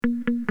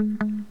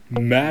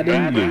Matt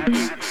and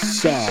Luke's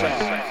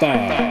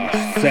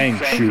Sci-Fi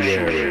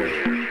Sanctuary.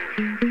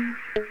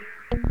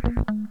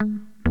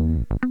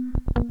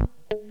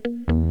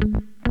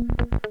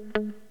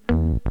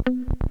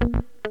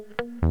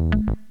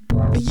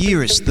 The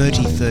year is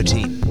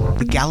 3013.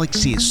 The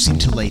galaxy is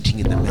scintillating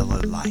in the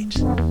mellow light.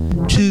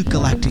 Two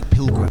galactic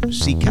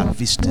pilgrims seek out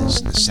vistas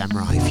in the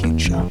samurai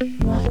future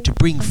to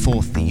bring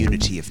forth the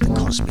unity of the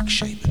cosmic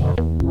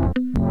shaman.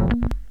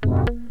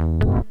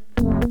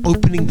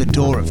 Opening the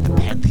door of the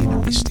pantheon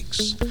of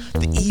mystics,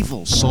 the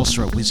evil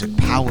sorcerer wizard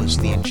powers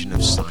the engine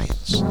of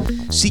science,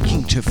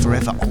 seeking to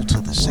forever alter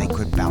the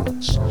sacred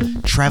balance,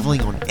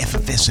 traveling on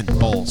effervescent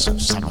balls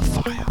of summer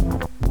fire.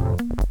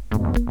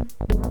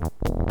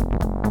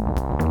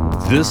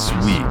 This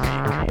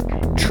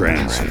week,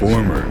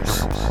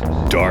 Transformers: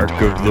 Dark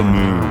of the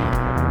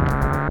Moon.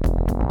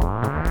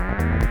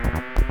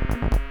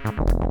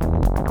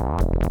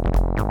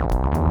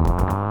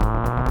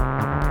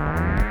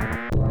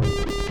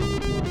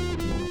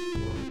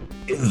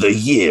 In the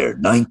year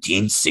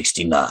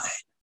 1969,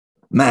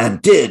 man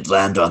did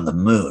land on the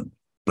moon,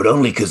 but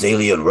only because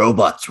alien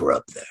robots were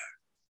up there.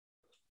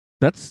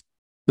 That's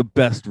the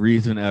best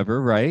reason ever,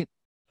 right?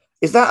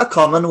 Is that a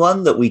common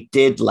one, that we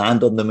did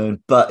land on the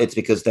moon, but it's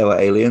because there were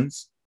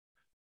aliens?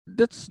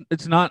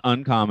 It's not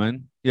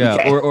uncommon. Yeah.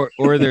 Okay.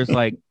 Or there's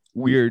like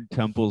weird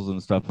temples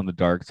and stuff on the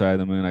dark side of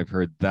the moon. I've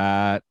heard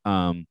that.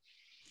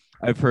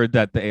 I've heard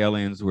that the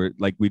aliens were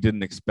like, we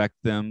didn't expect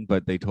them,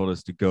 but they told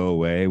us to go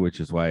away, which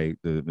is why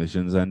the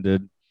missions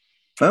ended.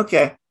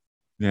 Okay.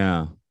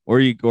 Yeah.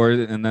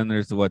 And then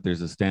there's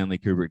a Stanley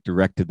Kubrick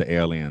directed the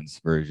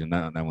aliens version.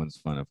 That one's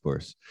fun, of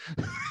course.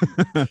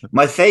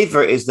 My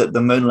favorite is that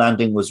the moon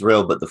landing was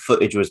real, but the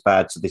footage was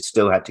bad, so they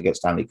still had to get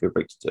Stanley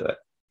Kubrick to do it.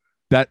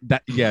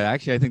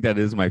 Actually, I think that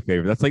is my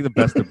favorite. That's like the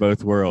best of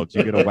both worlds.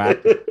 You get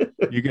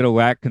a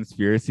whack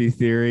conspiracy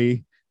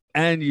theory,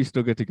 and you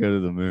still get to go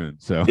to the moon.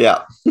 So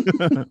yeah.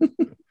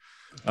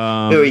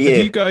 Have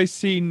you guys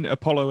seen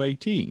Apollo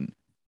 18?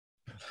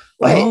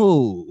 Wait,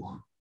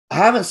 oh, I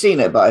haven't seen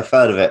it, but I've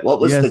heard of it. What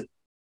was the?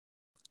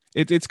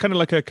 It's kind of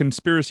like a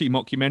conspiracy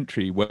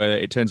mockumentary where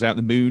it turns out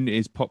the moon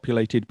is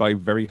populated by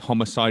very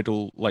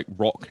homicidal, like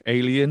rock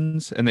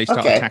aliens, and they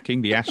start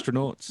attacking the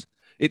astronauts.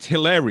 It's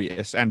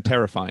hilarious and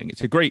terrifying.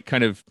 It's a great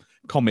kind of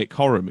comic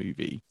horror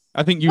movie.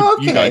 I think you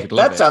guys would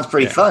love that sounds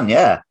pretty fun.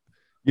 Yeah.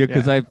 Yeah,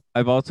 because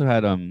I've also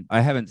had I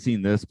haven't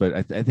seen this, but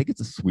I think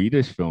it's a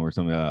Swedish film or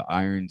something.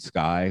 Iron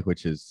Sky,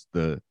 which is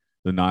the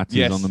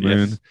Nazis on the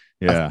moon.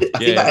 Yes. Yeah, I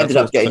think that ended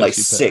up getting like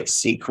 6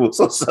 sequels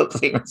or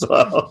something as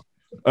well.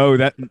 Oh,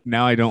 that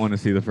now I don't want to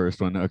see the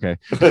first one. Okay.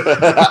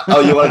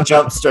 Oh, you want to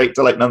jump straight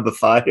to like number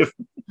 5?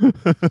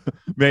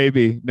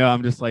 Maybe. No,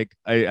 I'm just like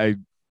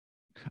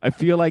I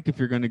feel like if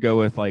you're going to go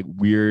with like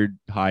weird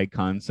high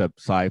concept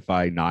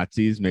sci-fi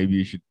Nazis, maybe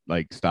you should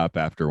like stop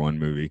after one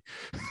movie.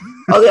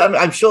 Oh, yeah,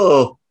 I'm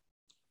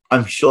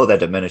sure they're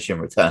diminishing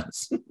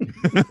returns.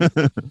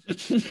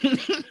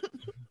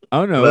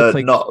 Oh no, but it's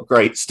like not a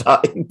great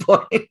starting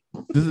point.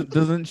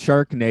 Doesn't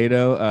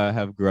Sharknado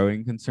have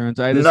growing concerns?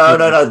 No.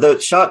 The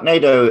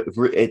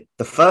Sharknado,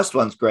 the first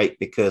one's great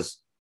because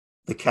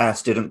the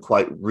cast didn't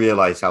quite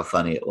realize how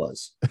funny it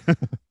was.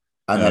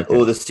 And then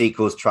all the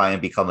sequels try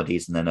and be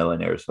comedies, and they're nowhere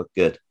near as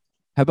good.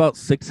 How about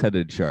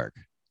Six-Headed Shark?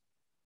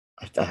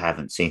 I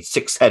haven't seen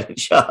Six-Headed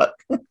Shark.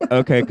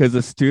 Okay, because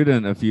a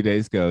student a few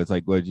days ago, it's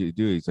like, what did you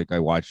do? He's like, I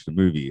watched the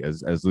movie.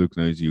 As Luke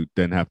knows, you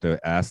then have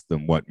to ask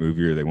them what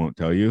movie or they won't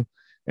tell you.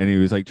 And he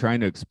was like trying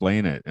to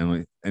explain it,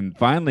 and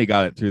finally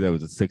got it through that it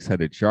was a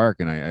six-headed shark.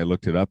 And I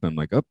looked it up, and I'm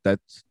like, oh,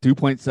 that's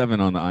 2.7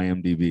 on the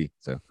IMDb.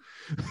 So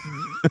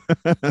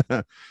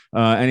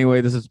anyway,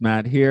 this is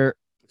Matt here.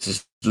 This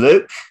is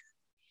Luke.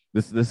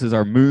 This is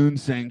our moon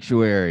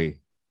sanctuary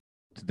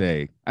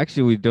today.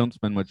 Actually, we don't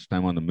spend much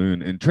time on the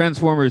moon. In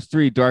Transformers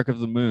 3, Dark of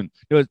the Moon.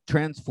 No, it's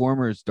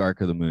Transformers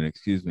Dark of the Moon.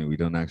 Excuse me. We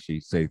don't actually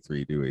say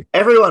 3, do we?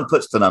 Everyone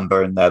puts the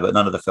number in there, but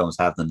none of the films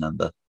have the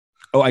number.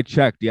 Oh, I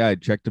checked. Yeah, I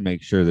checked to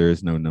make sure there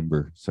is no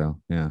number.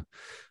 So, yeah.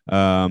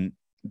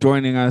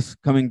 Joining us,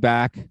 coming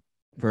back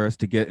for us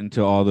to get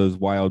into all those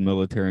wild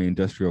military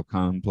industrial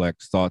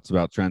complex thoughts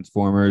about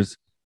Transformers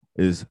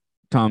is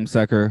Tom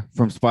Secker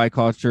from Spy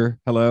Culture.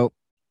 Hello.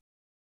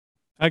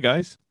 Hi,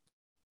 guys.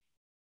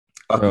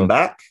 Welcome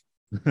back.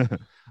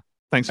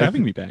 Thanks for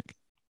having me back.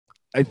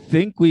 I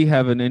think we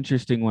have an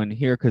interesting one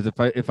here because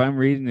if I'm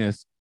reading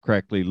this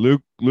correctly,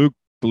 Luke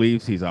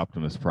believes he's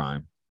Optimus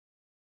Prime.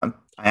 I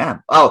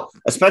am. Oh,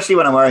 especially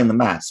when I'm wearing the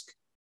mask.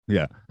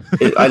 Yeah.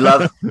 I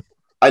love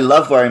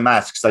wearing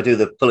masks. I do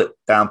the pull it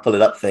down, pull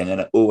it up thing,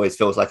 and it always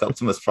feels like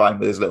Optimus Prime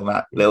with his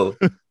little.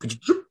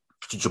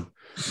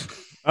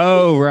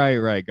 Oh,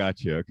 right.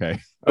 Got you. Okay.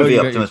 Oh, the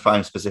Optimus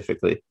Prime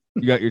specifically.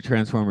 You got your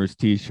Transformers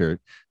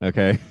T-shirt.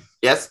 Okay.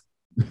 Yes.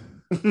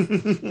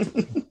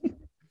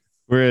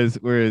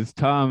 Whereas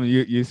Tom,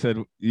 you said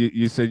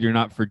you're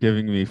not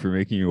forgiving me for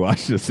making you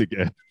watch this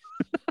again.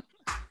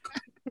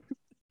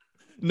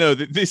 No,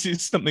 this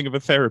is something of a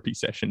therapy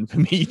session for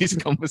me, this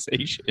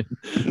conversation.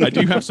 I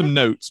do have some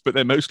notes, but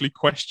they're mostly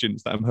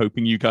questions that I'm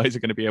hoping you guys are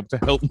going to be able to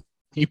help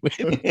you with.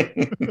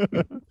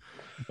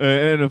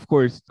 And of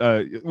course,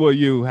 well,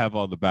 you have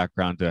all the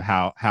background to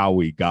how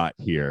we got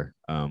here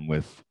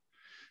with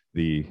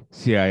the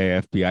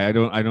CIA,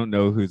 FBI. I don't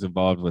know who's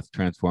involved with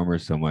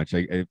Transformers so much.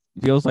 It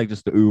feels like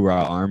just the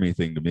URA army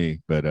thing to me.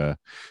 But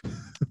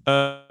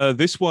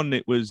this one,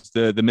 it was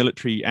the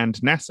military and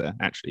NASA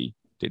actually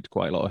did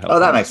quite a lot of help. Oh,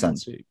 that makes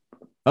sense. Too.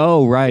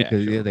 Oh, right,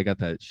 because sure. they got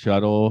that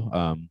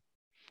shuttle,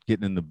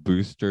 getting in the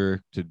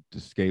booster to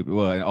escape,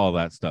 well, and all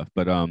that stuff.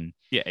 But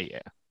yeah.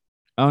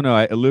 Oh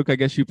no, Luke, I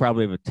guess you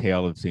probably have a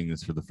tale of seeing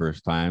this for the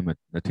first time,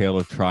 a tale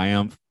of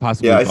triumph,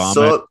 possibly. Yeah,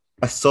 vomit.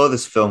 I saw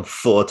this film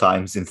 4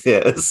 times in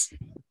theaters.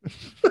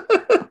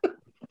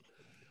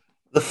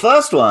 The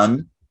first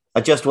one,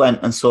 I just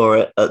went and saw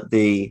it at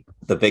the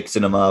big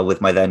cinema with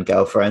my then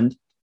girlfriend.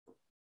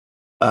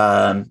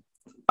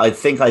 I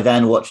think I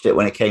then watched it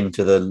when it came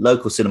to the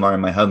local cinema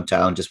in my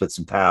hometown, just with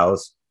some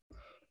pals.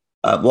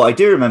 What I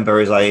do remember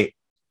is I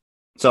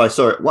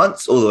saw it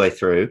once all the way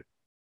through.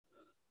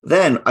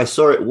 Then I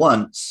saw it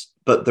once,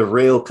 but the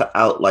reel cut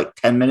out like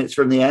 10 minutes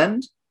from the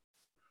end.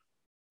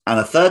 And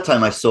a third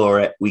time I saw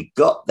it, we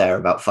got there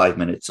about 5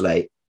 minutes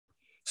late.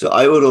 So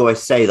I would always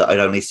say that I'd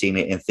only seen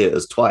it in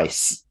theaters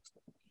twice.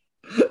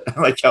 And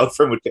my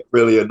girlfriend would get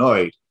really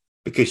annoyed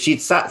because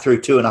she'd sat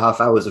through 2.5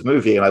 hours of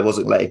movie and I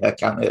wasn't letting her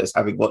count it as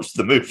having watched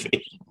the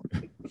movie.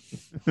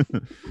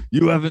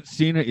 You haven't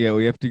seen it yet.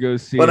 We have to go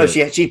see well, it.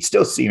 No, she'd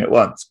still seen it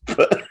once.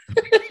 But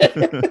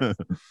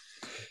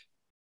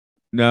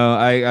No,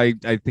 I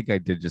think I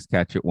did just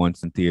catch it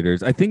once in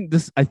theaters. I think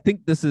this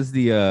is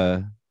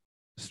the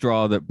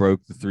straw that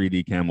broke the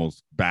 3D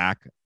camel's back.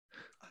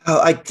 Oh,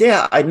 I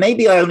did.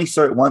 Maybe I only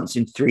saw it once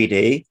in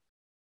 3D,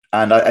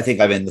 and I think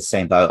I'm in the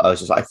same boat. I was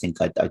just, I think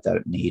I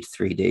don't need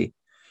 3D,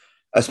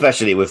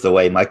 especially with the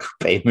way Michael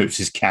Bay moves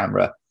his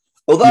camera.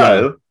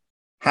 Although,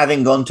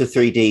 having gone to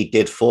 3D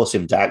did force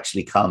him to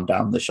actually calm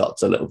down the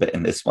shots a little bit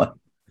in this one.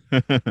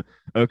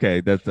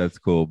 Okay, that's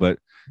cool. But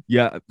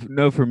yeah,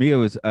 no, for me it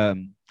was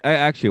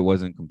it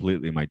wasn't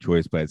completely my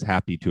choice, but I was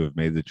happy to have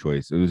made the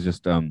choice. It was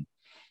just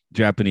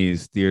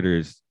Japanese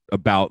theaters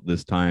about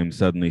this time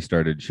suddenly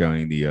started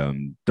showing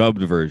the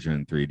dubbed version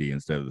in 3D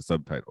instead of the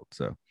subtitled.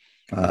 So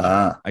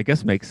I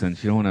guess makes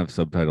sense. You don't want to have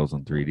subtitles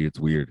on 3D. It's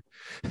weird.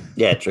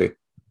 Yeah, true.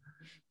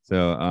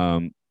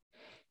 So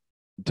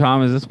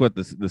Tom, is this what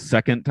the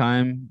second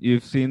time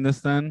you've seen this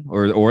then,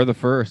 or the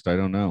first? I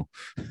don't know.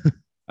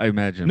 I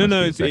imagine.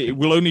 No, it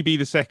will only be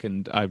the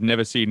second. I've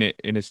never seen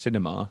it in a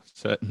cinema,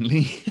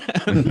 certainly.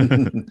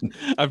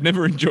 I've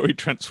never enjoyed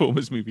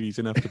Transformers movies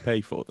enough to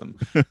pay for them.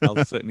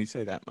 I'll certainly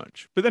say that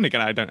much. But then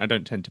again, I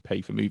don't tend to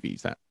pay for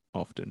movies that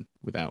often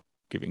without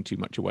giving too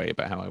much away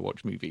about how I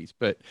watch movies.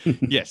 But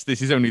yes,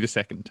 this is only the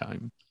second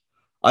time.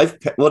 Not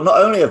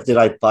only did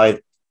I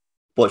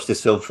watch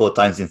this film 4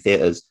 times in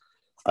theaters,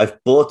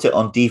 I've bought it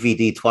on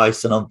DVD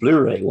twice and on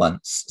Blu-ray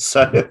once.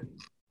 So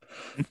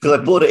because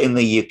I bought it in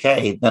the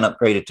UK, then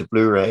upgraded to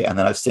Blu-ray, and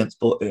then I've since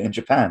bought it in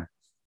Japan.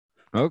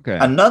 Okay.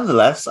 And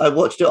nonetheless, I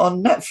watched it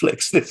on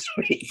Netflix this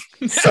week.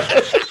 So...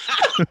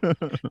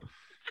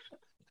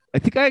 I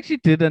think I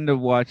actually did end up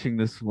watching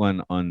this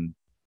one on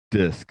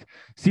disc.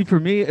 See, for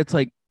me, it's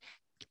like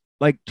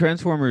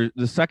Transformers,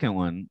 the second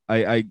one.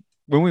 I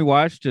when we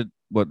watched it,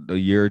 a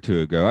year or two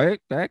ago, I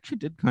actually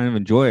did kind of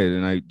enjoy it,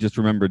 and I just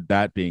remembered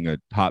that being a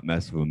hot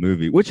mess of a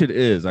movie, which it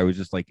is. I was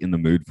just like in the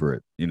mood for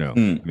it, I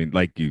mean,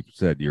 like you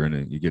said,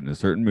 you get in a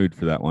certain mood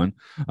for that one.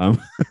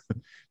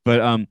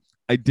 But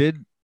I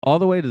did all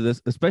the way to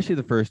this, especially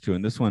the first two,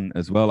 and this one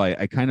as well.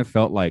 I kind of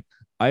felt like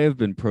I have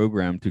been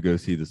programmed to go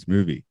see this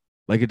movie.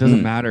 Like, it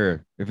doesn't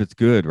matter if it's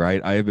good,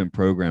 right? I have been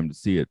programmed to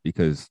see it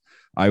because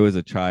I was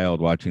a child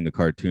watching the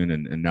cartoon,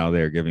 and now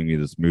they're giving me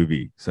this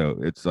movie. So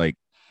it's like,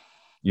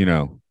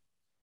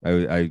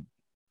 I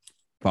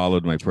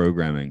followed my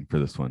programming for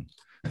this one.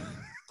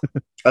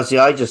 See,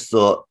 I just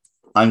thought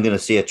I'm going to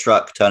see a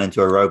truck turn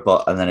into a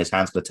robot, and then his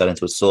hand's going to turn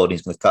into a sword. And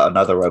he's going to cut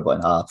another robot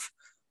in half,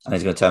 and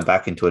he's going to turn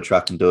back into a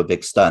truck and do a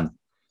big stunt.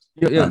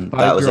 Yeah, and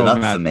that was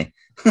enough for me.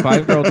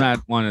 5-year-old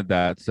Matt wanted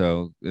that,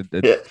 so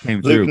it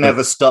came through. Luke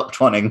never stopped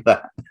wanting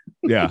that.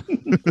 Yeah.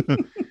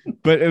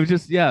 But it was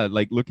just,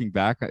 like looking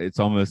back, it's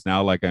almost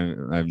now like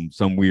I'm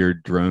some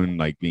weird drone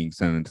like being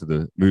sent into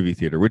the movie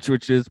theater, which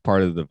is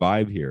part of the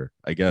vibe here,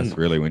 I guess,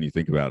 really, when you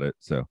think about it.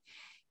 So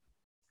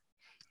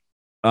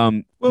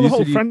the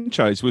whole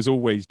franchise was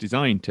always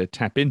designed to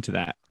tap into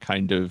that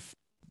kind of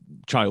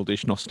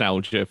childish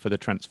nostalgia for the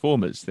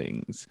Transformers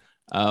things.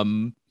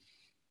 And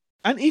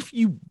if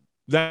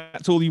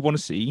that's all you want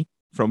to see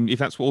if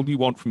that's all you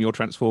want from your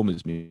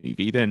Transformers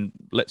movie, then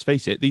let's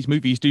face it, these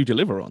movies do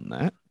deliver on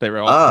that. There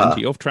are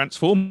plenty of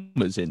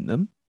Transformers in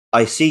them.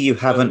 I see you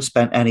haven't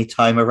spent any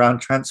time around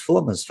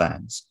Transformers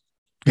fans.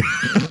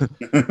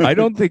 I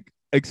don't think,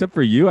 except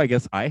for you, I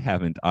guess I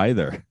haven't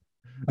either.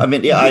 I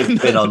mean, yeah,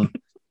 I've been on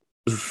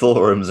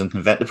forums and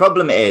conventions. The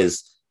problem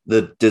is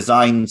the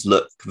designs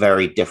look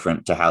very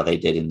different to how they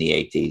did in the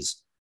 80s.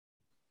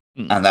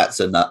 And that's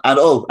enough.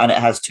 And it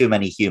has too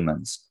many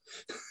humans.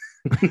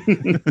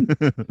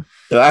 There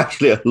are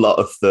actually a lot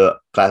of the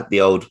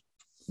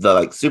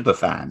super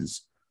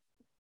fans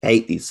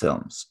hate these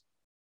films.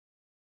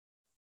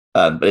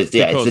 But it's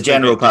the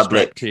general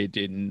public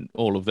in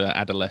all of the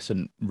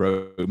adolescent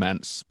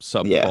romance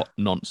subplot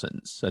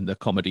nonsense and the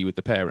comedy with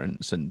the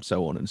parents and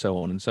so on and so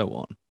on and so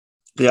on.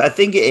 Yeah, I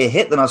think it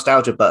hit the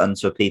nostalgia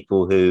buttons for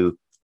people who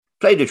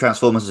played with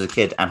Transformers as a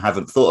kid and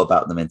haven't thought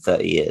about them in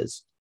 30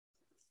 years.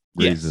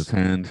 Raise his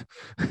hand.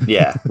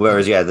 Yeah.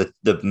 Whereas,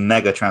 the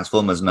mega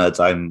Transformers nerds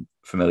I'm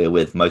familiar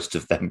with, most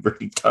of them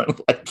really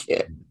don't like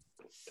it.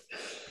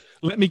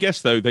 Let me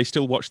guess, though, they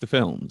still watch the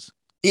films.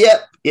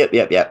 Yep.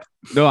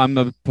 No, I'm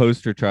the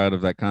poster child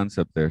of that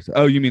concept there.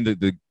 So, you mean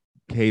the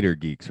Cater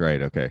geeks,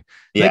 right? Okay.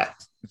 Yeah. Like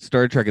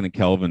Star Trek and the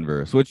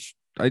Kelvinverse, which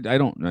I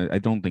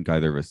don't think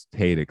either of us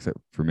hate except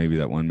for maybe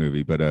that one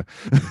movie, but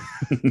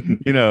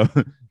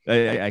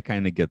I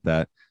kind of get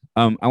that.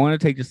 I want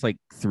to take just like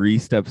 3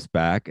 steps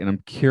back, and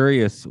I'm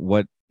curious,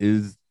 what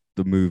is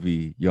the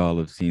movie y'all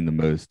have seen the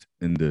most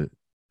in the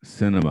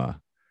cinema?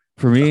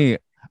 For me,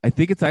 I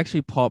think it's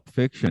actually Pulp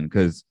Fiction,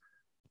 because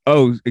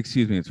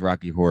excuse me, it's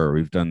Rocky Horror.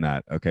 We've done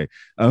that. Okay.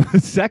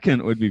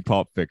 Second would be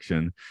Pulp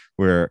Fiction,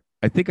 where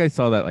I think I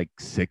saw that like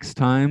 6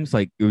 times.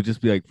 Like it would just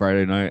be like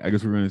Friday night, I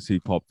guess we're going to see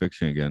Pulp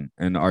Fiction again.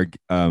 And our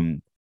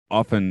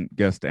often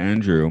guest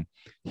Andrew,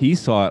 he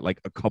saw it like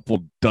a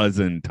couple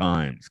dozen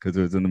times because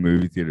it was in the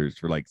movie theaters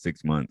for like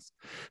 6 months.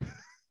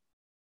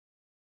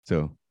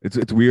 So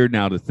it's weird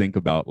now to think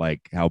about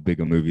like how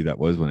big a movie that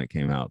was when it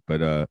came out.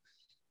 But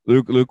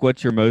Luke,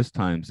 what's your most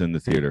times in the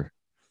theater?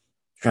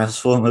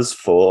 Transformers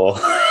 4.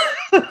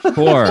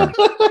 4.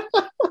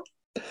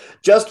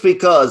 Just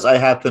because I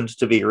happened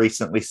to be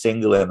recently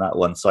single in that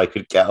one, so I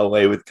could get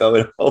away with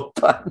going a whole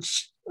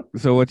bunch.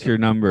 So what's your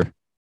number?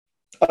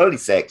 Only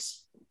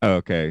 6. Oh,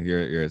 okay,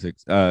 you're at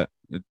 6.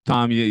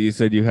 Tom, you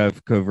said you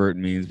have covert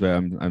means, but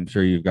I'm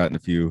sure you've gotten a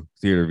few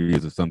theater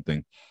reviews of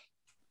something.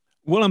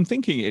 Well, I'm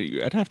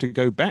thinking I'd have to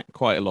go back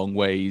quite a long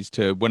ways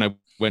to when I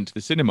went to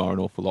the cinema an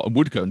awful lot and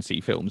would go and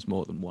see films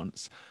more than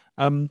once.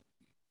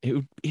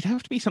 It'd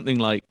have to be something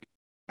like,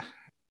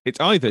 it's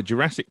either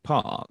Jurassic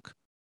Park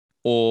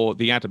or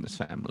The Addams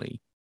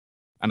Family,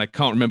 and I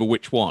can't remember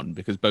which one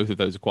because both of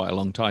those are quite a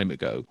long time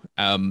ago.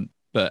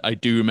 But I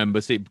do remember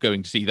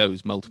going to see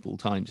those multiple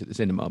times at the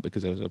cinema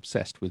because I was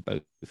obsessed with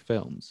both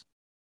films.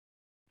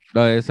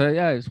 I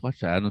just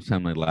watched The Addams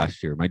Family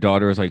last year. My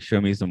daughter was like,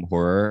 "Show me some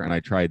horror," and I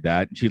tried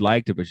that, and she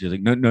liked it, but she was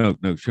like,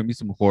 "No, show me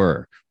some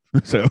horror."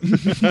 So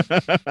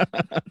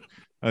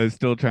I was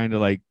still trying to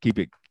like keep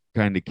it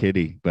kind of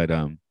kiddie, but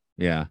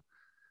yeah,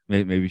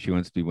 maybe she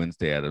wants to be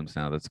Wednesday Addams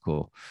now. That's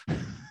cool.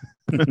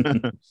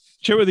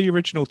 Show her the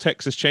original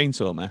Texas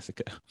Chainsaw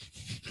Massacre.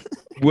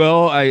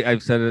 Well,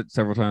 I've said it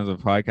several times on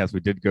the podcast. We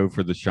did go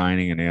for The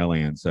Shining and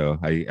Alien, so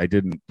I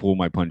didn't pull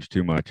my punch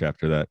too much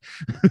after that.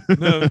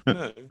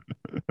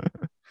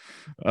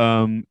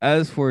 No.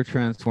 As for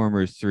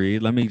Transformers 3,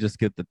 let me just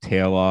get the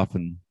tail off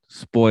and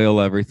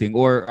spoil everything.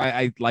 Or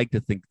I like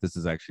to think this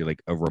is actually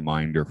like a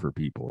reminder for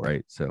people,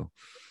 right? So,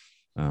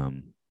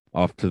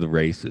 off to the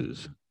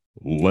races.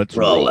 Let's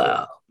roll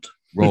out.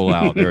 Roll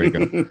out. There we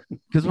go.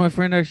 Because my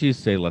friend actually used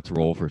to say "let's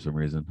roll" for some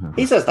reason.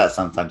 He says that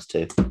sometimes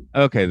too.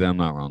 Okay, then I'm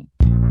not wrong.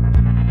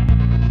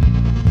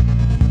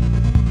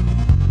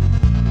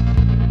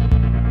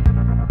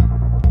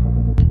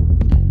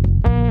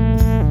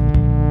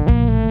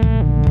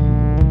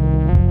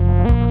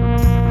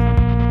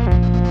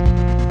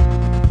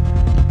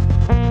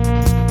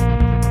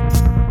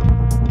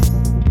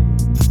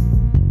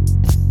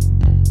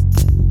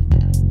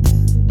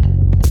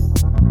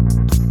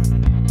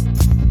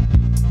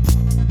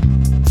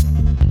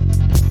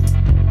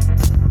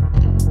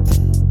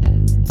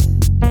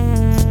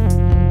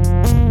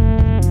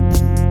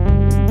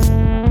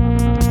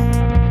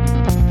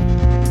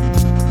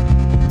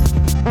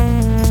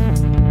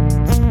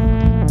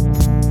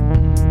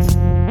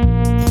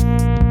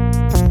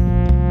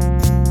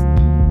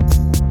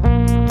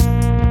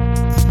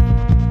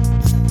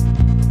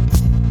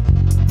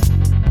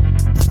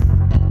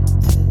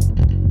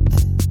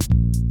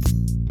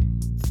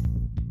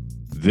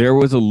 There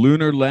was a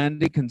lunar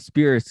landing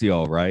conspiracy,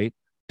 all right.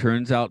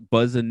 Turns out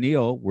Buzz and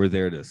Neil were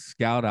there to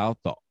scout out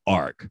the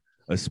Ark,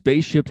 a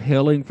spaceship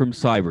hailing from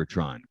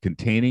Cybertron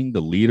containing the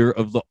leader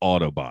of the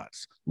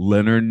Autobots,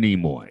 Leonard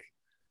Nimoy.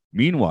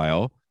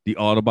 Meanwhile, the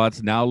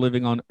Autobots now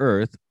living on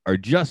Earth are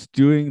just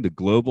doing the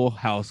global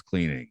house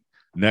cleaning.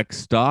 Next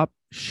stop,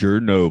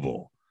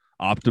 Chernobyl.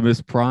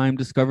 Optimus Prime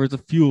discovers a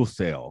fuel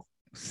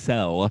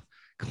cell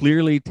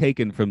clearly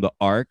taken from the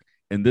Ark,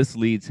 and this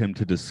leads him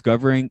to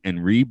discovering and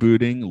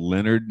rebooting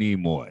Leonard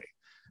Nimoy.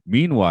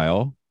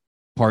 Meanwhile,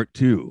 Part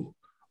 2.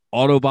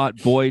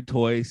 Autobot boy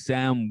toy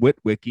Sam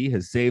Witwicky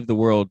has saved the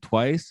world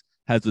twice,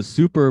 has a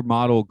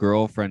supermodel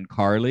girlfriend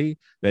Carly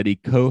that he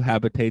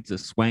cohabitates a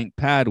swank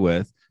pad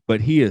with,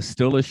 but he is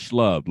still a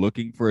schlub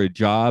looking for a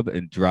job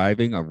and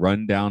driving a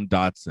rundown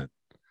Datsun.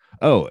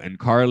 Oh, and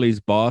Carly's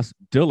boss,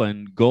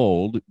 Dylan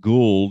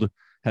Gould,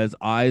 has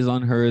eyes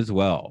on her as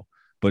well.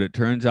 But it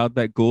turns out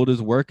that Gould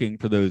is working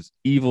for those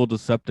evil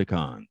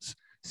Decepticons.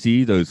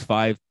 See, those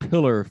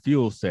 5-pillar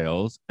fuel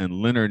cells and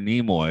Leonard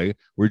Nimoy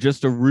were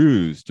just a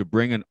ruse to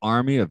bring an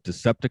army of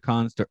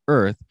Decepticons to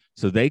Earth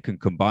so they can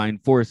combine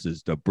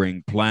forces to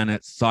bring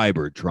planet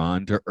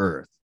Cybertron to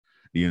Earth.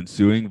 The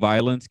ensuing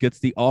violence gets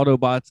the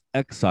Autobots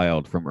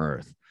exiled from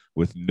Earth.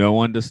 With no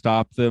one to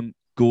stop them,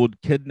 Gould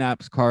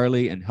kidnaps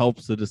Carly and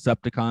helps the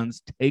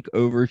Decepticons take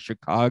over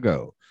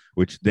Chicago,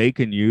 which they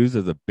can use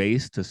as a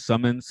base to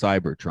summon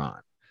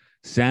Cybertron.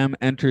 Sam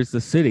enters the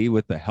city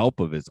with the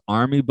help of his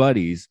army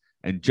buddies,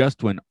 and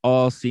just when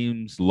all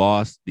seems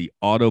lost, the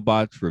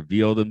Autobots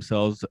reveal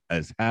themselves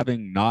as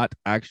having not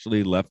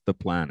actually left the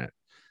planet.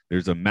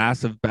 There's a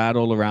massive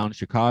battle around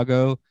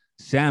Chicago.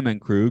 Sam and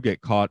crew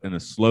get caught in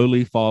a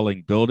slowly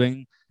falling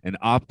building, and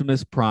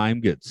Optimus Prime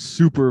gets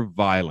super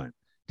violent,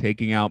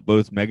 taking out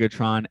both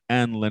Megatron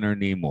and Leonard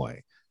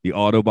Nimoy. The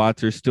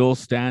Autobots are still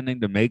standing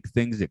to make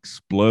things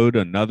explode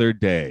another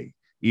day,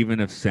 even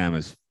if Sam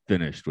is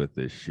finished with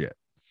this shit.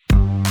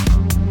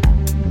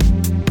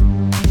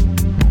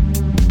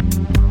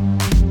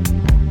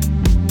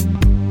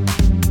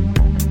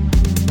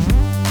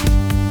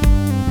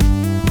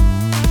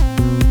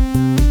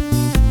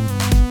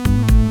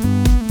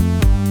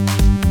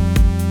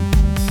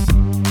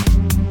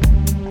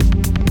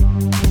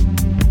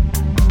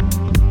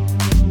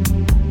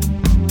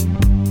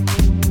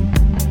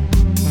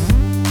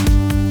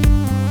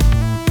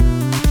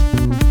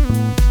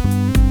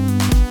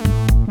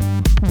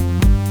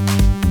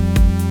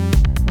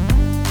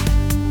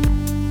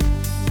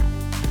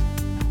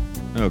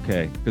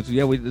 Okay, because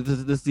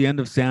this is the end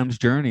of Sam's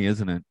journey,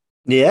 isn't it?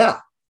 Yeah,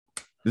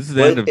 this is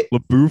the end of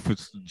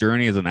LaBeouf's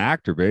journey as an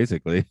actor,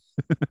 basically.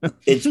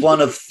 It's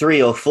one of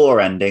 3 or 4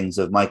 endings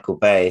of Michael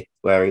Bay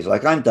where he's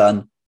like, "I'm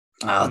done.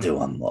 I'll do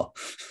one more."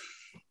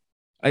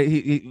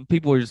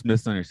 People are just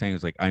misunderstanding.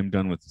 It's like, I'm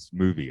done with this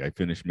movie. I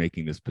finished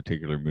making this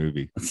particular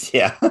movie.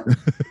 Yeah.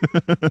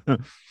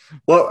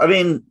 Well, I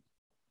mean,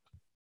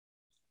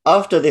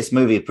 after this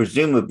movie,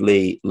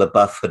 presumably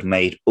LaBeouf had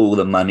made all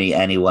the money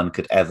anyone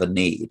could ever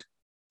need.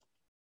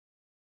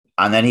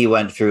 And then he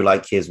went through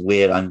like his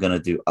weird, I'm going to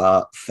do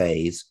art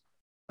phase.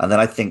 And then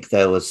I think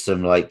there was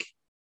some like,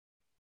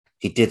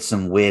 he did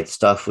some weird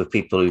stuff with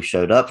people who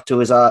showed up to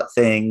his art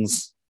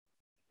things.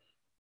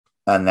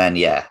 And then,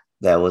 yeah,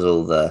 there was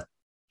all the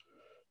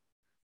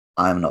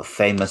I'm not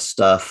famous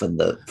stuff and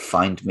the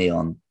find me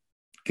on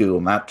Google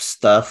Maps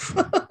stuff.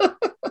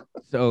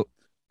 So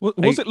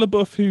was it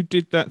LaBeouf who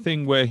did that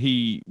thing where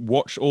he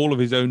watched all of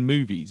his own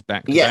movies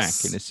back to back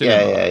in a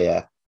cinema?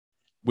 Yeah.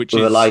 Which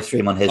with is a live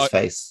stream on his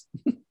face.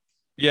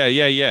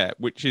 Yeah.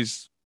 Which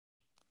is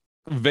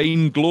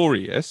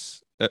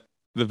vainglorious at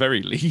the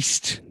very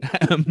least,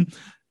 and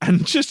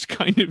just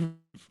kind of,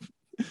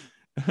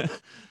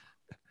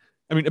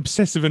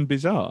 obsessive and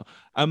bizarre.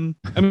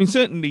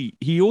 Certainly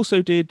he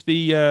also did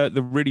the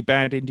really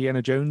bad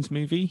Indiana Jones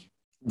movie.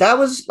 That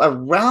was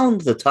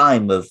around the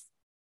time of,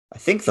 I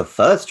think, the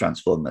first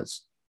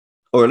Transformers,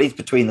 or at least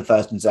between the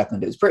first and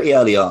second. It was pretty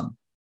early on.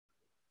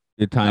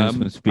 The time's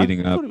been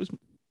speeding up.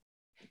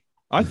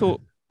 I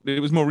thought it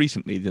was more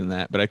recently than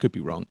that, but I could be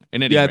wrong.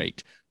 In any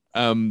rate,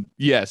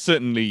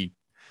 certainly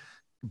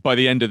by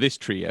the end of this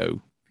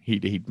trio,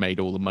 he'd made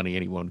all the money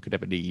anyone could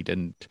ever need,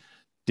 and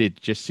did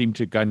just seem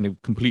to kind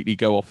of completely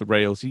go off the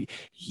rails.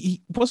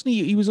 He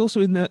was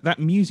also in that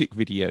music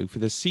video for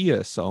the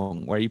Sia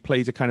song where he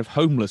plays a kind of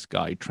homeless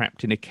guy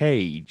trapped in a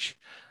cage.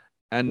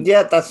 And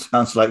yeah, that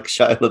sounds like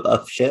Shia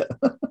LaBeouf shit.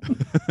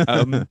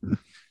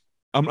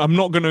 I'm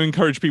not going to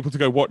encourage people to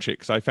go watch it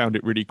because I found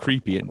it really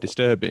creepy and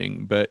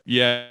disturbing. But he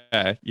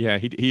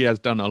has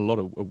done a lot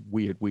of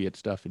weird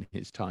stuff in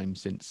his time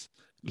since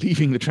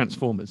leaving the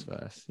Transformers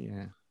verse.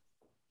 Yeah,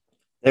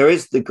 there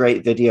is the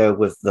great video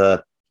with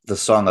the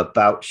song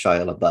about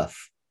Shia LaBeouf,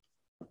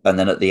 and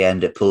then at the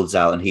end it pulls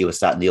out and he was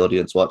sat in the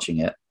audience watching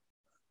it.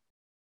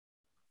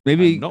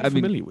 Maybe I'm not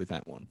familiar with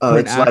that one. Oh,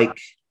 it's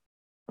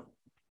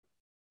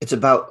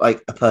about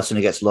like a person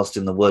who gets lost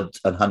in the woods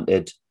and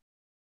hunted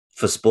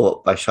for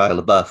sport by Shia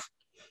LaBeouf.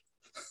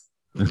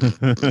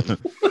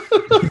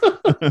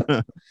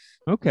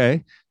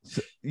 Okay.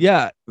 So,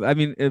 yeah.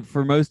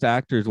 For most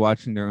actors,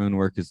 watching their own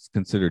work is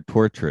considered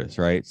torturous,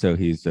 right? So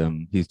he's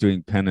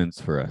doing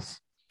penance for us.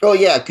 Oh,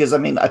 yeah. Because,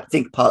 I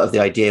think part of the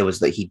idea was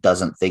that he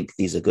doesn't think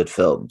these are good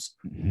films.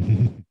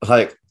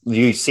 Like,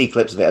 you see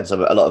clips of it,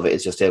 and a lot of it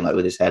is just him like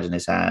with his head in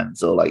his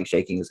hands or like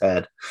shaking his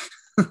head.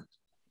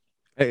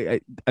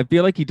 I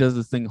feel like he does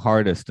this thing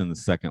hardest in the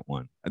second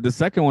one. The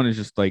second one is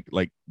just like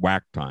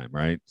whack time,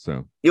 right?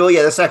 So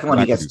the second one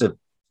he gets to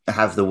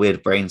have the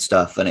weird brain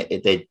stuff, and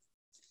they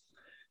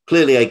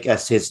clearly, I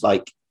guess, his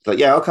like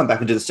I'll come back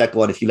and do the second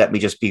one if you let me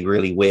just be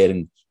really weird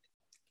and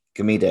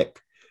comedic.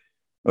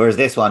 Whereas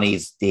this one, he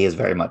is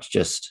very much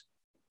just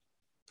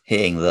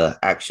hitting the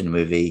action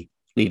movie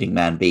leading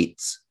man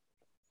beats.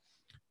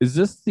 Is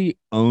this the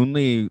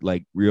only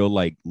real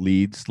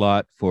lead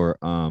slot for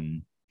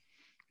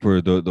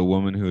the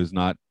woman who is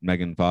not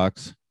Megan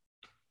Fox?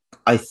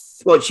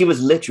 She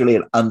was literally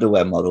an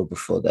underwear model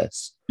before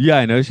this. Yeah,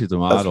 I know she's a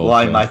model. That's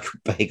why Michael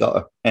Bay got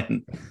her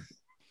in.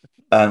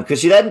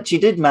 Because she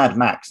did Mad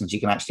Max, and she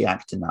can actually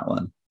act in that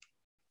one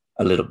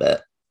a little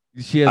bit.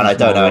 She has and a I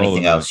don't small know role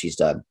anything in else it. she's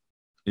done.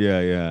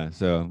 Yeah.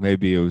 So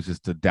maybe it was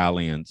just a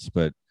dalliance,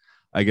 but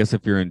I guess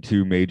if you're in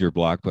two major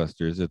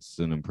blockbusters, it's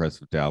an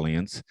impressive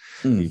dalliance.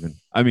 Even,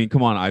 I mean,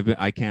 come on,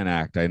 I can't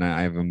act. I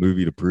have a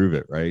movie to prove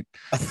it, right?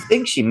 I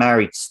think she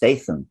married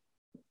Statham.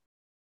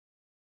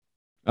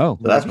 Oh,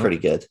 so that's pretty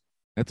good.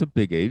 That's a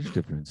big age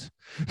difference.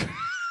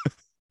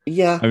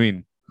 Yeah. I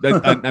mean,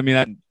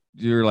 that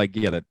you're like,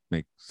 yeah, that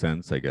makes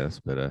sense, I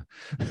guess, but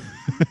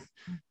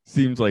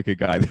seems like a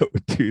guy that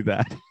would do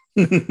that.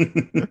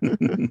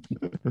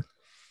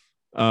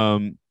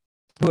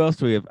 Who else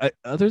do we have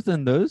other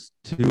than those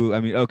two?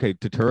 I mean, okay,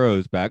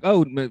 Turturro's back.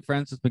 Oh,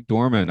 Frances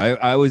McDormand.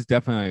 I was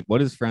definitely,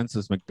 what is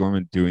Frances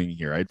McDormand doing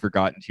here? I'd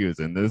forgotten she was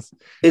in this.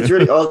 It's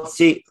really odd.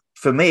 See,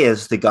 for me,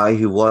 as the guy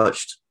who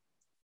watched,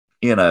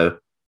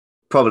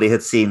 probably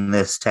had seen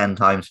this 10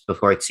 times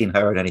before I'd seen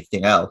her in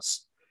anything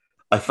else,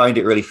 I find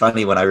it really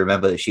funny when I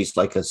remember that she's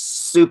like a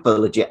super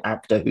legit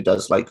actor who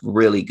does like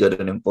really good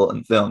and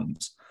important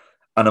films.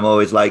 And I'm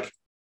always like,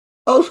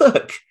 oh,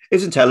 look,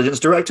 it's intelligence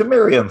director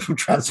Miriam from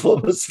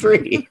Transformers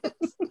 3.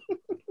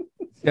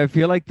 Yeah, I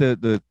feel like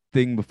the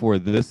thing before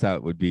this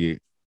out would be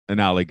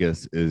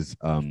analogous is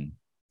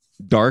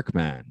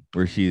Darkman,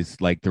 where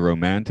she's like the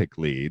romantic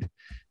lead.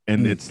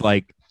 And it's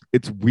like,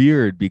 it's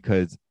weird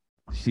because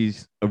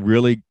she's a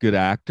really good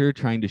actor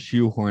trying to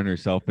shoehorn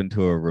herself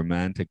into a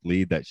romantic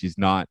lead that she's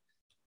not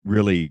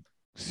really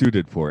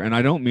suited for. And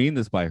I don't mean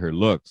this by her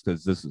looks,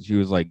 because she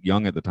was like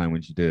young at the time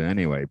when she did it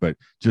anyway, but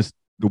just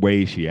the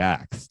way she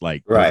acts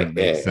doesn't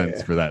make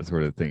sense for that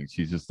sort of thing.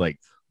 She's just like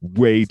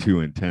way too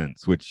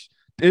intense, which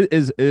it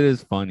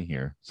is fun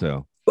here.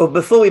 So, well,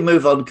 before we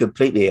move on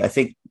completely, I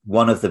think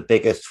one of the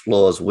biggest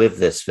flaws with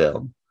this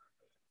film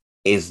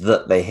is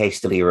that they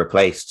hastily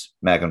replaced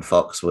Megan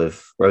Fox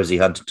with Rosie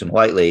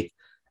Huntington-Whiteley,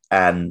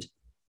 and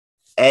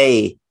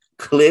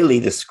clearly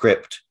the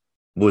script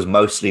was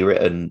mostly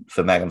written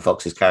for Megan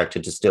Fox's character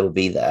to still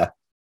be there.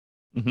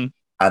 Mm-hmm.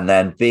 And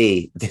then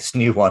B, this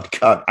new one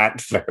can't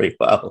act very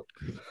well.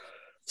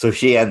 So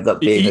she ends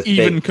up being this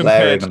even big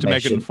compared to omission.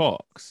 Megan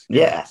Fox.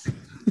 Yeah.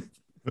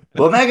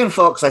 Well, Megan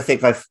Fox, I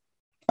think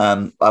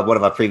one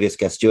of our previous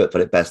guests, Stuart,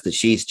 put it best, that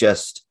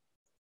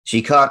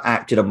she can't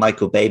act in a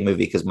Michael Bay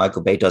movie because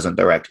Michael Bay doesn't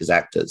direct his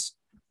actors.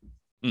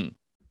 And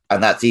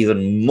that's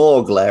even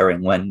more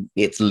glaring when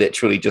it's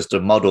literally just a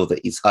model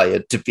that he's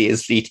hired to be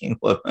his leading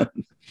woman.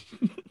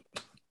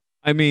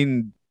 I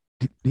mean,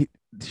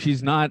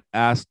 she's not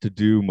asked to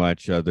do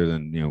much other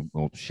than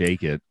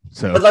shake it.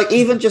 So, but like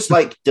even just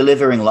like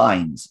delivering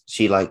lines,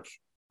 she like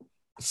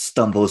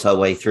stumbles her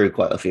way through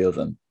quite a few of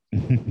them.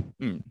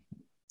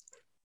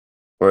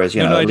 Whereas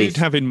I did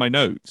have in my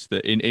notes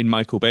that in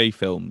Michael Bay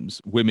films,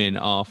 women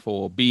are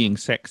for being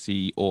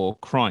sexy or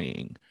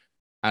crying,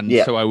 and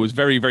so I was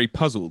very, very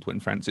puzzled when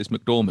Frances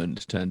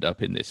McDormand turned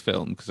up in this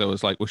film, because I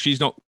was like, well, she's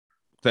not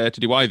there to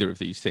do either of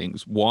these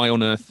things. Why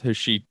on earth has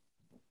she?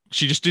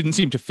 She just didn't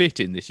seem to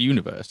fit in this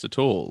universe at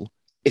all.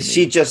 Is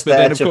she just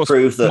there to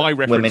prove that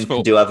women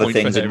can do other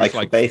things in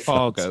Michael Bay films?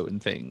 Fargo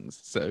and things.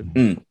 So,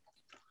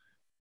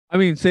 I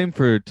mean, same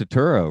for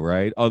Turturro,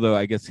 right? Although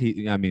I guess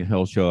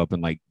he'll show up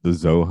in like the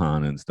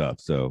Zohan and stuff.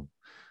 So,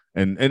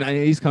 and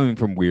he's coming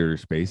from weirder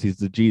space. He's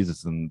the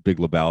Jesus and Big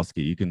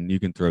Lebowski. You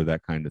can throw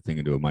that kind of thing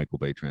into a Michael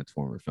Bay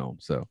Transformer film.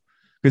 So,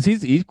 because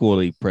he's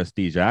equally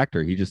prestige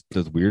actor, he just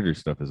does weirder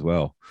stuff as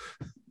well.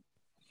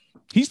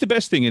 He's the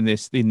best thing in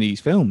these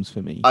films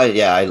for me.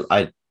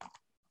 I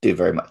do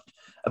very much.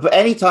 But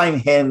anytime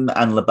him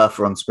and LaBeouf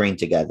are on screen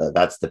together,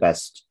 that's the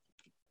best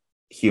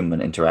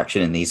human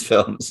interaction in these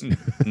films.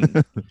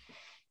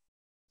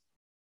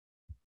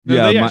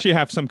 They actually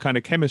have some kind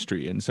of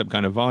chemistry and some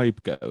kind of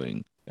vibe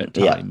going at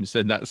times,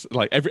 and that's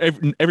like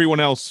everyone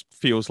else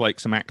feels like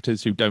some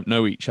actors who don't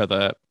know each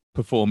other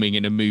performing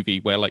in a movie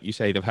where, like you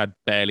say, they've had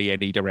barely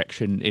any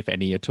direction, if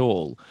any at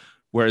all.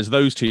 Whereas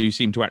those two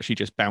seem to actually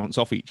just bounce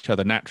off each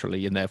other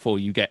naturally, and therefore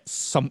you get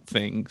some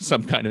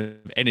kind of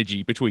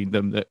energy between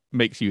them that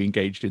makes you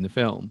engaged in the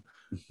film.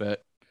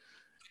 But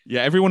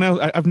yeah, everyone else,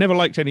 I've never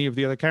liked any of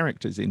the other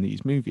characters in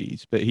these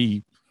movies, but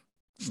he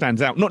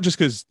stands out, not just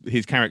because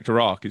his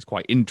character arc is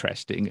quite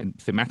interesting and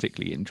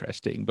thematically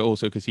interesting, but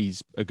also because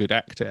he's a good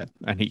actor,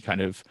 and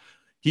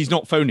he's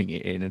not phoning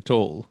it in at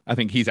all. I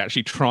think he's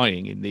actually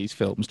trying in these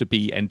films to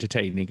be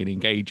entertaining and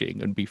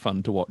engaging and be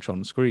fun to watch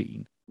on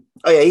screen.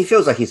 Oh yeah, he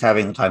feels like he's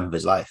having the time of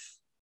his life.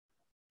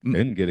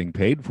 And getting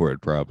paid for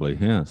it, probably.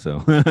 Yeah,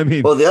 so, I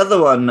mean... Well, the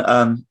other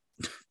one,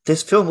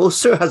 this film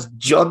also has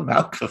John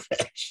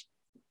Malkovich.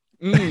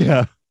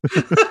 Yeah.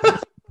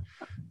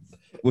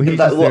 Well, he's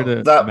just there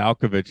to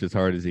Malkovich as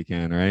hard as he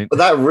can, right? But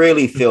that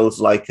really feels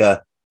like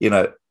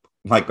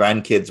my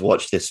grandkids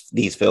watch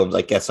these films,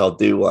 I guess I'll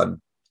do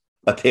one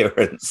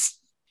appearance.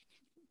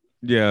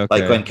 Yeah, okay.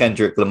 Like when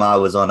Kendrick Lamar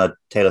was on a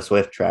Taylor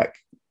Swift track.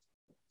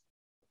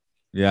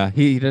 Yeah,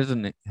 he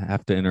doesn't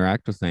have to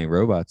interact with any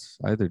robots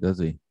either, does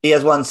he? He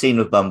has one scene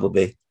with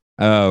Bumblebee.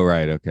 Oh,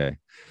 right, okay.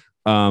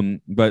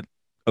 But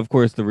of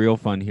course, the real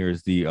fun here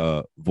is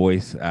the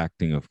voice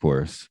acting, of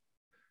course.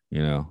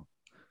 you know,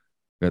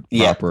 got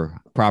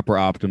proper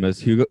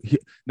Optimus. No,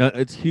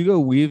 it's Hugo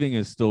Weaving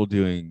is still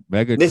doing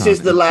Megatron. This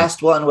is the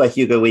last one where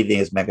Hugo Weaving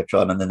is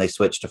Megatron, and then they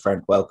switched to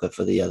Frank Welker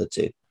for the other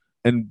two.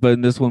 But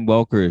in this one,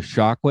 Welker is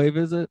Shockwave,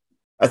 is it?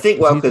 I think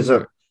Welker's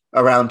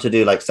around to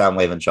do like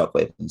Soundwave and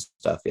Shockwave and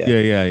stuff.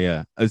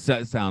 Yeah.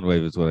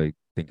 Soundwave is what I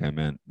think I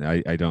meant.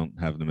 I don't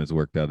have them as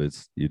worked out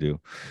as you do.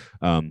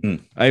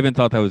 I even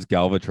thought that was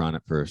Galvatron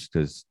at first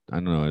because I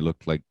don't know, it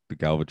looked like the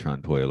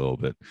Galvatron toy a little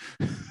bit.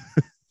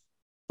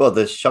 Well,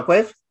 the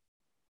Shockwave?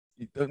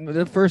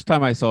 The first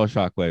time I saw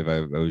Shockwave,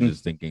 I was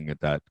just thinking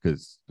at that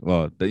because,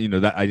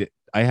 that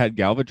I had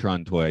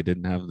Galvatron toy. I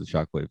didn't have the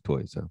Shockwave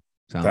toy, so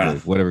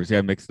Soundwave, whatever. See,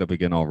 I mixed it up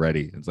again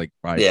already. It's like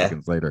 5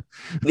 seconds later.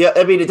 Yeah,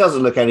 I mean, it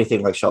doesn't look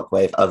anything like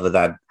Shockwave other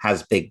than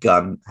has big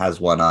gun, has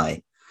one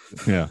eye.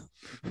 Yeah.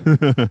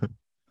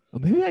 Well,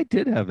 maybe I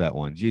did have that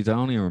one. Jeez, I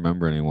don't even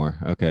remember anymore.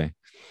 Okay.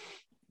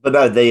 But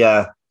no,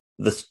 the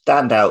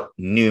standout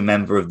new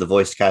member of the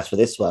voice cast for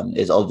this one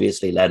is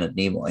obviously Leonard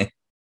Nimoy.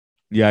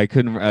 Yeah, I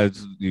couldn't,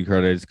 as you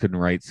heard, I just couldn't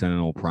write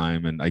Sentinel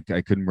Prime, and I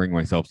couldn't bring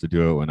myself to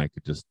do it when I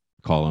could just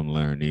call him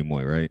Leonard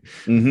Nimoy, right?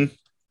 Mm-hmm.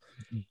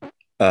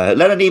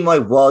 Leonard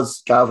Nimoy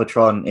was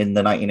Galvatron in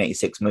the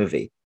 1986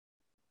 movie,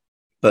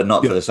 but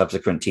not for the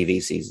subsequent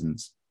TV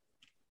seasons.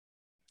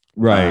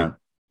 Right.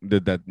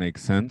 Did that make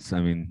sense? I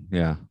mean,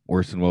 yeah,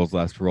 Orson Welles'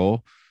 last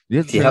role.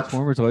 Yeah,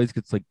 Transformers always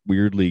gets like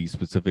weirdly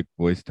specific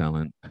voice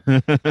talent.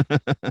 I'm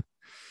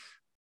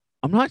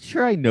not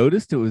sure I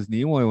noticed it was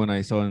Nimoy when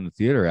I saw it in the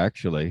theater,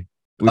 actually.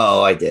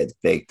 I did,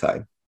 big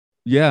time.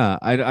 Yeah,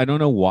 I don't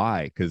know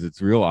why, because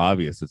it's real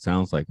obvious. It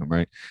sounds like him,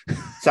 right?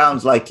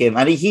 Sounds like him.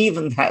 And he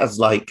even has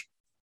like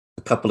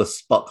a couple of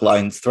Spock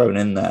lines thrown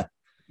in there.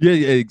 Yeah,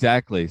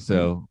 exactly.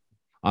 So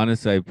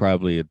honestly, I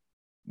probably,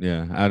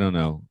 I don't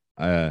know.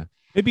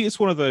 Maybe it's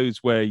one of those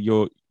where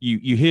you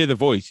hear the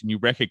voice and you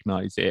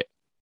recognize it,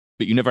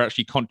 but you never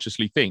actually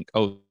consciously think,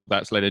 oh,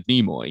 that's Leonard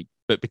Nimoy.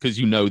 But because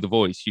you know the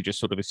voice, you just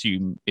sort of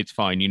assume it's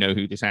fine. You know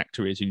who this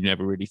actor is, and you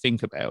never really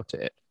think about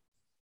it.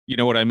 You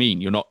know what I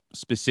mean? You're not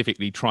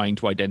specifically trying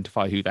to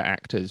identify who that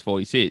actor's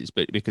voice is,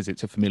 but because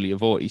it's a familiar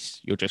voice,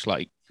 you're just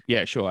like,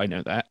 yeah, sure, I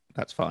know that.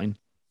 That's fine.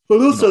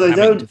 Well, also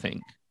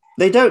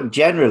they don't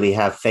generally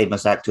have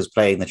famous actors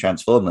playing the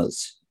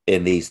Transformers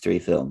in these three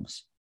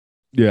films.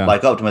 Yeah,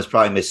 like Optimus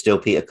Prime is still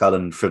Peter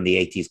Cullen from the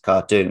 80s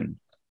cartoon.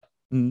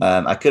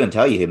 I couldn't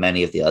tell you who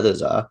many of the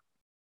others are.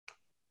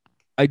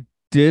 I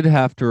did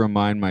have to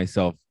remind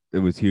myself it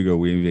was Hugo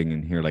Weaving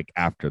in here, like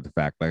after the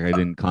fact. Like I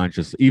didn't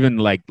even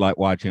like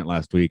watching it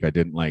last week. I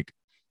didn't like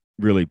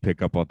really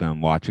pick up on them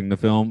watching the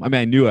film. I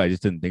mean, I knew it, I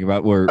just didn't think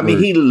about it.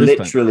 He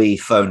literally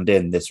phoned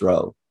in this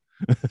role.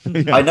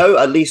 Yeah. I know,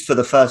 at least for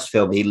the first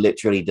film, he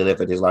literally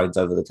delivered his lines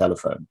over the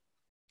telephone.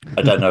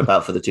 I don't know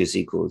about for the two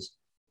sequels.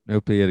 I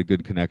hope he had a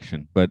good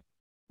connection, but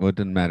it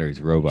didn't matter. He's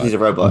a robot. He's a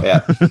robot,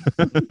 yeah.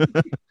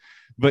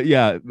 But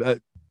yeah,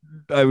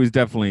 I was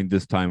definitely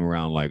this time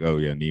around like, oh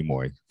yeah,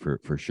 Nimoy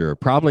for sure.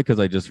 Probably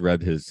because I just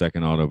read his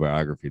second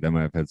autobiography. That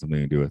might have had something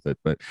to do with it.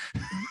 But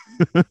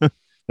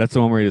that's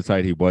the one where he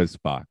decided he was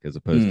Spock as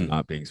opposed to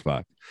not being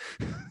Spock.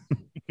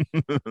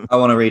 I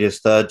want to read his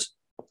third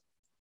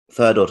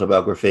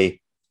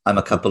autobiography. I'm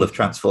a couple of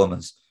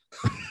Transformers.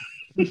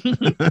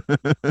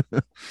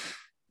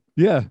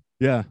 Yeah.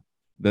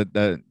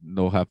 That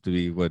they'll have to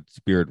be what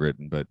Spirit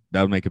written, but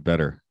that'll make it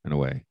better in a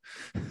way.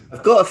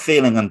 I've got a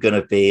feeling I'm going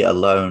to be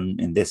alone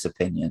in this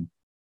opinion,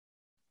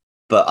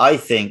 but I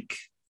think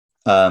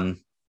Leonard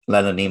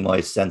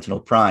Nimoy's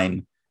Sentinel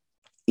Prime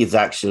is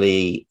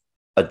actually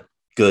a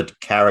good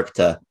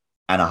character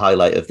and a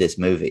highlight of this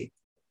movie.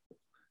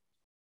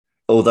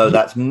 Although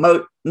that's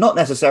not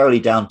necessarily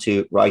down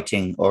to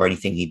writing or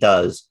anything he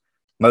does,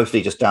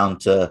 mostly just down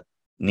to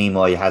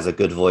Nimoy has a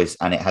good voice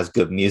and it has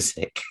good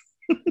music.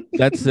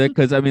 That's it,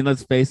 because I mean,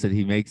 let's face it,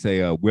 he makes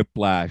a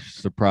whiplash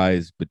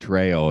surprise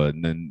betrayal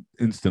and then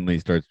instantly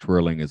starts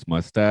twirling his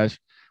mustache,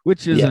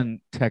 which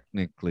isn't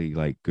technically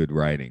like good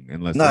writing.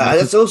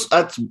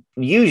 That's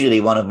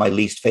usually one of my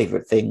least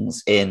favorite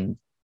things in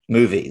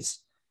movies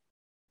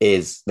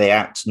is they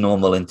act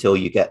normal until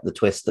you get the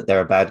twist that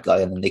they're a bad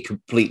guy, and then they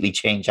completely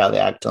change how they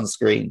act on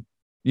screen.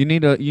 You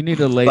need a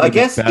lady. But I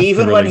guess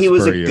even when he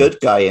was a good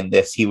guy in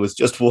this, he was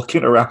just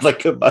walking around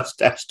like a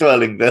mustache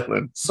twirling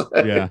villain. So.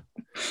 Yeah,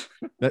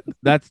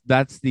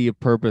 that's the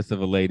purpose of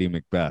a Lady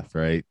Macbeth,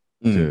 right?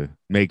 To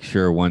make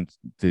sure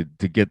to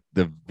get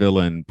the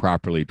villain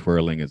properly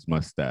twirling his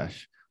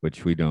mustache,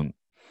 which we don't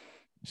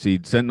see.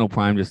 Sentinel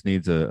Prime just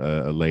needs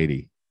a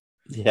lady.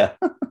 Yeah.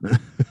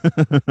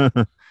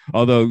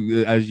 Although,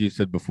 as you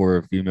said before,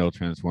 a female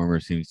Transformer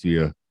seems to be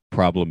a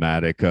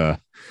problematic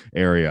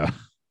area.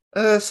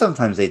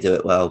 Sometimes they do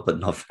it well, but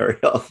not very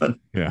often.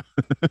 Yeah.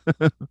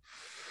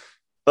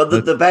 But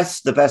the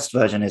best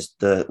version is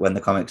when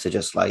the comics are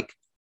just like,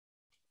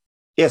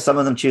 yeah, some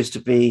of them choose to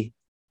be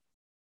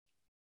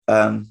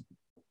male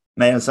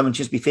and some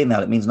choose to be female.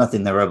 It means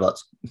nothing. They're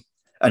robots,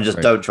 and just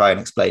don't try and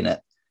explain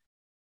it.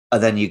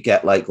 And then you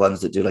get like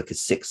ones that do like a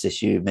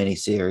 6-issue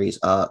miniseries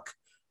arc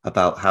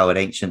about how an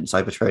ancient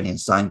Cybertronian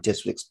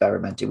scientist was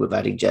experimenting with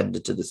adding gender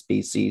to the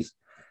species,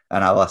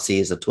 and how Arcee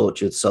is a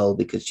tortured soul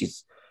because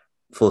she's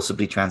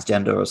forcibly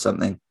transgender or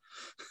something.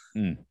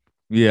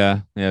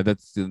 Yeah,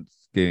 that's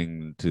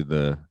getting to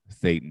the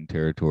Thetan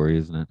territory,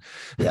 isn't it?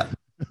 Yeah.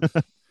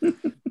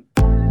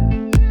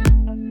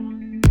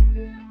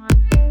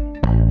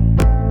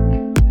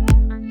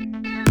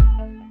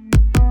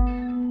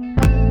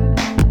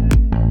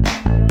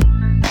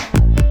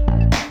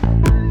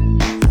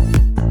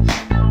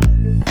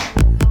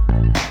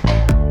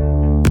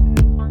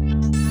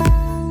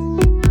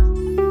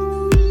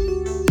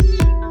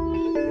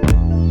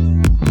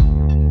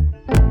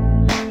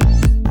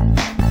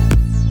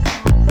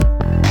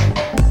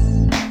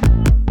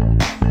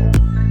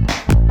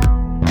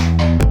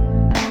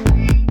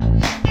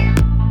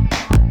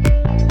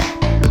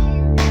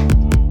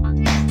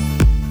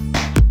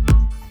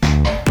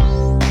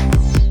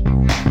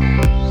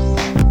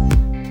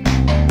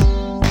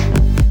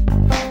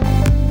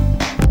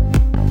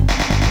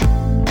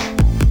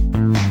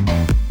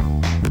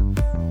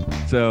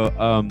 So,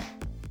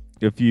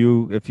 if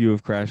you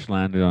have crash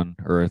landed on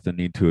Earth and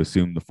need to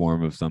assume the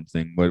form of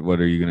something,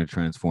 what are you going to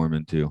transform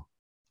into?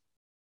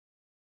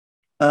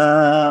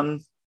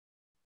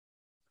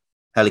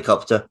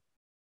 Helicopter.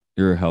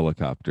 You're a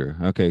helicopter.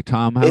 Okay,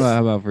 Tom,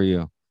 how about for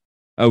you?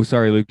 Oh,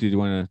 sorry, Luke. Did you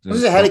want to? This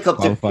is a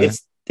helicopter.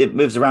 It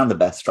moves around the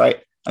best, right?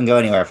 I can go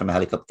anywhere from a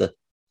helicopter.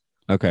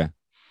 Okay.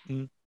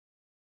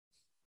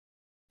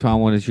 Tom,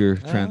 what is your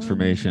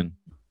transformation?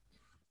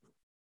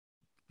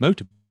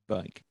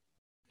 Motorbike.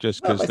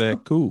 Just because they're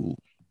cool.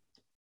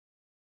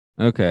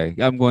 Okay,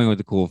 I'm going with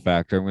the cool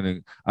factor.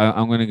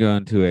 I'm gonna go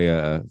into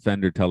a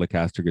Fender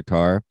Telecaster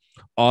guitar,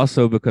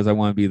 also because I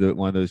want to be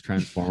one of those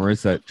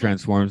transformers that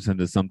transforms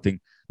into something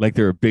like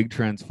they're a big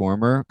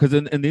transformer. Because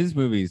in these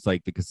movies,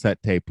 like the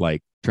cassette tape,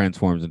 like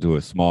transforms into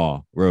a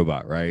small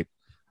robot, right?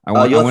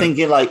 You're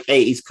thinking like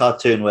 80s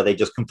cartoon where they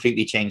just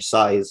completely change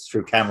size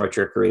through camera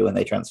trickery when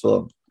they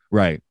transform.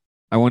 Right.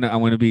 I want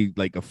to be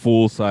like a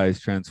full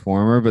size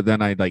transformer, but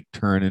then I'd like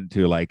turn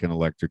into like an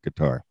electric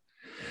guitar.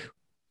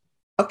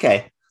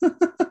 Okay.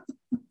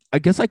 I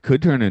guess I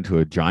could turn into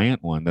a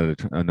giant one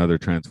that another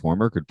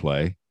transformer could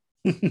play,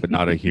 but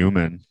not a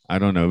human. I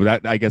don't know.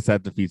 But I guess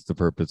that defeats the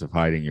purpose of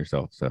hiding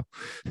yourself. So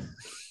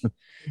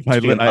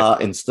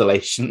art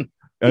installation.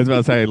 I was about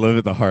to say I live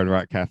at the Hard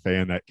Rock Cafe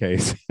in that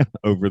case,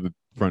 over the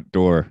front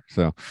door.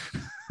 So,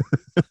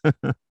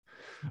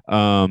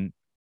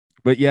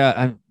 but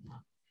yeah,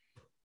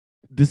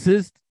 this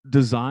is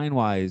design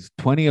wise.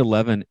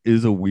 2011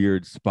 is a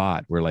weird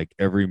spot where like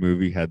every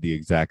movie had the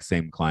exact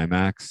same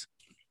climax.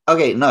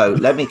 Okay, no,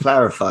 let me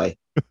clarify.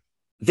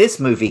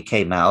 This movie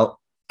came out,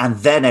 and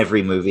then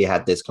every movie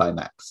had this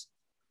climax.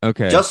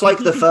 Okay. Just like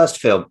the first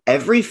film,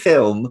 every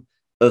film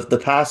of the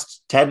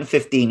past 10,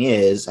 15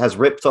 years has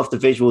ripped off the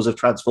visuals of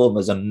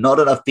Transformers, and not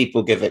enough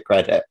people give it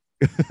credit.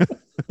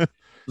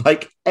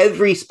 Like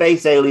every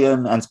space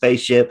alien and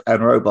spaceship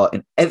and robot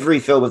in every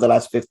film of the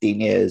last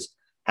 15 years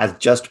has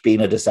just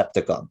been a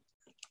Decepticon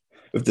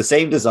with the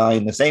same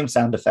design, the same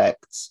sound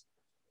effects.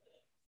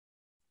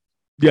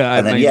 Yeah.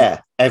 And then,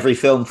 every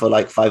film for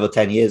like 5 or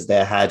 10 years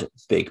there had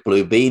Big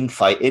Blue Beam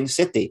fight in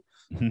City.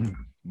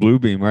 Blue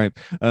Beam, right?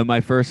 My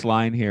first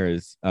line here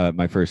is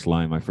my first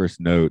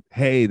note.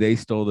 Hey, they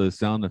stole those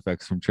sound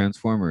effects from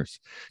Transformers.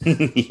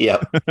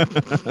 Yep.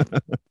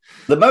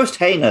 The most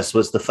heinous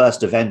was the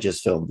first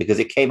Avengers film because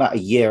it came out a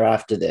year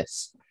after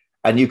this,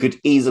 and you could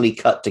easily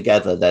cut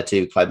together their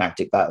two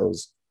climactic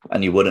battles,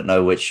 and you wouldn't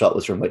know which shot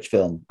was from which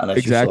film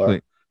unless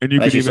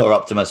you saw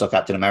Optimus or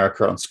Captain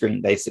America on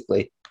screen,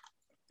 basically.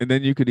 And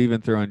then you could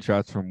even throw in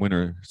shots from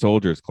Winter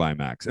Soldier's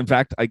climax. In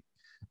fact,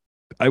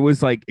 I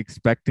was like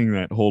expecting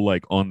that whole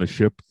like on the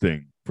ship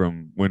thing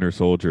from Winter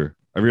Soldier.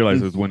 I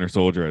realized it was Winter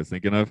Soldier I was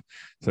thinking of.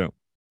 So,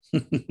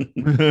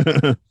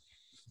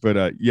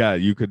 but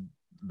you could,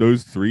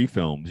 those three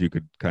films you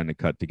could kind of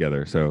cut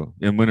together. So,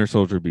 and Winter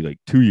Soldier would be like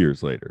 2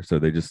 years later. So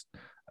they just,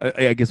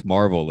 I guess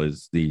Marvel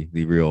is the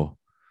real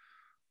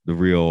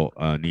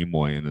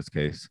Nimoy in this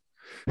case.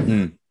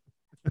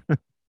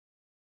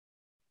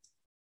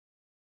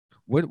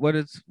 What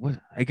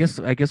I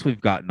guess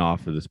we've gotten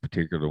off of this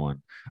particular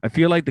one. I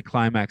feel like the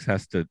climax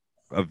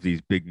of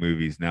these big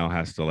movies now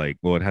has to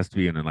it has to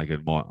be in like a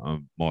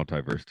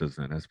multiverse,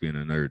 doesn't it? It has to be in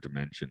another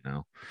dimension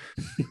now.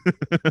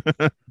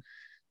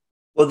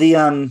 Well,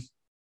 the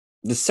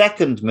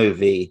second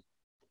movie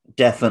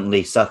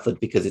definitely suffered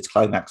because its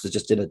climax was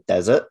just in a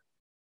desert.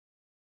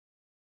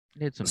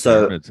 It's some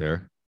pyramids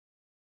there.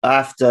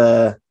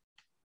 The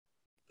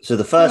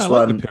first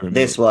one,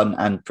 this one,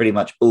 and pretty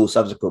much all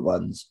subsequent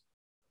ones.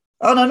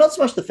 Oh, no, not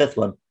so much the fifth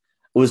one.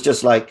 It was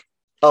just like,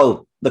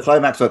 the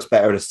climax works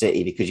better in a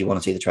city because you want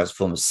to see the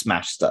Transformers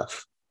smash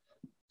stuff.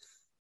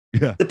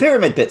 Yeah. The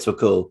pyramid bits were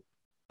cool,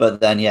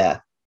 but then,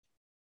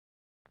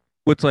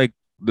 What's like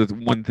the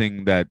one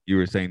thing that you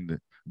were saying,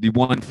 the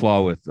one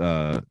flaw with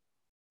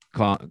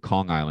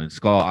Kong Island,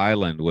 Skull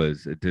Island,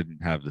 was it didn't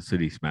have the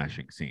city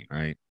smashing scene,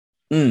 right?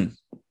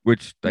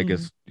 Which I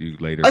guess you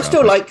later... I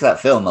still like that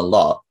film a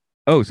lot.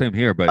 Oh, same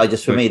here. But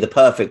for me, the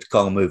perfect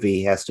Kong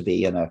movie has to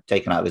be,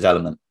 taken out of his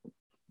element.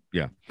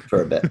 Yeah,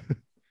 for a bit.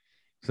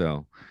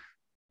 So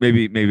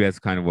maybe that's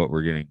kind of what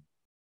we're getting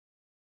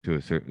to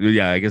a certain.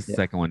 Yeah, I guess the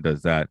second one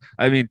does that.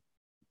 I mean,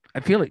 I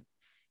feel like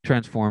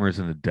Transformers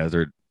in the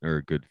desert are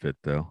a good fit,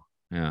 though.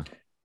 Yeah.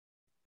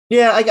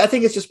 Yeah, I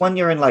think it's just when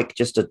you're in like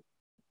just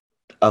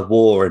a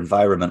war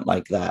environment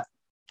like that,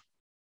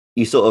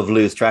 you sort of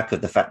lose track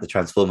of the fact that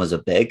Transformers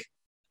are big.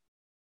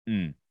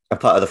 Mm. A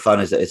part of the fun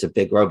is that it's a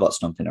big robot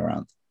stomping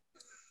around.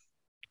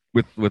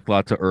 With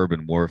lots of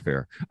urban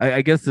warfare.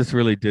 I guess this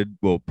really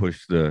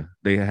push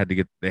they had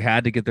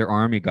to get their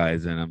army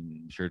guys in.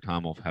 I'm sure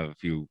Tom will have a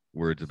few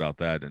words about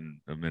that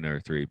in a minute or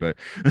three, but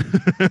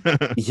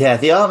yeah,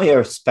 the army are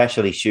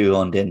especially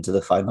shoehorned into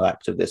the final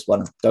act of this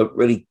one. Don't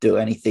really do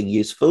anything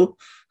useful.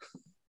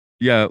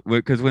 Yeah,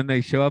 because when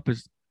they show up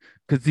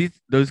because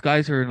those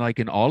guys are like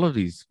in all of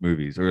these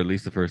movies, or at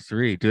least the first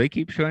three. Do they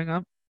keep showing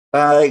up?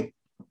 I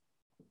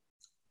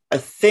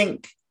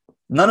think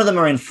none of them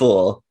are in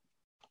 4.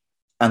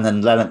 And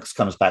then Lennox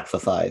comes back for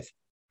 5.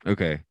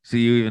 Okay, so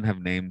you even have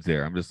names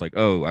there. I'm just like,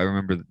 oh, I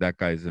remember that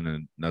guy's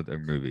in another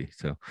movie.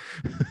 So,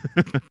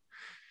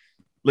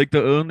 like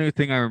the only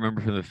thing I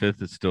remember from the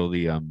 5th is still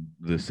the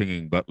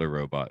singing butler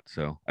robot.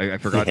 So I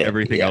forgot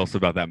everything else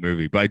about that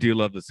movie, but I do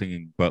love the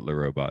singing butler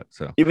robot.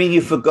 So you mean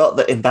you forgot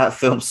that in that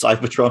film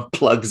Cybertron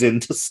plugs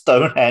into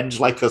Stonehenge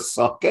like a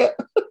socket?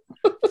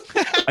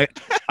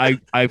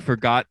 I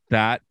forgot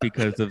that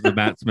because of the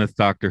Matt Smith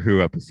Doctor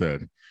Who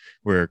episode,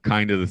 where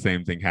kind of the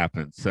same thing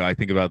happens. So I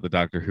think about the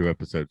Doctor Who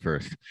episode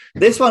first.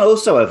 This one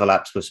also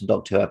overlaps with some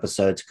Doctor Who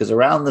episodes because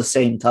around the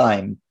same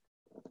time,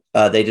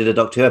 they did a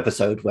Doctor Who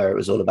episode where it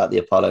was all about the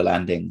Apollo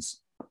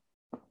landings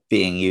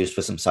being used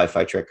for some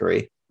sci-fi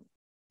trickery.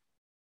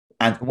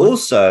 And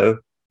also,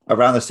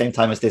 around the same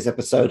time as this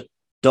episode,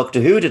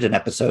 Doctor Who did an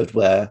episode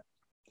where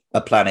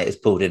a planet is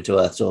pulled into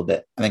Earth's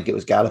orbit. I think it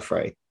was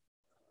Gallifrey.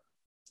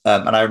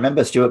 And I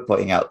remember Stuart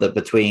pointing out that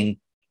between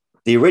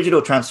the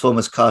original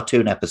Transformers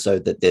cartoon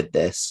episode that did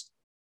this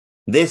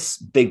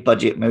big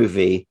budget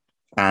movie,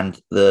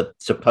 and the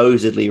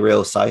supposedly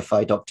real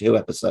sci-fi Doctor Who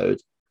episode,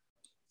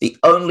 the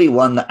only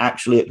one that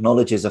actually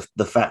acknowledges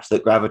the fact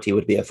that gravity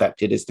would be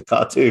affected is the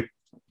cartoon.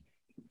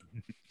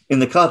 In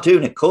the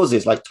cartoon, it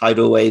causes like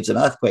tidal waves and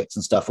earthquakes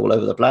and stuff all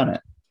over the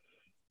planet.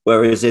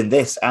 Whereas in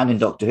this and in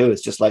Doctor Who,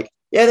 it's just like,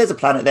 yeah, there's a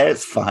planet there,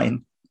 it's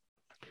fine.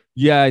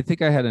 Yeah, I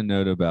think I had a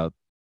note about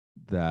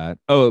that.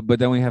 Oh, but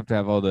then we have to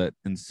have all the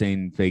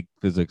insane fake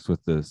physics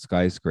with the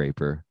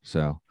skyscraper.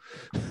 So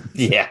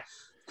yeah,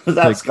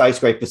 that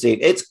skyscraper scene,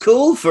 it's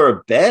cool for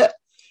a bit,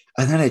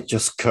 and then it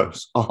just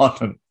goes on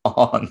and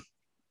on.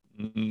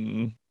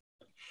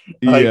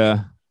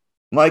 Yeah,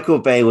 Michael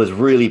Bay was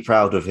really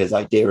proud of his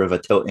idea of a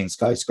tilting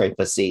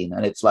skyscraper scene,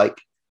 and it's like,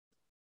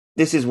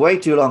 this is way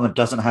too long and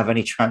doesn't have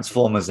any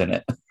Transformers in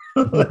it.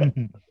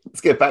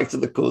 Let's get back to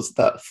the cool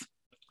stuff.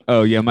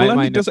 Oh yeah,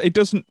 it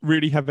doesn't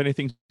really have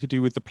anything to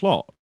do with the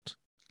plot.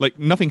 Like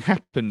nothing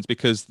happens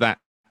because that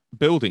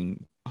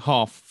building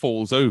half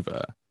falls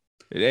over.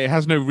 It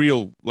has no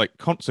real like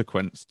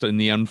consequence in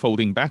the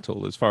unfolding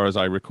battle, as far as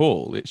I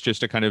recall. It's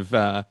just a kind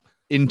of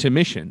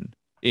intermission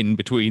in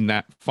between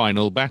that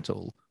final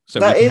battle, so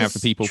we can have the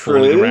people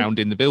falling around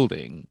in the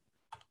building.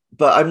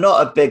 But I'm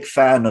not a big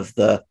fan of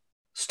the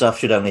stuff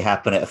should only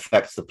happen, it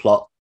affects the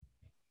plot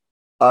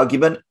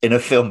argument in a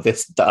film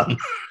this dumb.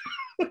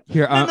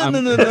 Here,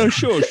 no,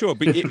 sure.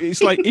 But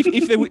it's like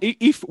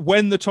if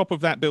when the top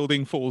of that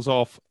building falls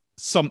off,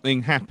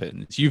 something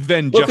happens, you've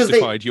then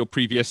justified your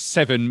previous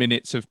 7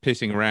 minutes of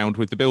pissing around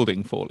with the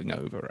building falling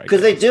over.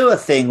 Because they do a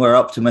thing where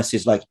Optimus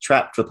is like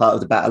trapped for part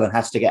of the battle and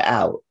has to get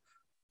out.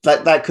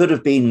 Like that could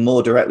have been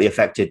more directly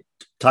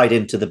tied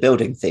into the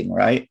building thing,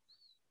 right?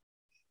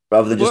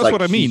 Rather than just that's like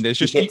what I mean. There's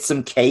just hit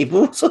some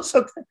cables or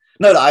something.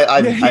 No,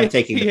 I'm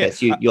taking the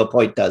piss. Your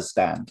point does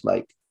stand.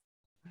 Like.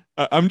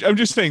 I'm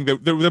just saying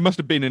that there must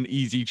have been an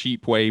easy,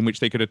 cheap way in which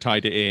they could have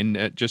tied it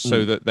in just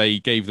so that they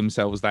gave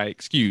themselves that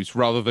excuse,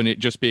 rather than it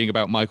just being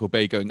about Michael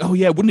Bay going, oh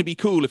yeah, wouldn't it be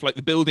cool if like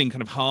the building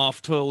kind of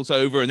half falls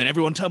over and then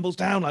everyone tumbles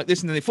down like this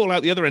and then they fall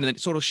out the other end and then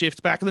it sort of shifts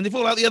back and then they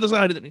fall out the other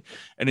side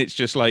and it's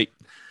just like,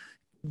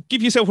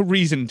 give yourself a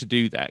reason to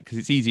do that because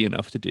it's easy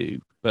enough to do.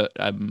 But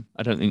I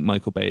don't think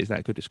Michael Bay is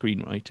that good a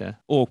screenwriter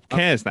or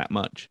cares that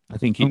much. I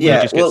think he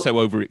just gets so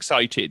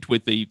overexcited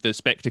with the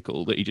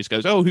spectacle that he just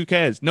goes, "Oh, who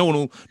cares? No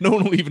one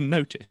will even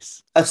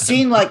notice." A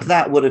scene like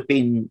that would have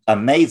been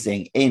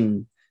amazing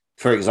in,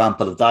 for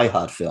example, a Die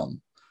Hard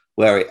film,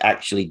 where it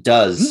actually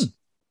does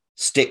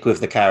stick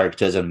with the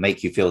characters and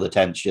make you feel the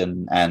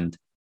tension, and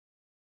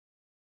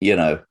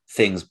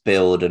things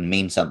build and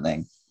mean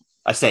something.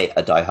 I say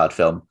a Die Hard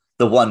film.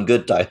 The one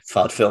good Die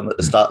Hard film at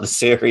the start of the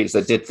series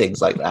that did things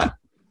like that.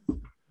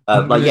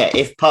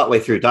 If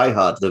partway through Die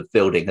Hard the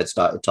building had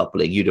started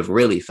toppling, you'd have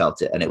really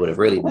felt it and it would have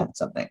really meant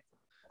something.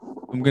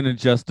 I'm going to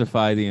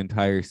justify the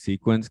entire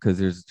sequence because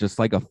there's just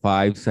like a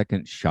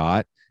 5-second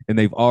shot and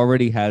they've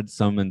already had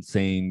some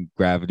insane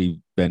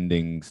gravity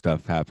bending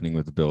stuff happening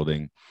with the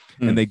building.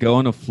 And they go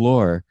on a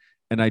floor,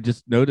 and I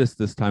just noticed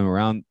this time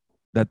around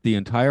that the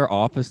entire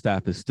office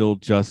staff is still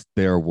just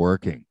there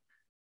working.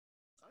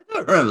 I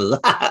don't remember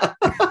that.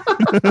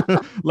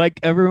 Like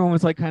everyone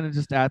was like kind of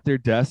just at their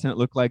desk, and it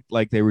looked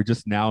like they were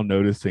just now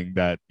noticing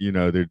that, you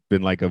know, there'd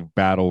been like a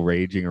battle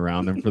raging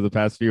around them for the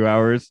past few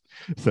hours.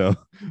 So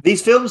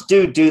these films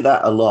do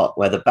that a lot,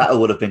 where the battle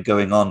would have been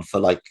going on for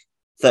like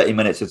 30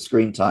 minutes of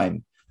screen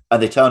time,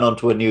 and they turn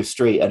onto a new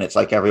street, and it's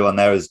like everyone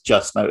there has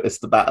just noticed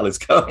the battle is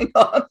going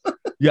on.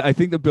 Yeah, I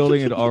think the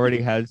building had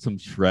already had some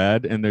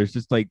shred, and there's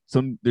just like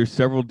there's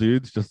several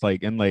dudes just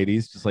like, and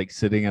ladies just like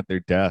sitting at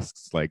their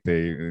desks, like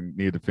they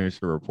need to finish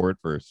the report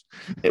first.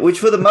 Which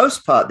for the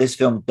most part, this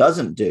film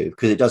doesn't do,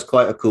 because it does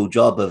quite a cool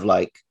job of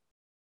like,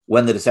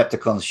 when the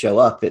Decepticons show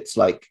up, it's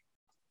like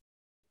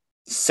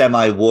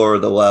semi-War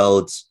of the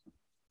Worlds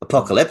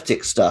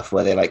apocalyptic stuff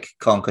where they like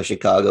conquer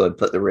Chicago and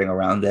put the ring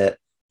around it.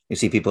 You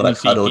see people like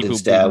huddled in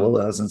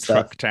stairwells and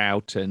stuff, trucked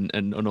out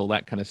and all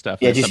that kind of stuff.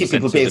 Yeah, do you see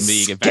people being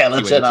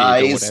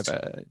skeletonized?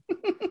 I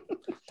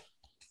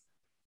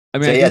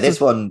mean, so yeah,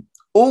 this one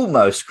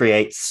almost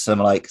creates some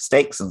like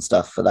stakes and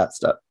stuff for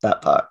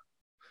that part.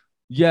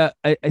 Yeah,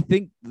 I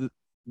think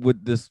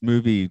with this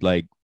movie,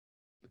 like,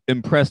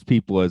 impressed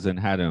people as in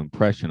had an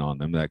impression on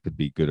them that could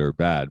be good or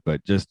bad,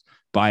 but just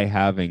by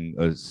having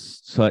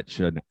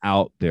such an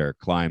out there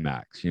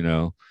climax, you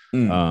know,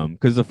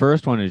 because the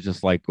first one is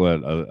just like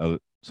what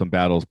some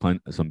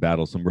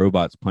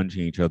robots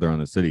punching each other on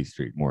the city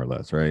street, more or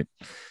less, right?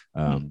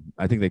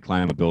 I think they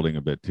climb a building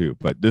a bit too,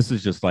 but this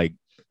is like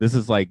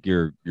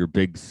your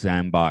big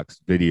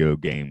sandbox video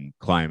game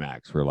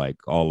climax where like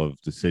all of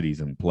the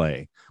cities in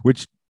play,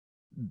 which,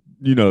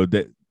 you know,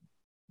 that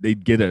they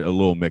get it a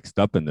little mixed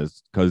up in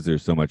this because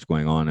there's so much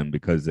going on, and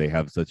because they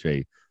have such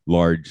a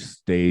large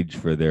stage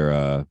for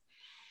their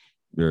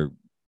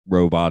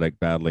robotic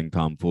battling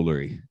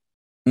tomfoolery.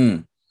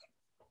 Well,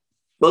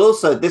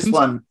 also this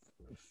one,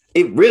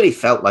 it really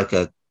felt like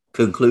a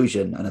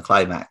conclusion and a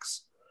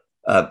climax.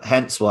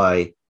 Hence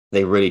why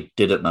they really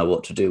didn't know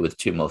what to do with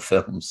 2 more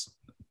films.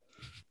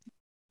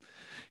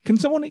 Can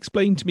someone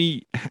explain to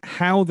me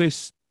how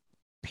this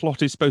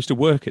plot is supposed to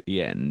work at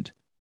the end,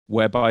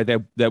 whereby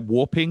they're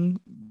warping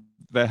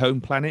their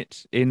home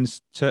planet into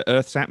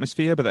Earth's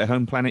atmosphere, but their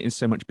home planet is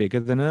so much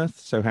bigger than Earth?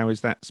 So how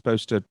is that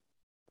supposed to work?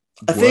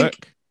 I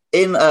think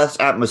in Earth's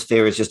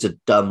atmosphere is just a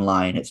dumb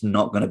line. It's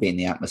not going to be in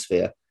the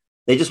atmosphere.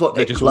 They just want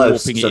it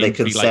close so they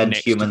can send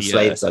human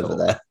slaves over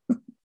there.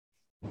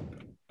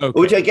 Okay,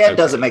 which again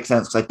doesn't make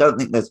sense, because I don't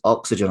think there's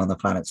oxygen on the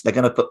planet. So they're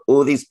going to put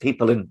all these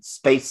people in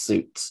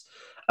spacesuits,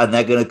 and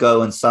they're going to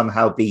go and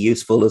somehow be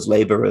useful as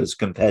laborers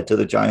compared to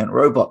the giant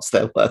robots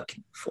they're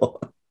working for.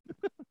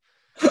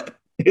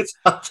 It's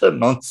utter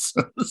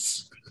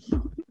nonsense.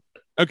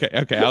 Okay.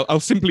 I'll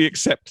simply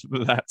accept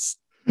that's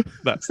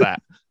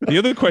that. The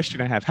other question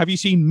I have you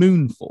seen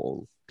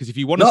Moonfall? Because if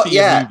you want to see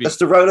a movie... That's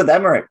the Roland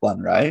Emmerich one,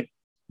 right?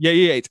 Yeah,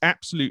 it's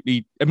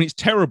absolutely... I mean, it's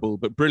terrible,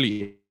 but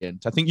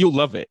brilliant. I think you'll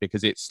love it,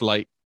 because it's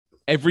like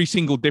every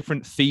single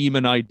different theme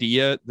and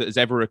idea that has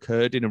ever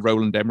occurred in a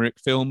Roland Emmerich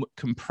film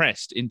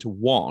compressed into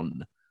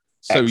one.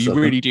 So Excellent. You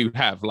really do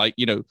have, like,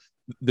 you know,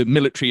 the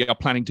military are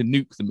planning to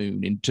nuke the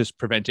moon and just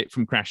prevent it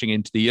from crashing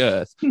into the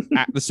Earth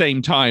at the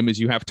same time as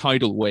you have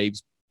tidal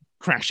waves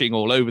crashing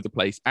all over the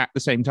place, at the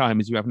same time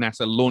as you have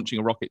NASA launching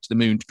a rocket to the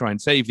moon to try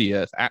and save the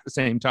Earth, at the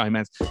same time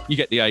as you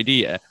get the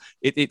idea.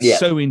 It's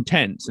so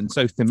intense and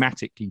so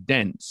thematically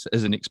dense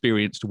as an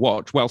experience to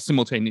watch, while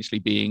simultaneously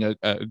being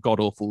a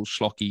god-awful,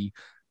 schlocky,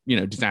 you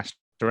know, disaster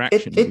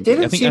action. It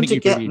didn't seem to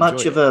get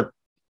much of a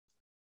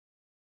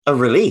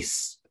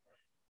release.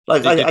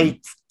 Like I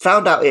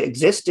found out it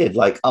existed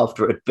like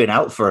after it had been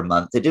out for a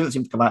month. It didn't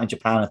seem to come out in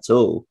Japan at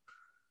all.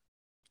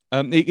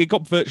 It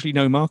got virtually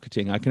no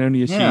marketing. I can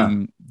only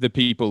assume the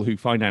people who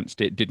financed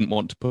it didn't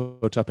want to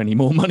put up any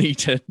more money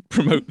to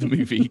promote the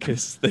movie,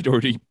 because they'd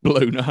already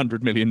blown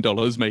 $100 million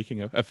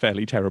making a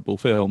fairly terrible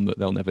film that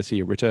they'll never see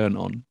a return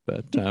on.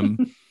 But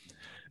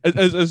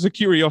as a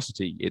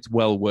curiosity, it's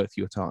well worth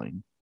your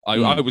time.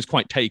 I was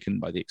quite taken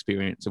by the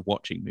experience of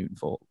watching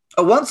Moonfall.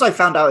 Once I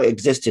found out it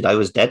existed, I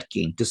was dead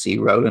keen to see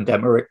Roland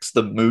Emmerich's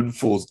The Moon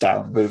Falls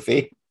Down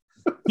movie.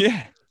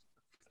 Yeah.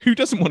 Who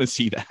doesn't want to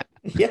see that?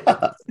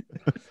 Yeah.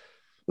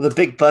 The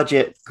big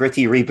budget,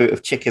 gritty reboot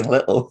of Chicken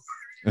Little.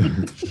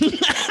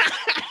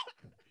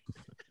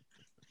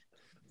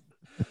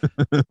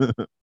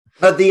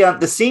 But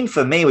the scene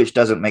for me, which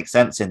doesn't make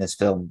sense in this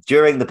film,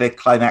 during the big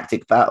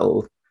climactic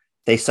battle,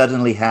 they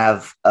suddenly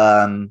have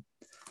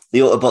the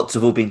Autobots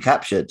have all been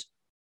captured.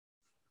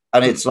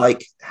 And it's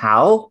like,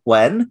 how?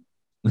 When?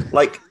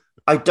 Like,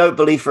 I don't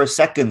believe for a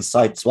second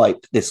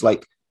Sideswipe, this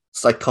like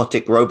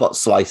psychotic robot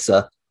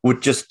slicer,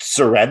 would just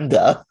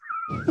surrender.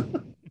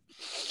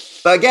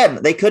 But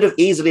again, they could have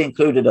easily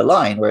included a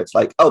line where it's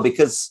like, oh,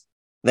 because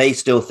they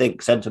still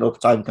think Sentinel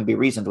Prime can be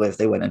reasoned with,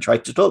 they went and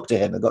tried to talk to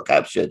him and got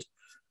captured.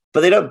 But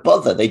they don't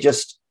bother. They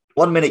just,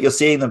 1 minute you're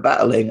seeing them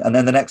battling, and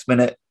then the next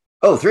minute,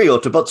 3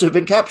 Autobots have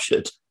been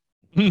captured.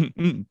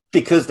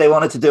 Because they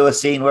wanted to do a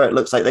scene where it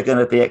looks like they're going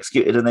to be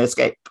executed and they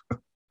escape.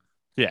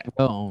 Yeah.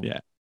 Well, yeah.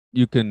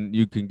 You can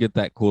get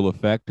that cool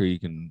effect, or you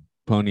can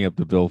pony up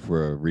the bill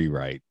for a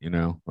rewrite,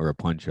 or a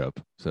punch up.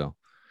 So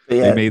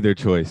Yeah, they made their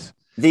choice.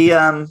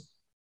 the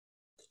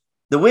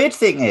weird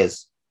thing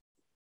is,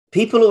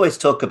 people always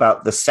talk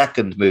about the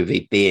second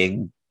movie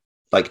being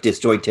like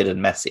disjointed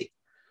and messy,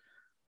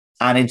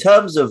 and in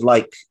terms of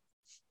like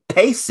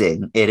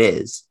pacing, it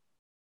is.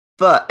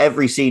 But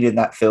every scene in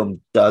that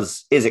film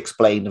is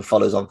explained and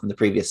follows on from the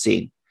previous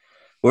scene.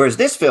 Whereas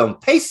this film,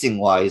 pacing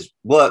wise,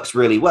 works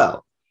really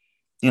well.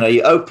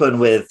 You open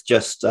with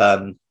just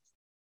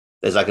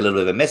there's like a little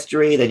bit of a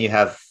mystery, then you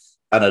have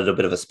a little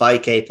bit of a spy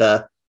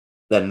caper,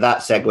 then that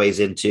segues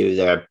into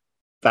they're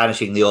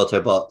banishing the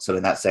Autobots, and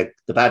then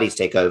the baddies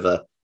take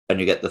over, and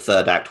you get the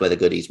third act where the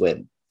goodies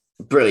win.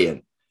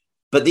 Brilliant.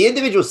 But the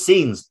individual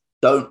scenes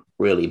don't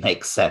really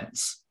make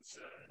sense.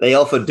 They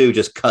often do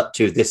just cut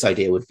to this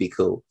idea would be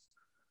cool.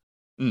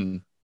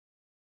 Mm.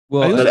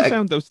 Well, I also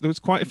found there was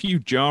quite a few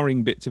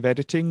jarring bits of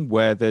editing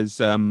where there's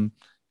in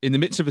the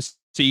midst of a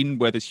scene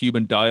where there's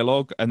human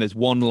dialogue and there's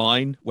one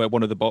line where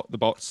one of the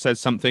bots says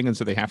something, and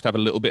so they have to have a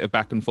little bit of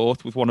back and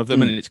forth with one of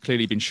them, and it's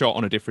clearly been shot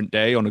on a different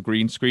day on a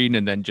green screen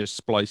and then just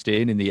spliced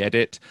in the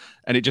edit,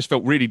 and it just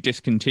felt really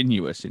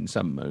discontinuous in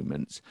some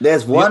moments.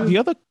 There's one the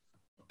other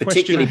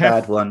particularly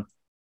bad one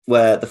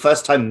where the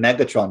first time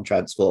Megatron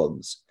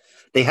transforms,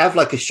 they have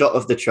like a shot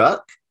of the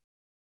truck,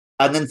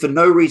 and then for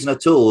no reason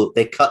at all,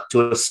 they cut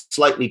to a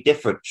slightly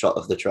different shot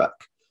of the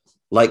truck.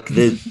 Like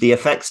the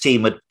effects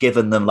team had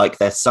given them like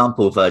their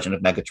sample version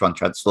of Megatron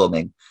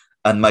transforming,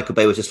 and Michael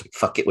Bay was just like,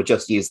 fuck it, we'll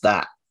just use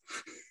that.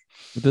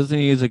 Doesn't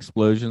he use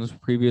explosions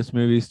previous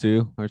movies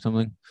too, or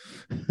something?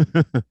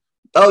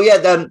 Oh yeah,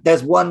 then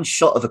there's one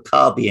shot of a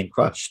car being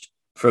crushed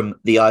from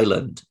the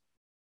island,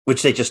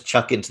 which they just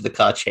chuck into the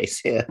car chase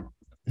here.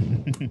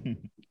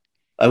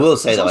 I will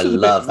say that I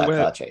love that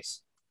car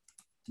chase.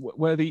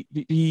 Where the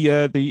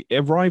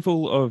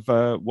arrival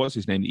of what's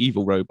his name, the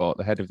evil robot,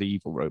 the head of the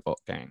evil robot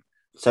gang,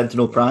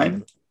 Sentinel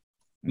Prime,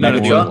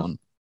 Megatron.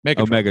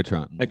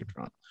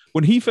 Megatron.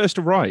 When he first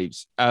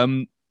arrives,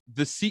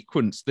 the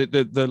sequence,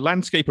 the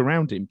landscape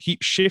around him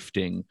keeps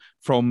shifting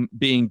from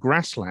being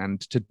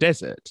grassland to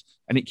desert,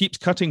 and it keeps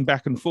cutting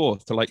back and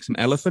forth to like some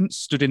elephants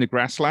stood in a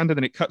grassland, and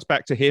then it cuts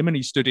back to him and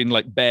he stood in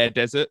like bare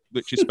desert,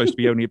 which is supposed to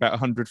be only about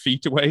 100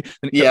 feet away,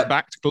 and it cuts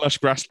back to lush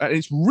grassland.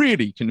 It's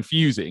really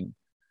confusing.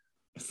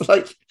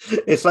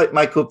 It's like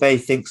Michael Bay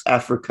thinks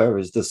Africa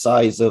is the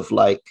size of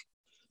like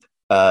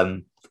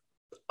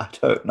I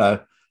don't know,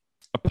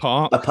 a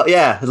park.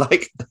 Yeah,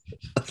 like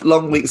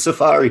Longleat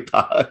Safari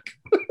Park.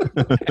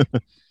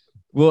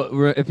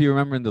 Well, if you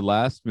remember in the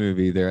last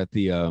movie, they're at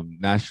the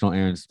National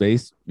Air and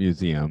Space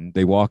Museum.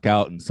 They walk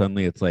out and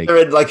suddenly it's like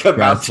they're in like a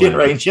mountain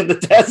range in the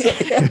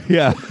desert.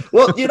 Yeah.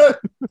 Well,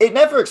 it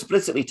never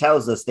explicitly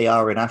tells us they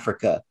are in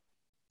Africa.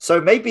 So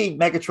maybe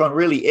Megatron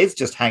really is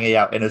just hanging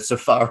out in a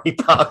safari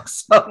park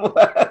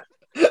somewhere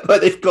where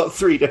they've got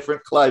 3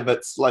 different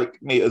climates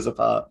like meters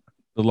apart.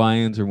 The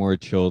lions are more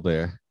chill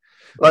there.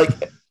 Like,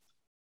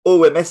 all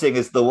we're missing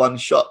is the one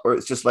shot where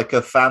it's just like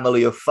a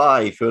family of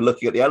 5 who are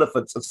looking at the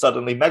elephants, and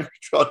suddenly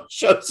Megatron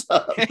shows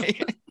up.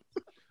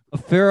 A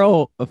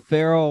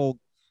feral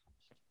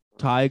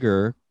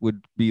tiger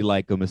would be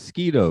like a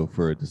mosquito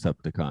for a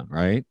Decepticon,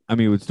 right? I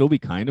mean, it would still be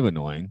kind of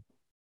annoying.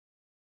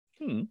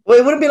 Well,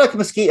 it wouldn't be like a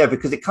mosquito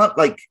because it can't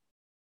like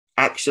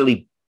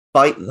actually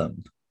bite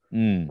them.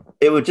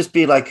 It would just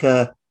be like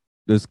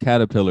those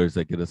caterpillars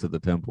that get us at the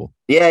temple.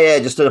 Yeah,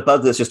 just a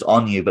bug that's just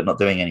on you but not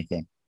doing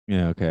anything.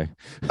 Yeah, okay.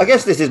 I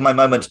guess this is my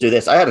moment to do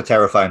this. I had a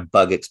terrifying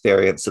bug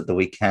experience at the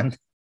weekend.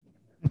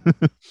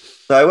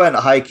 So I went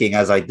hiking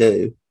as I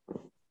do,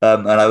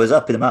 and I was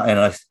up in the mountain,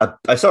 and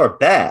I saw a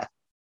bear.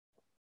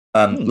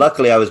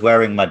 Luckily, I was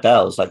wearing my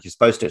bells like you're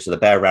supposed to, so the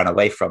bear ran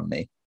away from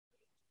me.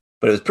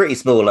 But it was pretty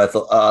small. I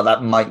thought,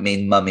 that might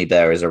mean Mummy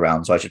Bear is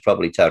around, so I should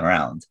probably turn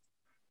around.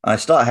 And I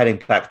start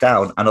heading back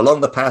down, and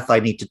along the path I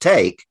need to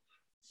take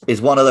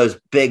is one of those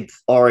big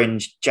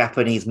orange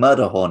Japanese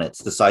murder hornets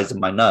the size of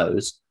my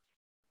nose.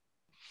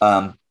 So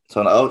I'm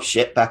like, oh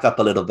shit, back up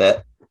a little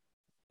bit.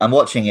 I'm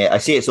watching it. I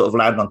see it sort of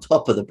land on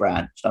top of the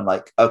branch. I'm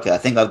like, okay, I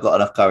think I've got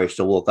enough courage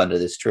to walk under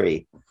this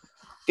tree.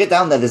 Get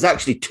down there. There's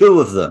actually 2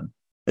 of them.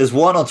 There's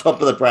one on top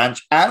of the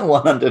branch and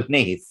one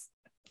underneath.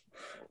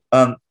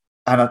 And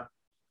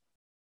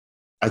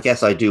I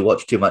guess I do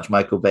watch too much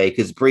Michael Bay,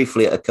 because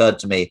briefly it occurred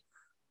to me,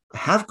 I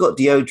have got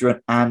deodorant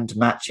and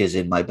matches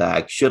in my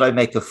bag. Should I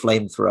make a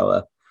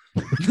flamethrower?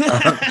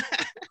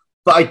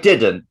 But I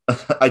didn't.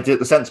 I did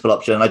the sensible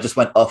option, and I just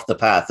went off the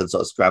path and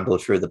sort of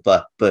scrambled through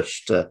the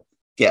bush to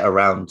get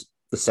around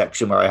the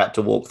section where I had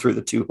to walk through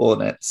the 2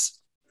 hornets.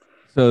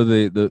 So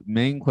the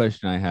main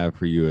question I have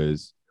for you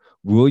is,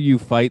 will you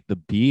fight the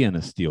bee in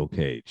a steel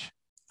cage?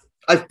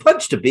 I've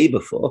punched a bee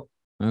before.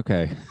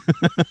 Okay.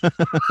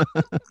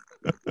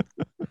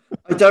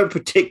 I don't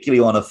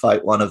particularly want to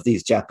fight one of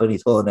these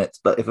Japanese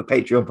hornets, but if a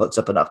Patreon puts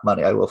up enough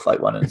money, I will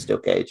fight one in a steel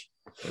cage.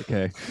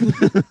 Okay.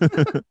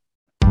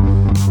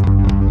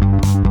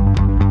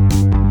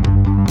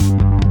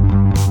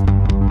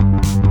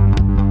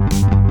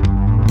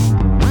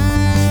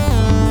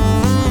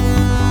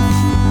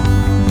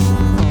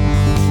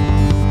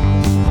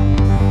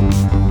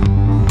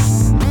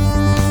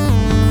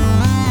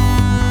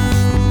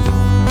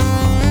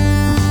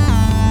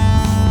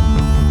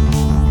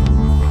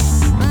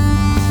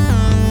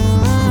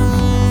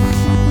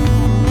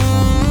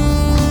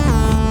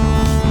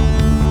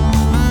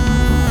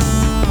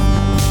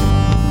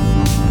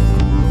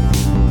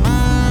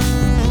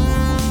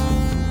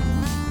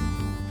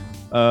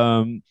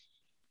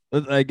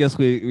 I guess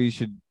we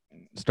should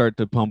start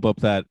to pump up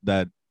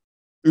that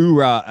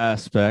oorah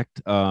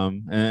aspect.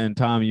 And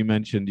Tom, you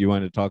mentioned you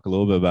wanted to talk a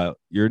little bit about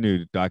your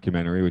new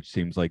documentary, which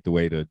seems like the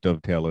way to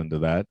dovetail into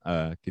that.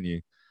 Can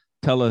you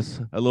tell us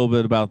a little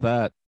bit about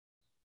that?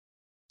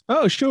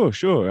 Oh,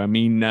 sure. I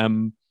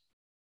mean,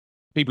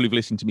 people who've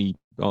listened to me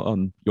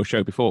on your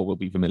show before will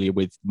be familiar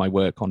with my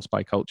work on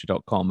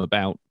spyculture.com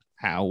about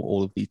how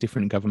all of these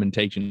different government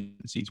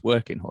agencies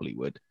work in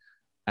Hollywood.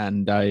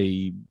 And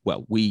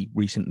we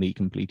recently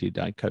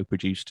I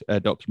co-produced a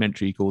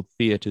documentary called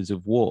Theaters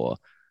of War.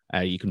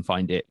 You can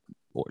find it,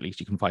 or at least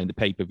you can find the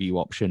pay-per-view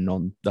option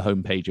on the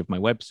homepage of my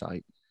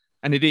website.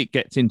 And it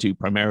gets into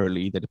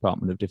primarily the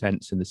Department of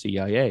Defense and the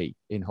CIA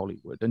in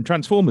Hollywood. And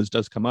Transformers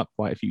does come up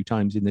quite a few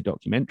times in the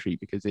documentary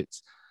because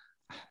it's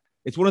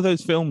one of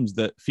those films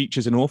that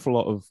features an awful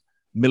lot of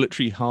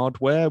military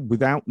hardware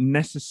without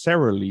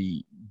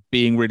necessarily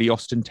being really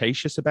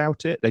ostentatious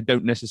about it. They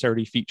don't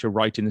necessarily feature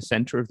right in the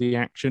center of the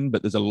action,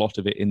 but there's a lot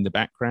of it in the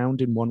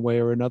background in one way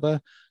or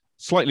another.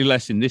 Slightly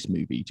less in this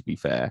movie, to be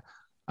fair.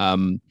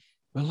 But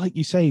like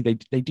you say,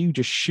 they do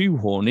just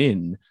shoehorn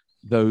in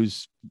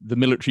the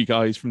military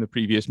guys from the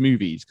previous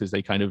movies because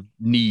they kind of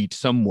need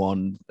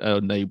someone,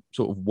 and they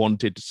sort of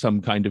wanted some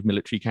kind of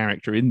military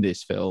character in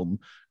this film,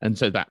 and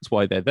so that's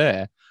why they're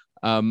there.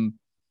 And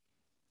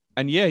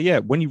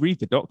when you read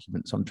the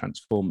documents on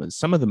Transformers,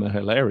 some of them are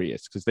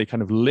hilarious because they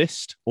kind of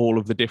list all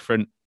of the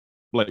different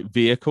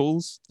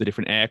vehicles, the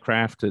different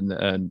aircraft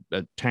and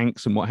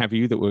tanks and what have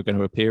you that were going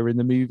to appear in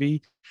the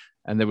movie.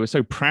 And they were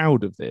so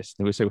proud of this.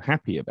 They were so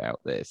happy about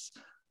this.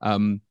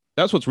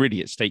 That's what's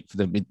really at stake for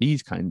them in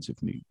these kinds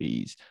of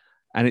movies.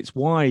 And it's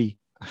why,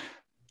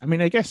 I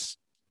mean, I guess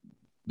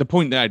the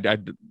point that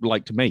I'd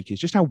like to make is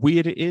just how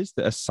weird it is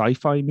that a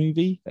sci-fi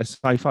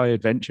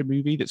adventure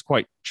movie that's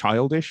quite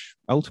childish,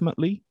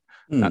 ultimately,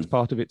 that's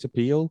part of its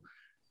appeal,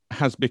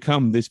 has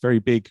become this very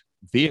big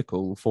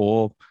vehicle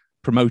for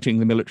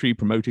promoting military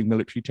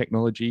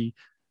technology,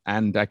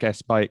 and I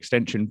guess by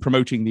extension,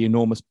 promoting the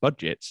enormous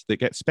budgets that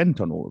get spent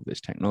on all of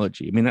this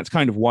technology. I mean, that's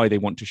kind of why they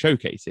want to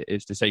showcase it,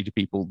 is to say to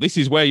people, this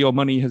is where your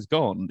money has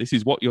gone. This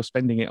is what you're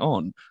spending it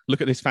on.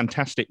 Look at this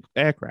fantastic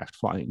aircraft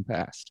flying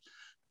past.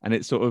 And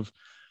it's sort of,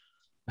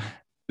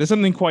 there's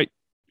something quite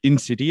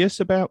insidious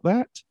about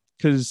that,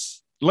 because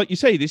like you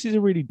say, this is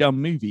a really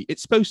dumb movie.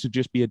 It's supposed to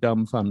just be a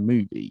dumb, fun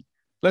movie.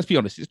 Let's be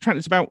honest.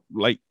 It's about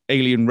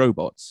alien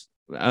robots.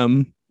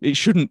 It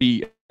shouldn't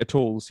be at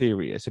all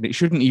serious, and it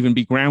shouldn't even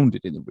be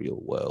grounded in the real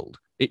world.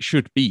 It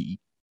should be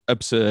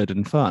absurd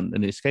and fun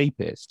and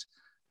escapist.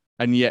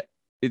 And yet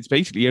it's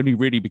basically only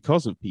really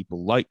because of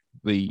people like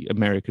the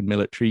American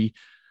military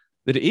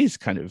that it is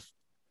kind of,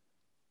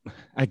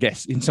 I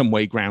guess, in some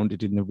way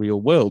grounded in the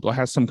real world, or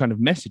has some kind of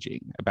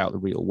messaging about the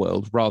real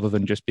world, rather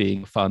than just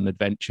being a fun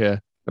adventure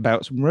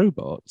about some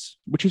robots,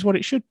 which is what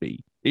it should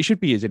be. It should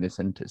be as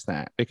innocent as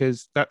that,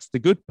 because that's the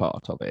good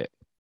part of it.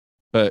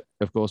 But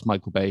of course,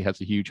 Michael Bay has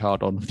a huge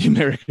hard-on with the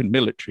American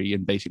military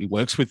and basically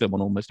works with them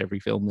on almost every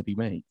film that he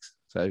makes.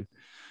 So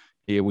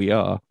here we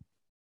are.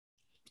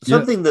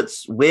 Something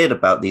that's weird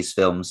about these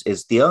films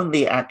is the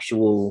only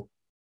actual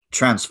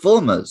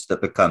Transformers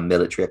that become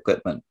military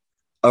equipment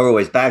are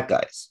always bad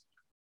guys.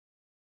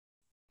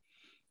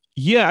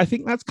 Yeah, I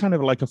think that's kind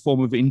of like a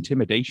form of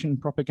intimidation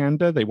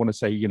propaganda. They want to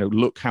say,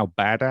 look how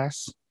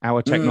badass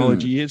our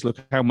technology is. Look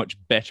how much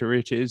better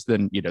it is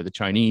than, the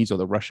Chinese or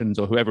the Russians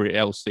or whoever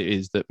else it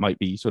is that might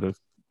be sort of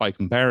by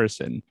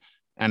comparison.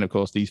 And of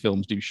course, these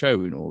films do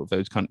show in all of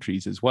those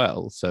countries as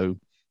well. So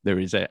there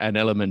is an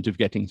element of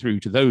getting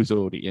through to those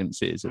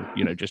audiences of,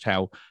 just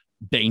how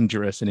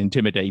dangerous and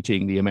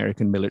intimidating the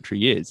American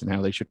military is and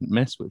how they shouldn't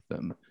mess with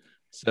them.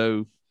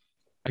 So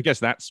I guess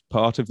that's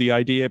part of the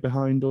idea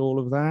behind all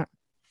of that.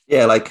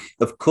 Yeah,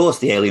 of course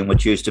the alien would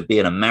choose to be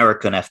an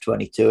American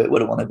F-22. It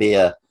wouldn't want to be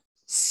a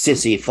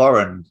sissy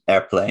foreign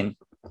airplane.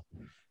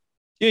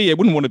 Yeah, it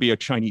wouldn't want to be a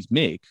Chinese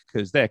MiG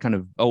because they're kind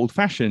of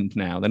old-fashioned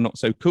now. They're not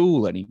so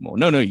cool anymore.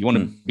 No, you want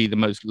to be the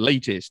most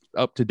latest,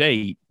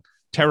 up-to-date,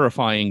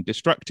 terrifying,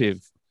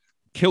 destructive,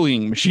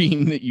 killing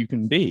machine that you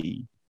can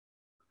be.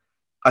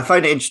 I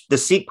find it the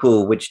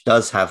sequel, which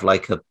does have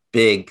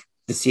the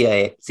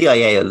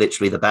CIA are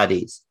literally the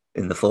baddies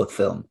in the fourth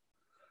film.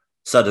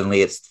 Suddenly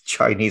it's the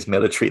Chinese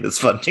military that's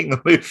funding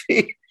the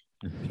movie.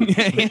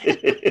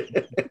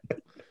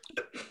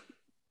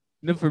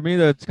 No, for me,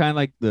 that's kind of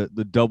like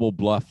the double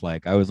bluff.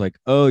 I was like,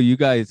 oh, you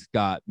guys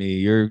got me.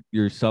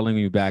 You're selling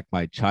me back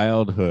my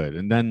childhood.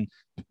 And then,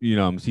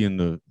 I'm seeing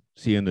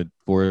the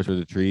forest for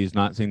the trees,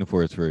 not seeing the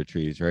forest for the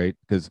trees, right?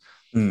 Because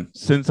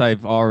since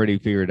I've already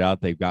figured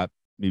out they've got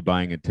me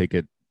buying a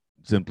ticket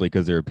simply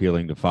because they're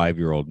appealing to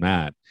 5-year-old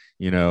Matt,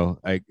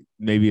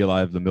 maybe a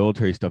lot of the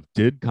military stuff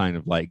did kind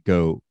of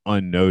go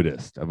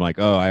unnoticed. I'm like,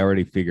 oh, I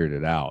already figured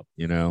it out,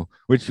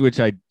 which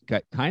I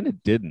kind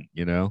of didn't,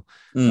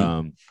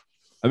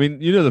 I mean,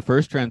 the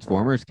first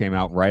Transformers came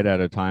out right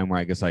at a time where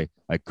I guess I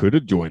could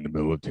have joined the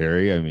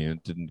military. I mean,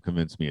 it didn't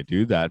convince me to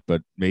do that,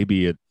 but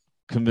maybe it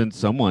convinced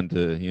someone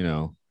to,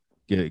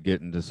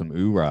 get into some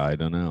oorah. I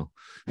don't know.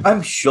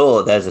 I'm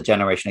sure there's a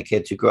generation of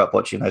kids who grew up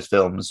watching those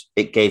films.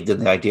 It gave them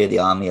the idea the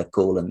army are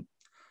cool, and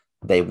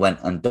they went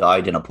and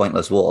died in a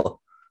pointless war.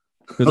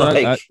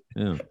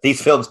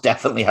 These films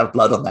definitely have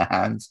blood on their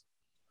hands.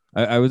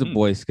 I was a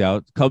Boy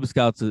Scout, Cub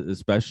Scouts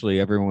especially.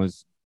 Everyone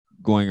was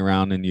going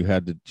around, and you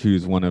had to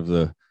choose one of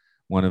the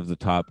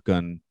Top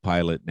Gun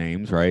pilot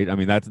names, right? I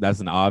mean, that's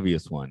an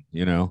obvious one,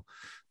 you know.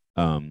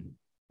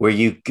 Were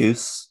you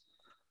Goose?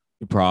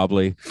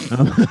 Probably.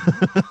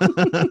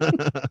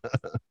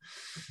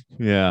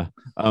 Yeah.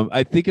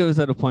 I think it was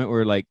at a point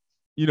where, like,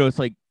 you know, it's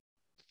like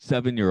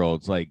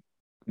 7-year-olds, like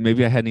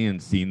maybe I hadn't even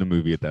seen the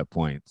movie at that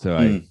point, so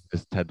I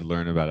just had to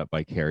learn about it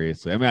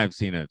vicariously. I mean, I've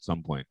seen it at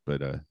some point,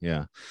 but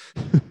yeah.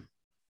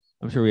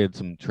 I'm sure we had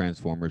some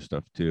Transformer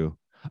stuff too.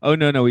 Oh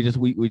no,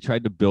 we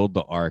tried to build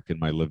the Ark in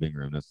my living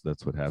room.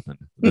 That's what happened.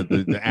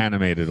 The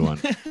animated one.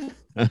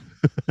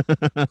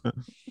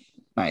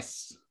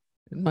 Nice.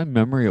 In my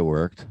memory, it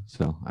worked,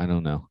 so I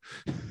don't know.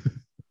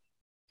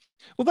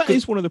 Well, that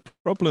is one of the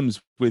problems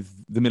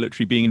with the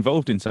military being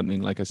involved in something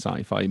like a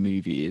sci-fi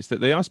movie, is that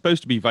they are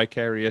supposed to be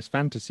vicarious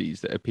fantasies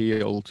that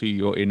appeal to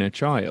your inner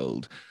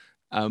child.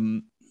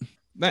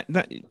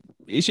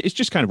 It's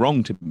just kind of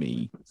wrong to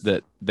me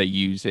that they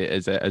use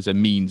it as a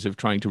means of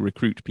trying to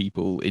recruit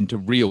people into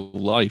real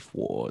life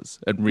wars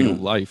and real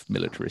life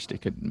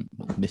militaristic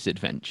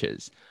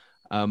misadventures.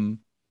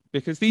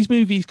 Because these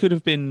movies could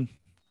have been.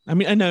 I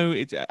mean, I know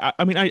it's.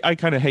 I mean, I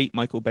kind of hate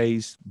Michael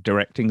Bay's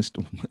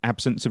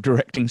absence of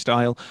directing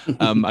style.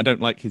 I don't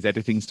like his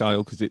editing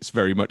style because it's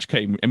very much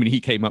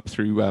he came up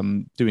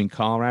through doing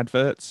car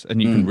adverts,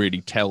 and you can really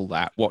tell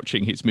that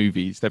watching his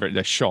movies.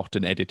 They're shot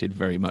and edited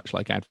very much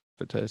like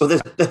adverts. Well,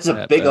 there's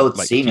a big old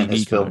scene in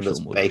this film that's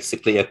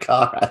basically a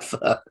car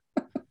advert.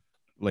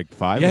 Like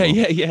 5.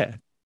 Yeah.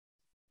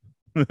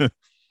 For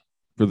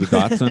the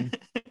Datsun.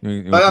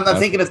 I'm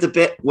thinking of the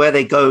bit where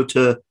they go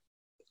to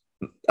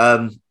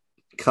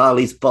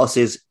Carly's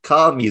boss's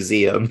car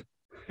museum,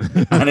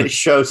 and it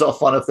shows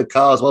off one of the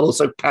cars while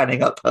also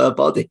panning up her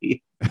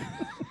body.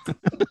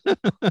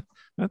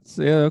 That's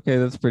okay.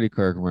 That's pretty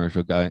car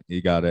commercial, guy.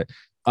 You got it.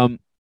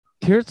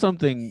 Here's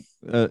something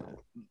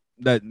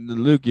that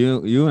Luke,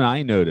 you and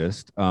I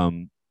noticed,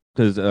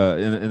 because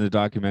in the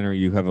documentary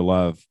you have a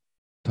lot of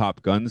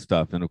Top Gun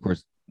stuff, and of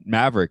course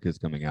Maverick is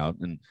coming out,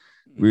 and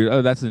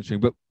that's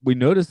interesting. But we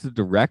noticed the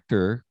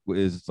director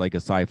is like a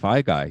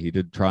sci-fi guy. He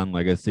did Tron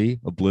Legacy,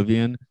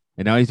 Oblivion.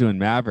 And now he's doing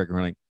Maverick, and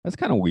we're like, that's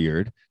kind of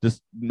weird.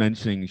 Just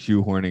mentioning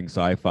shoehorning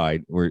sci-fi.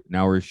 We're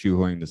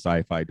shoehorning the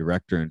sci-fi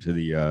director into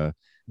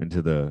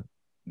the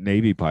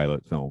Navy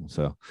pilot film.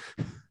 So,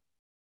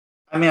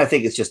 I mean, I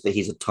think it's just that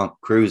he's a Tom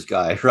Cruise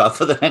guy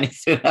rather than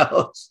anything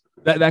else.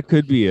 That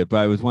could be it. But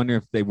I was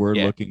wondering if they were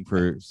looking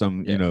for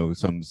some,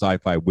 some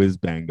sci-fi whiz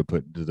bang to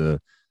put into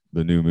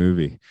the new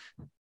movie.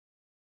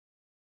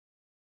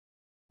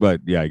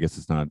 But yeah, I guess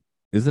it's not.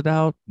 Is it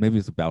out? Maybe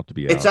it's about to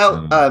be out. It's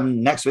out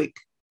next week.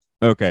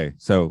 Okay,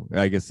 so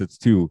I guess it's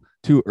too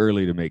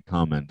early to make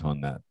comment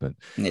on that, but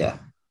yeah,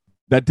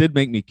 that did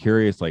make me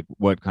curious. Like,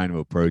 what kind of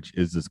approach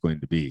is this going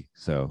to be?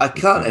 So I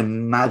can't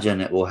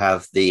imagine it will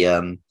have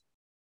the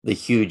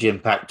huge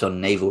impact on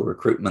naval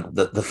recruitment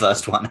that the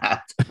first one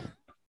had.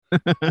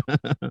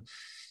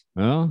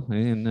 Well,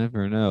 you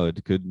never know.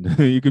 It could.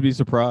 You could be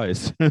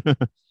surprised.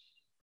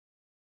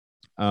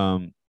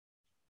 I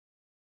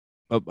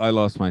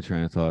lost my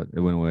train of thought. It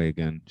went away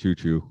again.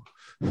 Choo.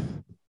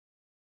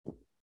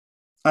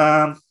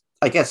 I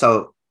guess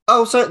so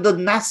the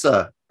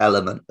NASA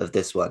element of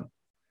this one.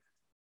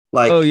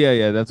 Like, oh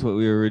yeah, that's what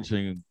we were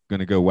originally going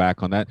to go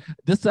whack on that.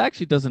 This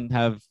actually doesn't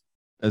have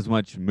as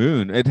much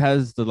moon. It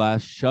has the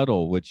last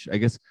shuttle, which I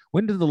guess,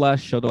 when did the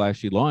last shuttle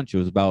actually launch? It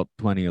was about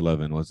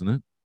 2011, wasn't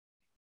it?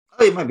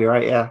 Oh, you might be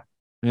right.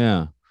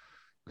 Yeah,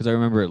 because I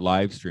remember it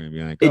live stream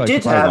being like, I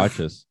should watch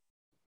this.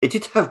 It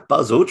did have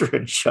Buzz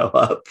Aldrin show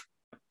up.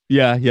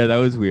 Yeah, that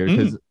was weird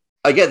because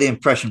I get the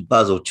impression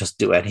Buzz will just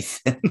do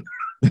anything.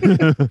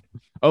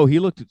 Oh, he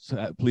looked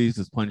pleased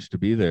as punch to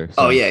be there. So.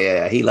 Oh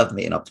yeah. He loved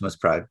meeting Optimus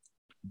Prime.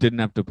 Didn't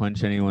have to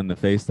punch anyone in the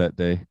face that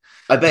day.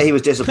 I bet he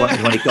was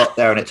disappointed when he got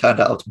there and it turned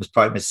out Optimus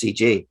Prime is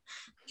CG.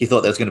 He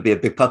thought there was going to be a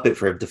big puppet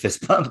for him to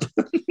fist bump.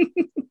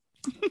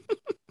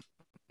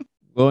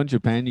 Well, in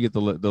Japan, you get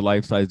the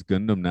life-size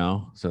Gundam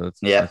now, so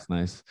that's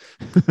nice.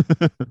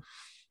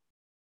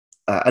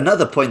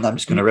 Another point that I'm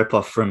just going to rip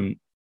off from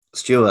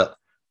Stuart.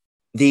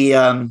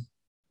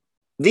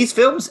 These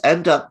films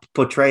end up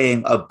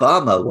portraying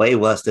Obama way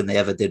worse than they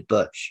ever did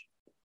Bush.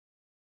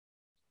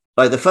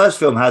 Like, the first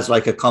film has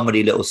like a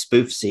comedy little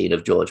spoof scene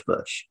of George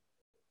Bush.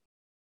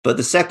 But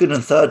the second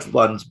and third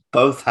ones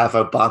both have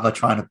Obama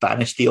trying to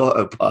banish the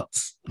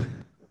Autobots.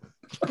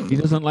 He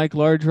doesn't like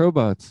large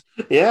robots.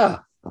 Yeah.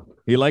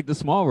 He liked the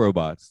small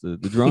robots, the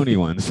droney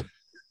ones.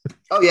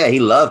 Oh, yeah, he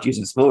loved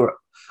using small.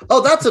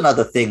 Oh, that's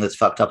another thing that's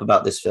fucked up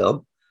about this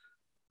film.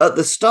 At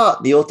the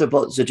start, the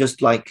Autobots are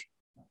just like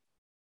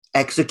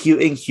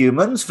executing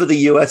humans for the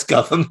US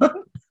government.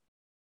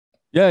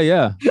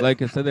 Yeah.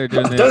 Like I said, they're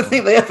doing. I don't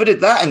think they ever did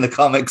that in the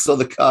comics or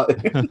the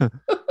cartoon.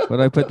 But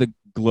I put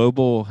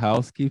global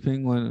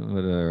housekeeping? What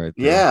right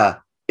there?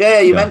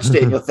 Yeah. You mentioned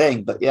it in your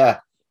thing, but yeah,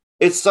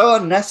 it's so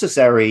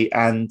unnecessary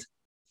and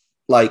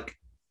like,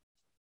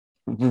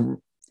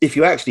 if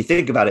you actually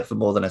think about it for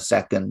more than a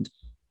second,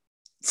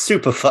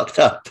 super fucked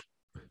up.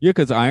 Yeah,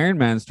 because Iron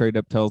Man straight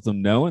up tells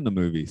them no in the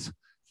movies.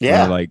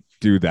 Yeah, like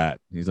do that.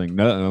 He's like,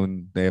 no,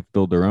 and they have to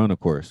build their own, of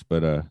course.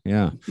 But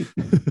yeah.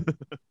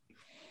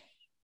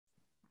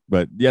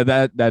 But yeah,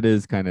 that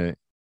is kind of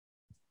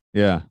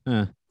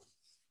the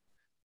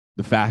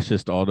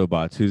fascist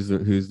Autobots.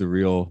 Who's the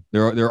real?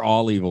 They're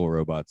all evil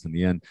robots in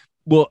the end.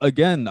 Well,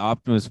 again,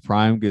 Optimus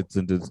Prime gets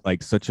into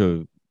like such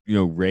a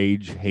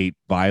rage, hate,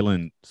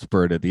 violent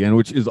spurt at the end,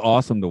 which is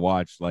awesome to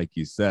watch, like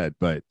you said,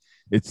 but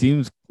it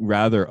seems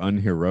rather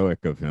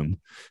unheroic of him.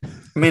 I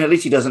mean, at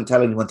least he doesn't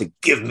tell anyone to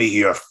give me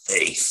your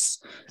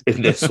face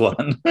in this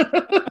one.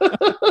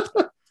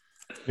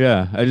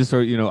 Yeah, I just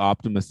thought,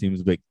 Optimus seems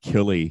a bit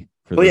killy.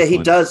 Well, yeah, he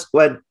does.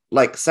 When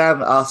like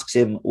Sam asks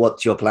him,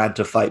 "What's your plan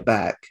to fight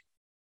back?"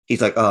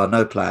 He's like, "Oh,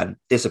 no plan."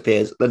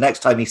 Disappears. The next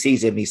time he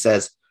sees him, he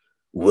says,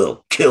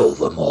 "We'll kill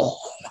them all."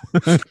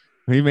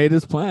 He made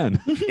his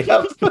plan.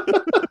 Yep.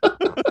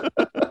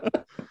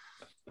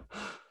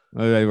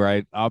 Okay,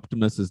 right.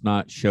 Optimus is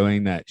not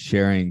showing that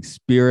sharing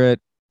spirit.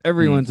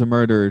 Everyone's a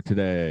murderer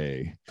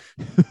today.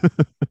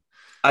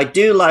 I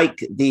do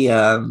like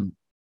the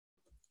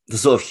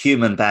sort of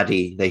human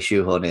baddie they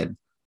shoehorn in,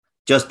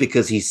 just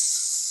because he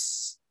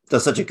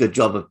does such a good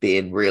job of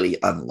being really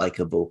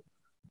unlikable.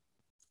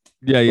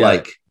 Yeah.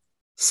 Like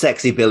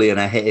sexy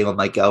billionaire hitting on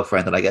my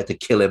girlfriend, and I get to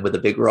kill him with a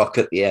big rock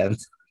at the end.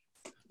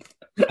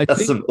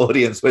 That's some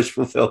audience wish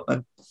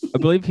fulfillment. I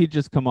believe he'd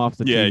just come off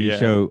the TV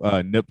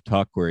show Nip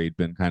Tuck, where he'd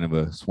been kind of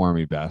a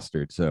swarmy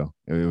bastard. So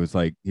it was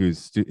like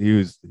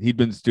he'd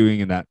been stewing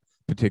in that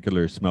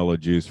particular smell of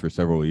juice for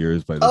several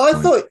years. By this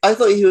point. I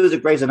thought he was a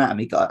Grey's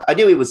Anatomy guy. I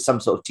knew he was some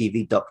sort of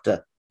TV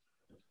doctor.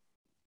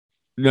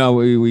 No,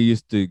 we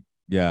used to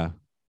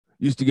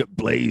get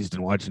blazed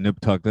and watch Nip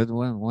Tuck.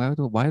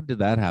 Why did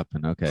that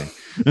happen? Okay.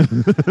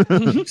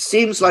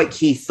 Seems like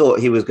he thought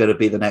he was going to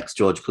be the next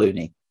George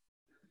Clooney.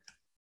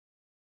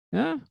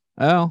 Yeah.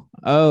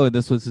 Oh,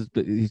 this was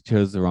he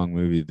chose the wrong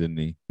movie, didn't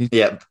he?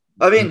 Yeah.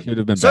 I mean,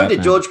 so Batman.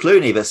 Did George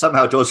Clooney, but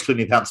somehow George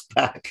Clooney bounced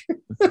back.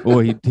 Well,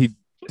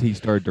 he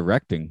started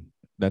directing.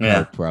 That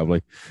helped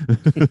probably.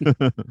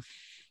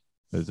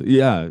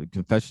 Yeah,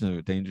 Confessions of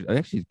a Dangerous.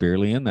 Actually, he's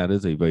barely in that,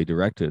 is he? But he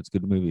directed. It's a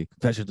good movie.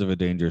 Confessions of a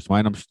Dangerous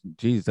Mind.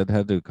 Geez, that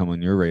had to come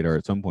on your radar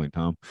at some point,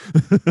 Tom.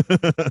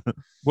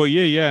 Well,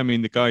 yeah. I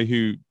mean, the guy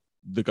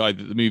that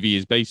the movie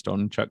is based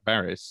on, Chuck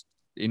Barris,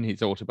 in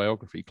his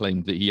autobiography,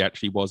 claimed that he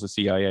actually was a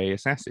CIA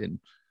assassin.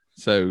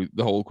 So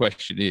the whole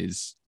question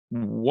is,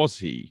 was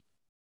he?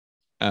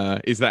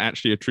 Is that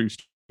actually a true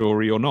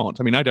story or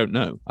not? I mean, I don't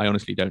know. I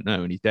honestly don't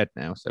know, and he's dead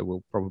now, so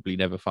we'll probably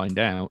never find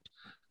out.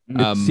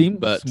 It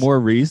seems more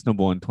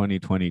reasonable in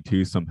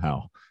 2022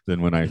 somehow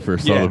than when I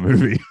first saw the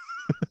movie.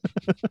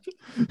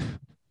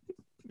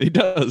 It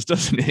does,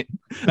 doesn't it?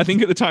 I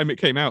think at the time it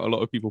came out, a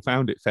lot of people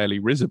found it fairly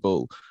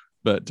risible,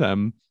 but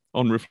on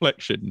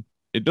reflection,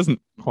 it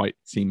doesn't quite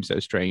seem so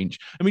strange.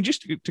 I mean,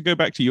 just to go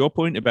back to your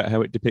point about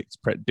how it depicts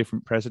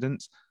different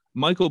presidents,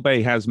 Michael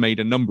Bay has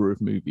made a number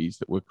of movies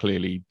that were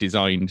clearly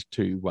designed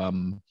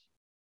to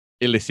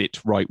elicit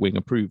right-wing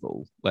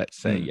approval, let's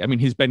say. I mean,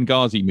 his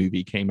Benghazi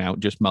movie came out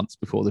just months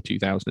before the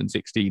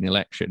 2016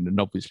 election, and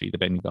obviously the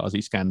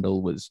Benghazi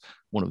scandal was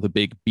one of the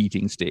big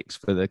beating sticks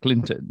for the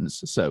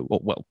Clintons,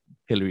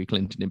 Hillary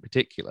Clinton in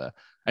particular.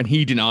 And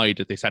he denied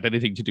that this had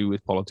anything to do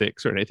with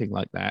politics or anything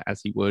like that,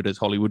 as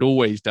Hollywood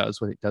always does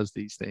when it does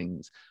these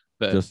things.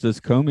 But just as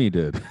Comey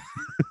did.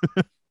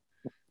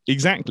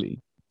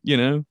 Exactly.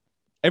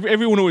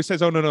 Everyone always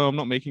says, "Oh no, I'm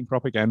not making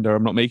propaganda.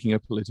 I'm not making a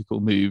political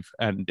move,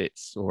 and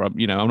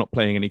I'm not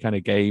playing any kind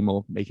of game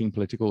or making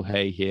political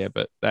hay here."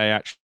 But they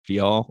actually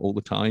are all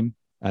the time,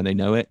 and they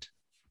know it.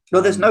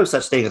 Well, there's no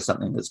such thing as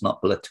something that's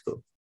not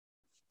political.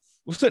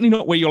 Well, certainly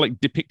not where you're like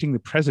depicting the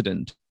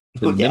president,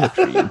 the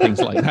military, and things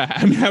like that.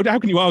 I mean, how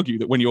can you argue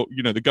that when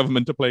the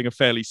government are playing a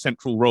fairly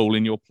central role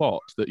in your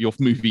plot, that your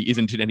movie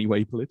isn't in any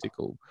way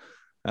political?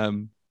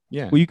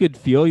 Yeah. Well, you could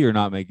feel you're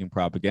not making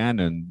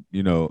propaganda, and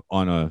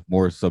on a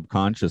more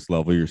subconscious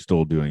level, you're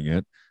still doing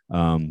it.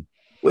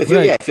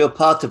 If you're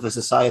part of a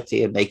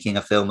society and making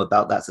a film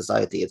about that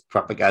society, it's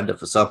propaganda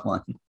for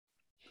someone.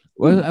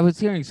 Well, I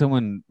was hearing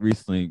someone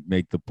recently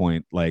make the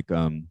point, like,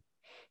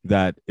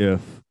 that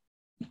if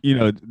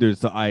there's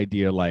the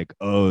idea like,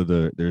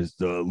 there's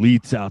the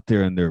elites out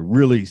there and they're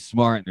really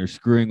smart and they're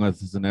screwing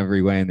with us in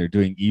every way and they're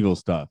doing evil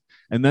stuff,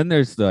 and then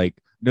there's like,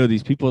 no,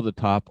 these people at the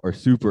top are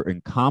super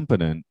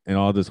incompetent and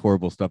all this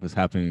horrible stuff is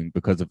happening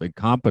because of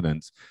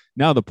incompetence.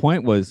 Now, the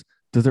point was,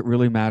 does it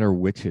really matter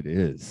which it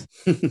is?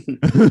 Well,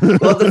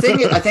 the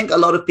thing is, I think a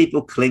lot of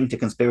people cling to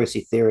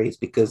conspiracy theories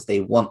because they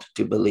want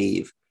to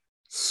believe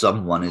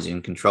someone is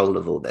in control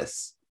of all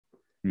this.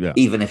 Yeah.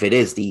 Even if it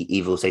is the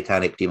evil,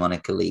 satanic,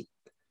 demonic elite.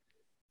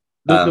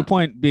 The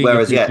point being,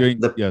 whereas,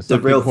 the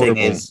real thing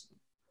is,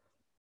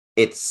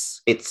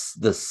 it's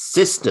the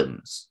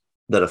systems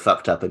that are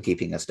fucked up and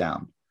keeping us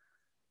down.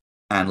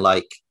 and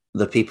like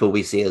the people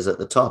we see as at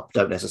the top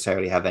don't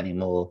necessarily have any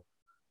more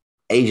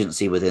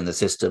agency within the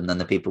system than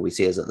the people we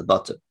see as at the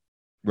bottom.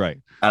 Right.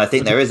 And I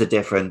think there is a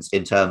difference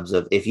in terms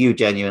of if you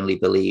genuinely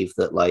believe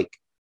that, like,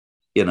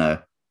 you know,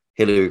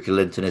 Hillary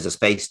Clinton is a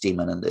space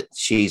demon and that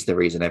she's the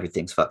reason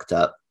everything's fucked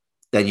up,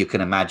 then you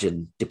can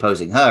imagine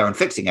deposing her and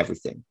fixing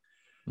everything.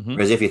 Mm-hmm.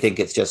 Whereas if you think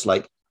it's just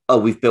like, oh,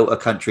 we've built a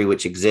country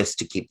which exists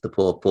to keep the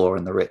poor poor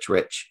and the rich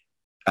rich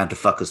and to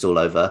fuck us all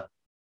over,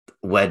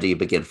 where do you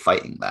begin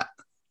fighting that?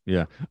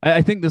 Yeah,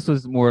 I think this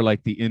was more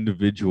like the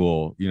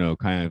individual, you know,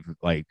 kind of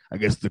like, I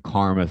guess, the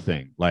karma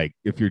thing. Like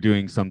if you're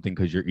doing something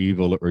because you're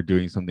evil or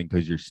doing something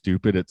because you're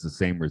stupid, it's the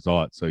same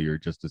result. So you're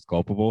just as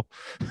culpable.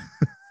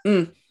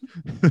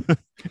 Incompetence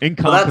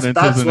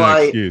that's isn't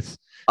why an excuse.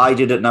 I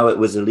didn't know it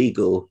was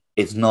illegal.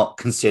 It's not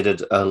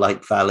considered a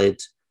like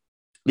valid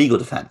legal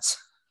defense.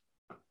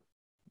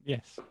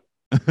 Yes.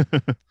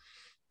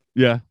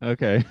 Yeah.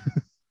 Okay.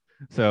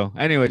 So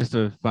anyway, just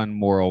a fun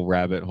moral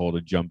rabbit hole to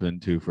jump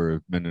into for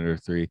a minute or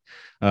three.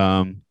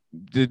 I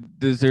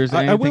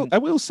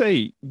will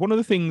say one of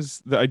the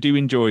things that I do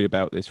enjoy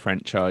about this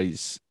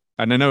franchise,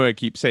 and I know I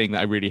keep saying that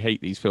I really hate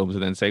these films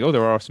and then saying, oh,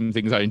 there are some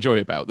things I enjoy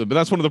about them, but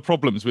that's one of the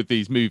problems with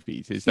these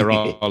movies is there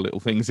are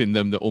little things in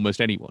them that almost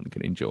anyone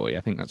can enjoy.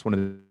 I think that's one of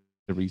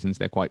the reasons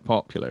they're quite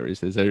popular is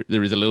there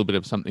is a little bit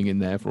of something in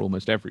there for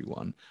almost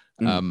everyone,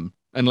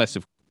 unless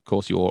of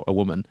course you're a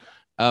woman.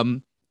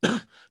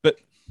 But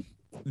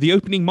the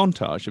opening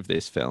montage of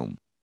this film,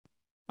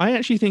 I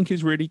actually think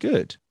is really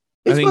good.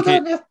 It's well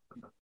done, yeah.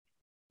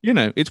 You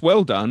know, it's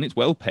well done. It's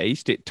well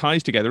paced. It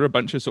ties together a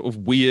bunch of sort of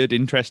weird,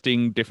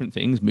 interesting, different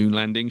things, moon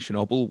landing,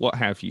 Chernobyl, what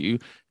have you.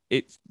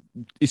 It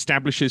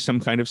establishes some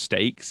kind of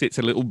stakes. It's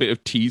a little bit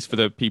of tease for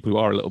the people who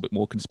are a little bit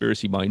more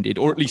conspiracy minded,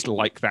 or at least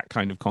like that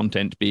kind of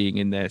content being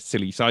in their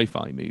silly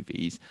sci-fi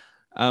movies.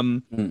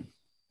 And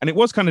it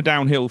was kind of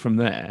downhill from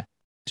there,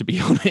 to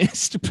be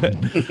honest, but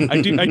I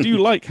do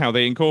like how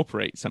they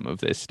incorporate some of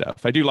this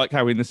stuff. I do like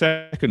how in the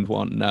second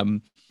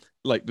one,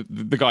 like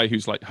the guy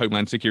who's like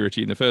Homeland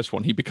Security in the first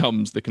one, he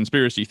becomes the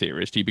conspiracy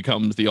theorist. He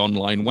becomes the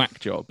online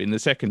whack job in the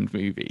second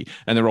movie,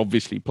 and they're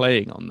obviously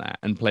playing on that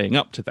and playing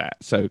up to that.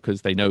 So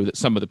because they know that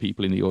some of the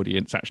people in the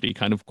audience actually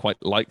kind of quite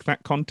like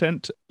that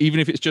content, even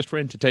if it's just for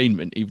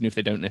entertainment, even if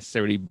they don't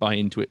necessarily buy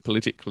into it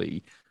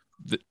politically,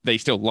 they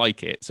still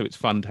like it. So it's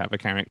fun to have a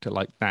character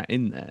like that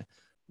in there.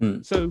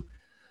 So.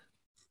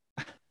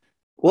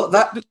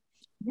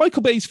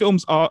 Michael Bay's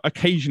films are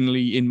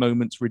occasionally in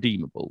moments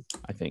redeemable,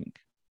 I think.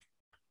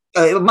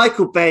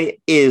 Michael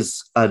Bay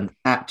is an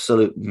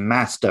absolute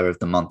master of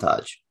the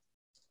montage.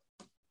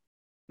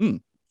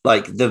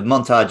 Like the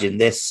montage in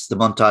this, the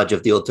montage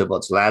of the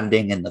Autobots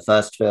landing in the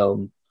first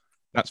film.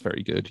 That's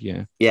very good,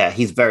 yeah. Yeah,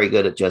 he's very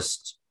good at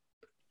just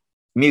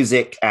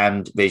music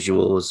and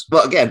visuals.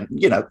 But again,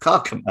 you know, car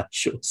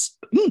commercials.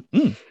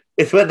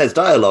 It's when there's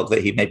dialogue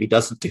that he maybe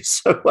doesn't do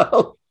so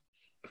well.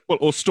 Well,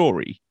 or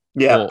story.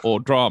 Yeah, or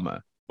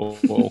drama,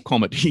 or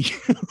comedy,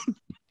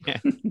 yeah,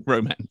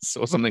 romance,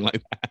 or something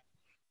like that.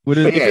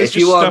 If there's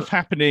just stuff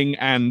happening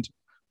and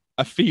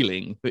a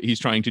feeling that he's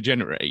trying to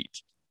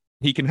generate,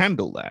 he can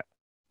handle that.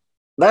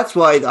 That's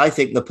why I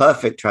think the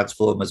perfect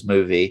Transformers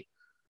movie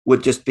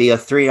would just be a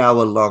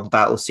 3-hour-long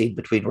battle scene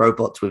between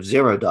robots with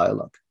zero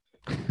dialogue.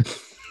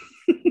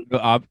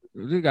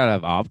 You gotta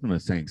have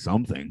Optimus saying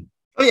something.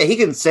 Oh yeah, he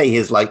can say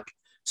his like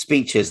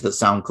speeches that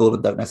sound cool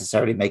and don't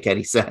necessarily make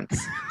any sense.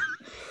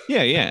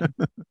 Yeah.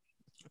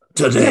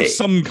 Today,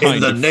 some kind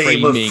in the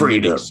name of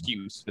freedom,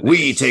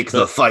 we take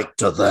the fight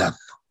to them.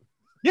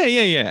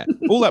 Yeah.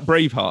 All that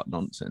Braveheart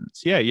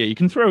nonsense. Yeah. You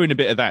can throw in a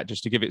bit of that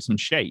just to give it some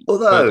shape.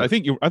 Although but I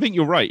think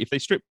you're right. If they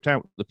stripped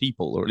out the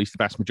people, or at least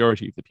the vast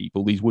majority of the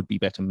people, these would be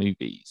better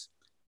movies.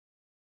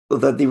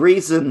 Although the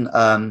reason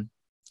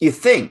you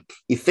think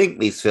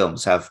these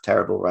films have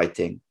terrible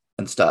writing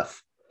and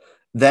stuff,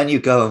 then you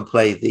go and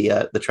play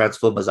the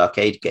Transformers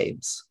arcade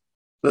games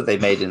that they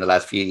made in the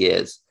last few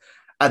years.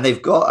 And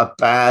they've got a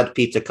bad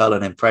Peter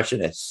Cullen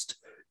impressionist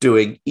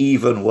doing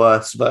even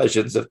worse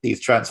versions of these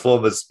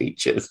Transformers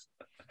speeches.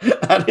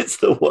 And it's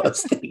the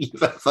worst thing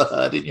you've ever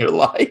heard in your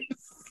life.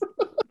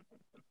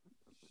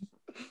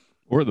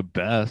 Or the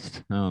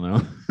best. I don't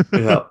know.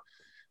 Yeah.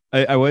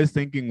 I was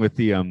thinking with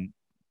the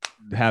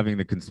having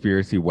the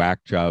conspiracy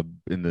whack job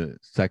in the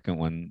second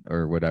one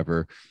or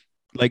whatever.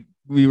 Like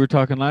we were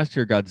talking last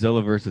year,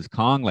 Godzilla versus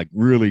Kong like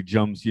really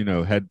jumps,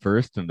 head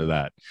first into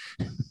that.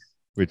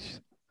 Which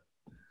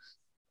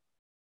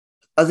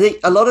I think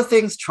a lot of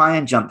things try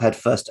and jump head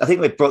first. I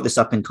think we brought this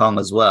up in Kong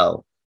as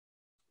well.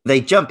 They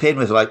jump in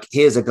with like,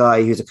 here's a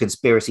guy who's a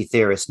conspiracy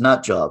theorist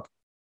nut job,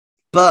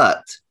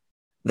 but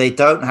they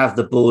don't have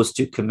the balls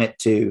to commit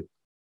to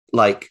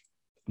like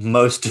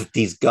most of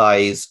these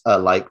guys are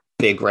like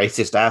big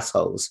racist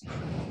assholes.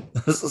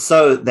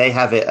 So they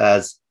have it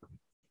as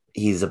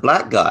he's a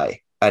black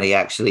guy and he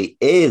actually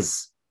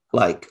is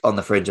like on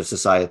the fringe of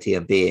society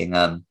and being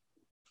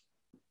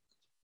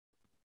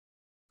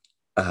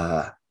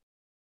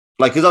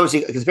like, because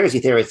obviously conspiracy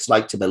theorists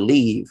like to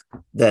believe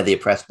they're the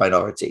oppressed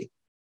minority,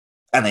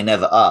 and they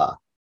never are.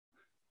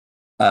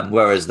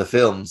 Whereas the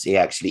films, he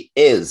actually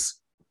is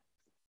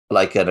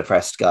like an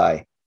oppressed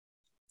guy.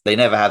 They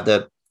never have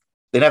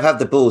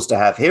the balls to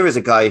have, here is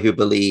a guy who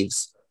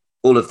believes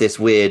all of this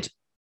weird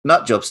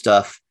nut job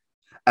stuff.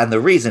 And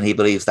the reason he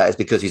believes that is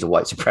because he's a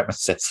white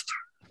supremacist.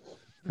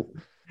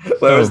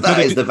 Whereas that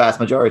is the vast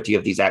majority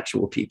of these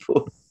actual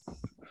people.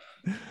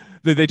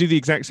 They do the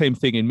exact same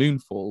thing in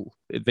Moonfall.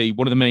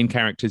 One of the main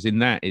characters in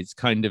that is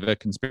kind of a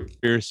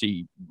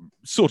conspiracy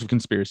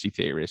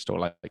theorist or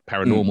like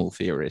paranormal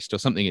theorist or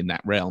something in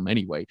that realm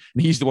anyway.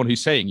 And he's the one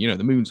who's saying,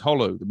 the moon's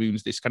hollow, the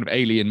moon's this kind of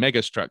alien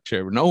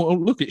megastructure. And oh,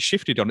 look, it's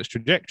shifted on its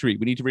trajectory.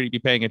 We need to really be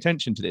paying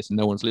attention to this. And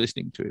no one's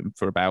listening to him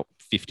for about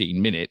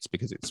 15 minutes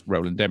because it's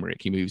Roland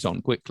Emmerich. He moves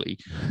on quickly.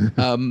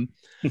 But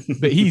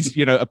he's,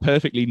 a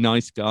perfectly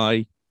nice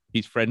guy.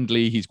 He's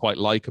friendly. He's quite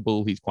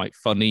likable. He's quite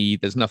funny.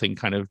 There's nothing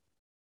kind of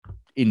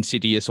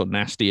insidious or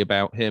nasty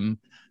about him.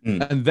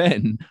 And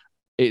then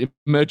it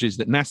emerges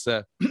that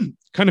NASA,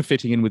 kind of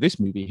fitting in with this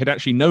movie, had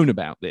actually known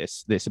about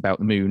this about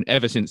the moon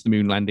ever since the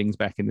moon landings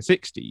back in the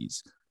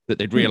 60s, that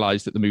they'd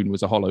realized that the moon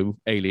was a hollow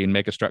alien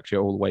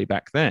megastructure all the way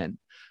back then,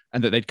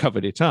 and that they'd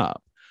covered it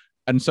up.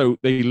 And so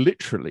they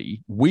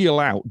literally wheel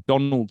out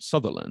Donald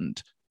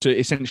Sutherland to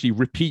essentially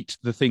repeat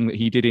the thing that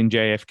he did in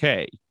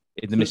JFK,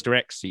 in the Mr.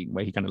 X scene,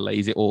 where he kind of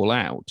lays it all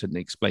out and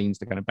explains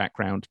the kind of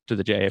background to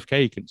the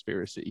JFK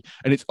conspiracy.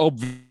 And it's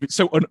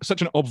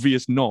such an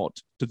obvious nod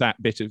to that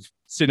bit of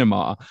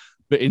cinema.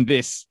 But in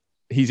this,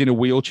 he's in a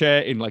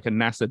wheelchair in like a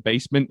NASA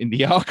basement in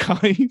the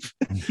archive,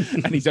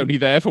 and he's only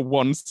there for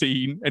one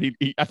scene. And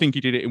I think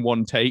he did it in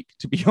one take,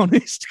 to be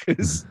honest,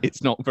 because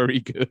it's not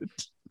very good.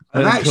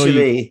 I'm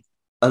actually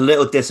a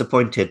little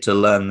disappointed to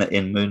learn that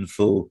in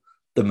Moonfall,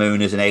 the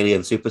moon is an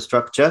alien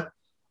superstructure.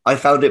 I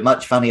found it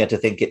much funnier to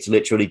think it's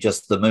literally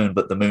just the moon,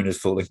 but the moon is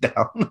falling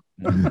down.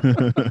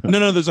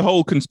 No, there's a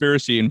whole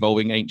conspiracy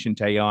involving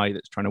ancient AI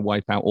that's trying to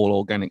wipe out all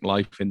organic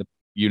life in the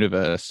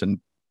universe.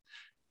 And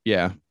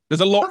yeah,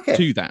 there's a lot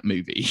to that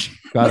movie.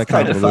 Got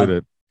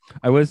convoluted.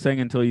 I was saying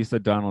until you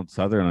said Donald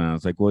Sutherland, I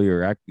was like, well,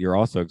 you're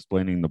also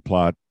explaining the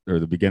plot or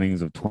the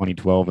beginnings of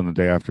 2012 and The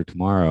Day After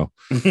Tomorrow.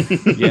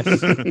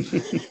 Yes.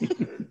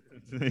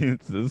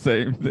 It's the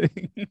same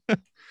thing.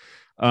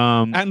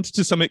 And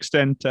to some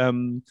extent,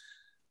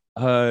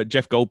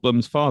 Jeff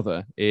Goldblum's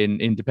father in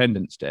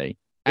Independence Day,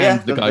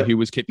 and the guy who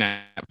was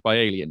kidnapped by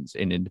aliens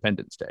in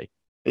Independence Day.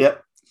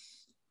 Yep.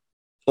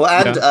 Well,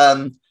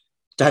 and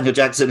Daniel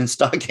Jackson in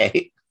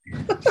Stargate.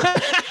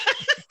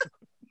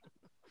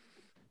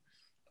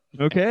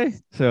 Okay,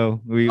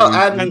 so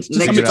and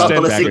Nick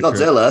Coppola in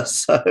Godzilla.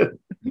 So,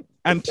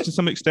 and to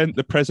some extent,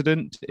 the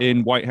president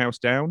in White House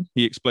Down.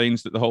 He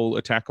explains that the whole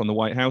attack on the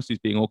White House is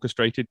being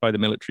orchestrated by the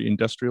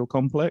military-industrial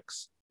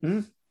complex.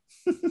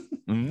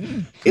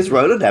 Is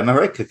Roland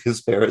Emmerich a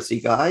conspiracy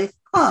guy?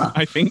 Huh.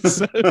 I think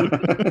so.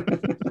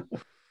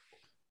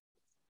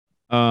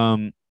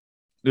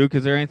 Luke,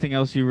 is there anything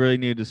else you really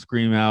need to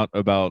scream out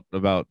about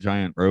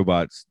giant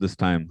robots this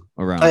time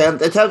around?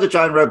 In terms of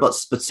giant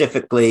robots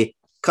specifically,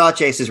 car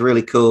chase is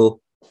really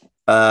cool.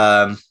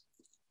 I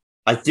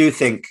do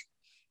think,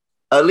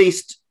 at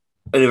least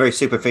in a very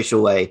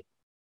superficial way,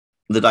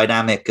 the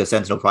dynamic of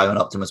Sentinel Prime and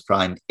Optimus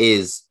Prime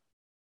is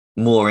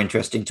more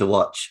interesting to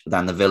watch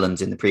than the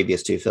villains in the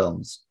previous two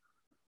films.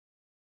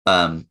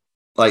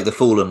 Like The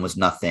Fallen was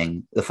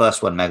nothing. The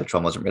first one,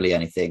 Megatron, wasn't really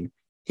anything.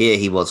 Here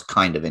he was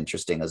kind of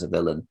interesting as a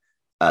villain.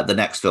 The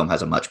next film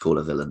has a much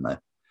cooler villain, though.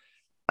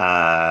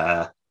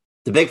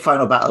 The big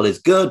final battle is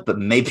good, but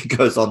maybe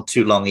goes on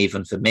too long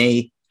even for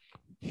me.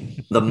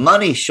 The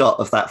money shot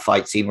of that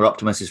fight scene where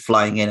Optimus is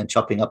flying in and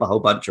chopping up a whole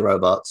bunch of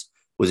robots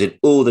was in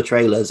all the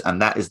trailers,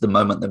 and that is the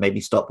moment that made me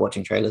stop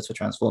watching trailers for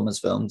Transformers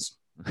films.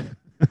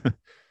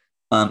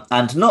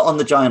 And not on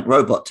the giant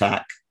robot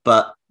tack,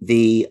 but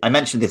I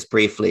mentioned this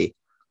briefly,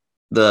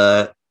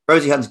 the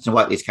Rosie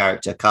Huntington-Whiteley's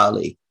character,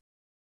 Carly.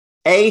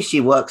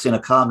 She works in a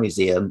car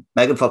museum.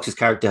 Megan Fox's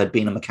character had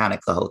been a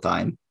mechanic the whole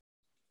time.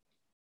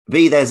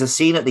 B, there's a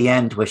scene at the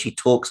end where she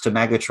talks to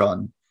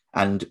Megatron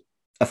and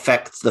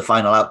affects the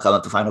final outcome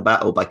of the final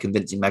battle by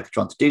convincing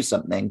Megatron to do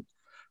something.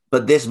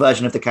 But this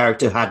version of the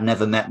character had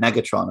never met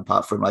Megatron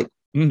apart from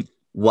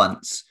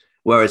once.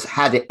 Whereas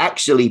had it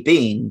actually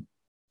been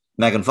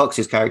Megan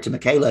Fox's character,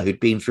 Michaela, who'd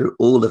been through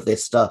all of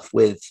this stuff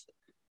with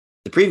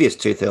the previous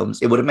two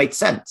films, it would have made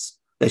sense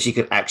that she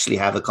could actually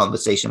have a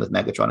conversation with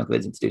Megatron and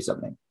convince him to do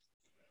something.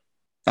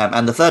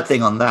 And the third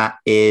thing on that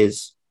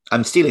is,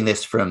 I'm stealing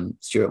this from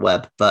Stuart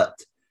Webb, but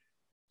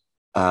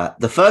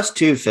the first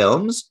two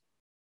films,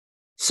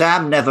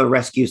 Sam never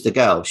rescues the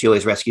girl. She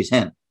always rescues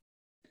him.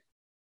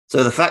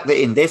 So the fact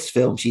that in this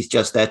film, she's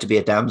just there to be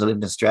a damsel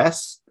in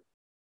distress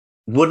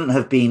wouldn't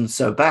have been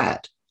so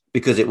bad,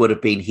 because it would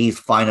have been he's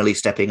finally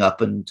stepping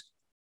up and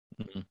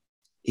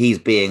he's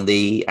being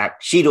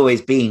she'd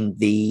always been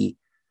the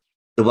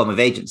one with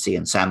agency,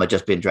 and Sam had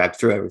just been dragged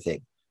through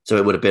everything. So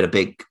it would have been a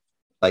big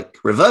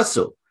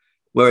reversal.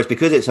 Whereas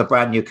because it's a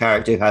brand new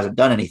character who hasn't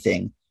done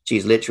anything,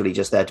 she's literally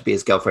just there to be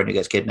his girlfriend who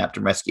gets kidnapped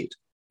and rescued.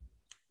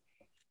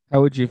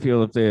 How would you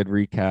feel if they had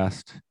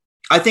recast?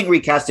 I think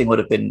recasting would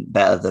have been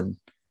better than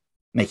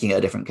making it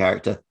a different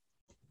character.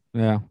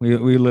 Yeah,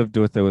 we lived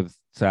with it with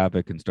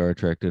Savick and Star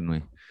Trek, didn't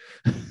we?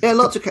 Yeah,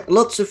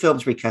 lots of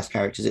films recast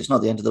characters. It's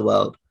not the end of the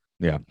world.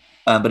 Yeah,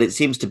 but it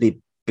seems to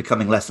be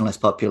becoming less and less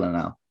popular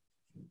now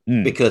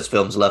because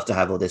films love to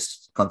have all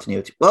this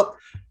continuity. Well,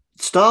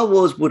 Star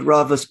Wars would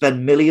rather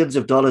spend millions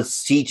of dollars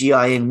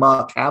CGIing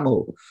Mark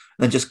Hamill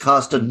than just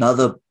cast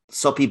another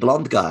soppy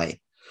blonde guy.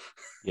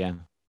 Yeah.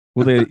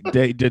 Well,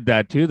 they did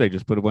that too. They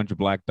just put a bunch of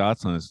black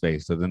dots on his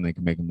face, so then they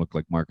can make him look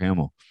like Mark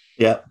Hamill.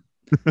 Yeah.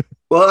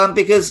 Well,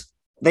 because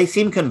they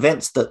seem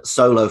convinced that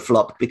Solo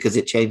flopped because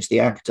it changed the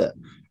actor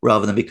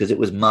rather than because it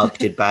was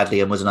marketed badly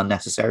and was an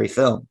unnecessary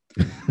film.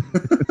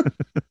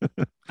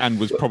 And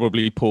was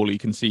probably poorly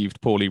conceived,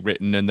 poorly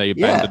written, and they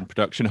abandoned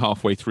production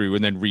halfway through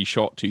and then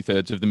reshot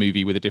 2/3 of the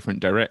movie with a different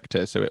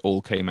director. So it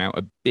all came out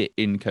a bit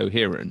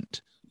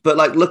incoherent.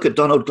 But look at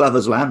Donald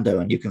Glover's Lando,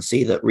 and you can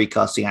see that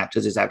recasting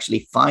actors is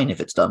actually fine if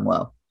it's done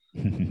well.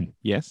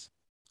 Yes.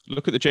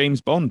 Look at the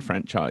James Bond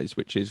franchise,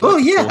 which is the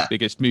fourth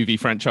biggest movie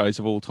franchise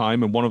of all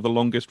time and one of the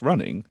longest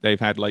running. They've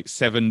had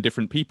 7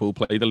 different people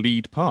play the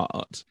lead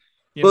part.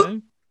 You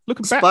know? Look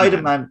at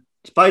Batman.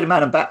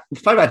 Spider-Man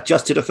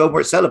just did a film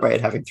where it celebrated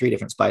having 3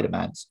 different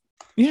Spider-Mans.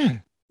 Yeah.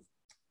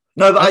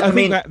 No, but I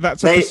mean,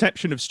 that's a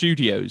perception of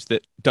studios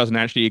that doesn't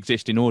actually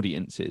exist in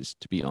audiences,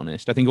 to be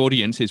honest. I think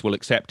audiences will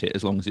accept it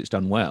as long as it's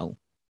done well.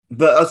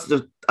 But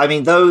the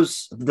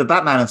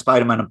Batman and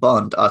Spider-Man and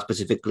Bond are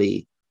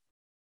specifically,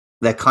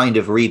 they're kind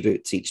of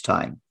reboots each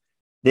time.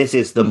 This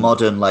is the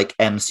modern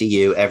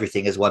MCU,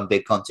 everything is one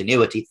big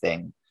continuity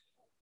thing.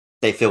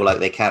 They feel like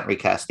they can't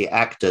recast the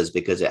actors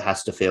because it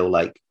has to feel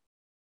like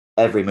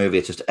every movie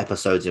is just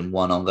episodes in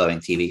one ongoing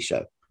TV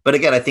show. But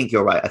again, I think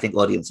you're right. I think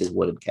audiences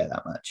wouldn't care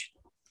that much.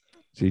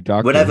 See,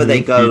 whenever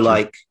they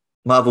go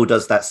Marvel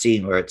does that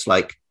scene where it's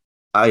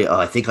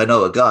I think I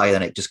know a guy,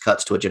 and it just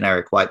cuts to a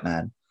generic white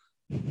man.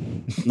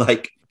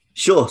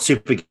 Sure,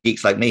 super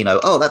geeks like me know,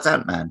 oh, that's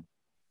Ant-Man.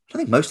 I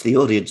think most of the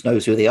audience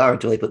knows who they are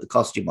until they put the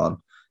costume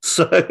on.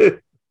 So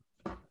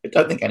I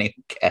don't think anyone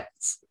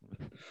cares.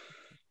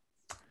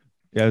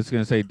 Yeah, I was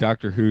going to say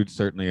Doctor Who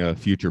certainly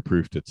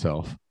future-proofed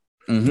itself.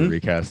 The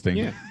recasting.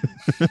 Yeah.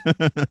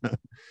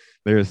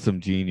 There's some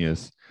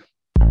genius.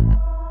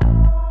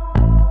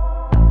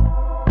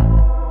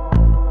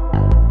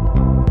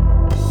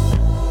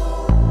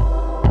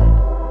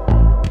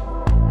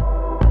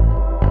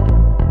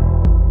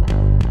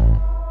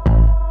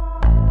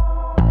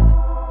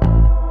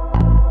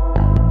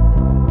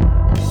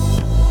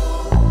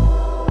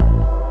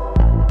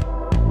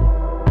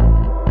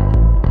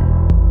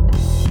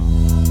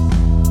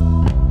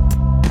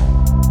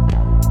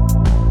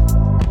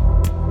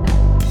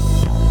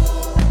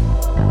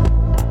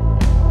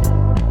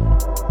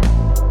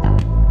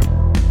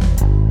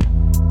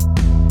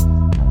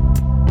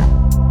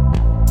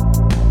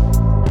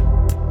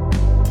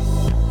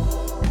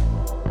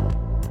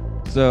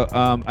 So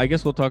I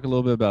guess we'll talk a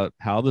little bit about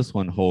how this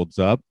one holds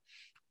up.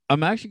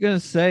 I'm actually going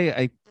to say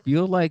I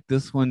feel like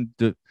this one,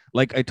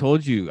 like I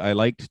told you, I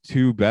liked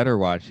 2 better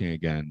watching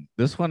again.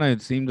 This one I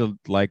seem to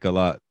like a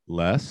lot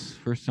less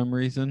for some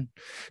reason.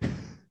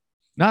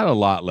 Not a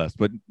lot less,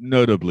 but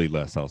notably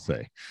less, I'll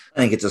say. I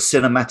think it's a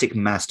cinematic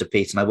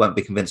masterpiece, and I won't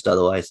be convinced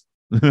otherwise.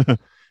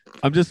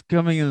 I'm just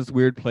coming in this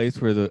weird place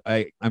where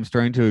I'm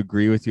starting to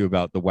agree with you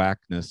about the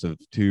whackness of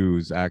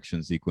 2's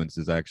action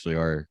sequences actually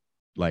are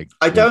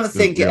I don't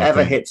think it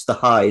ever hits the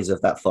highs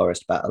of that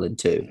forest battle in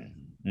 2.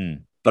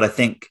 But I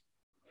think,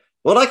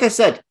 well, like I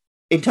said,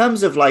 in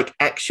terms of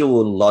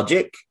actual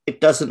logic, it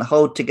doesn't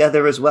hold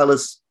together as well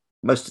as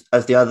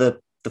the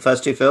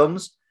first 2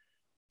 films.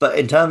 But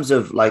in terms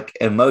of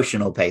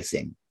emotional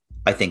pacing,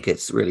 I think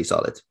it's really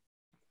solid.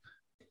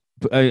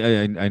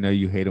 I know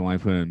you hate it when I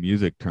put it in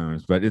music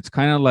terms, but it's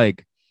kind of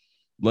like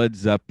Led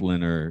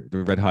Zeppelin or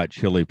the Red Hot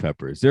Chili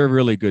Peppers. They're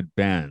really good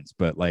bands,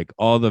 but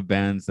all the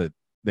bands that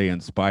they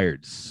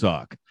inspired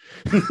suck.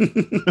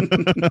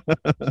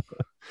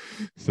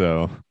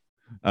 So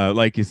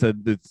like you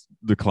said, it's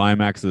the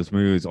climax of this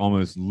movie is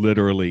almost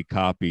literally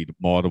copied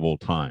multiple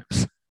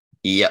times.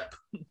 Yep.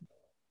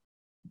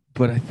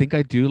 But I think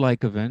I do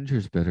like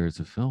Avengers better as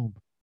a film.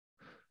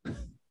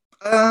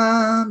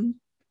 I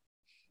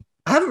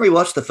haven't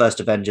rewatched the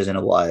first Avengers in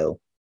a while.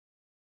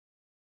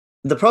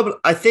 The problem,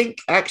 I think,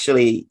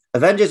 actually,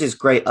 Avengers is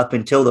great up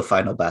until the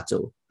final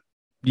battle.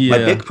 Yeah.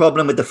 My big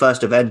problem with the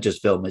first Avengers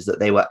film is that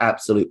they were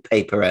absolute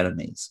paper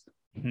enemies.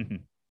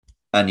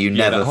 And you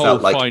never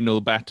felt like... the whole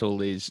final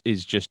battle is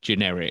just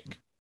generic.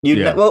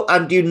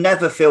 And you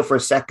never feel for a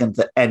second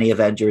that any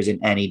Avenger is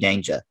in any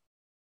danger.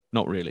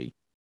 Not really.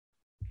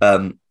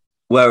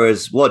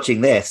 Whereas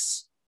watching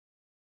this,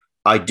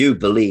 I do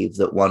believe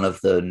that one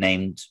of the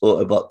named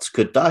Autobots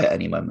could die at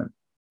any moment.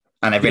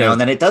 And every now and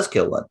then it does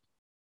kill one.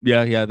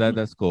 Yeah,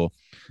 that's cool.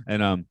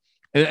 And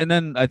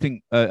then I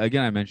think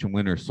again I mentioned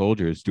Winter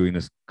Soldier is doing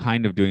this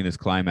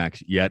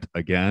climax yet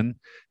again.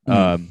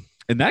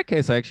 In that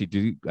case, I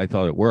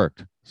thought it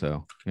worked.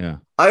 So yeah,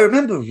 I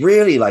remember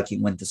really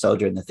liking Winter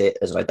Soldier in the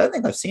theaters, and I don't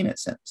think I've seen it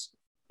since.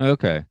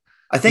 Okay,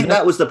 I think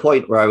that was the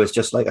point where I was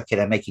just like, okay,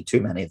 they're making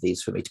too many of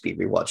these for me to be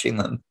rewatching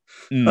them.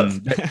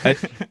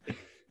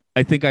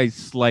 I think I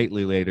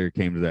slightly later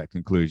came to that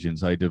conclusion,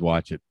 so I did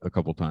watch it a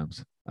couple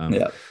times.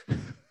 Yeah.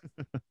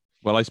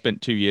 Well, I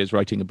spent 2 years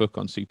writing a book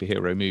on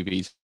superhero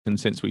movies, and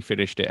since we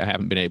finished it, I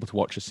haven't been able to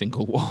watch a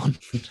single one.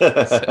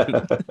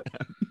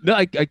 No,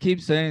 I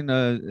keep saying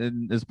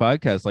in this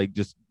podcast, like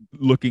just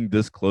looking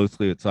this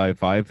closely at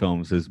sci-fi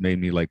films has made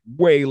me like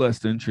way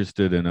less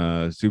interested in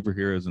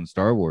superheroes and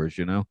Star Wars.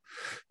 You know,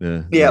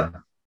 the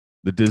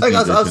Disney.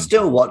 I'll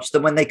still watch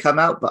them when they come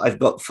out, but I've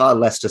got far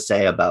less to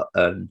say about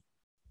an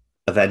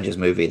Avengers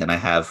movie than I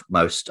have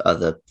most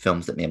other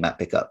films that me and Matt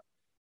pick up.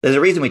 There's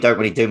a reason we don't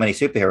really do many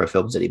superhero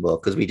films anymore,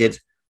 because we did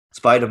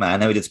Spider-Man,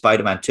 then we did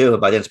Spider-Man 2,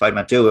 and by then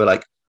Spider-Man 2, we were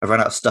like, I've run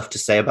out of stuff to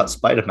say about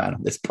Spider-Man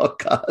on this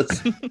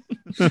podcast.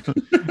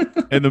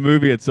 And the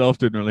movie itself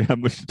didn't really have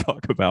much to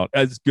talk about,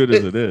 as good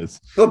as it is.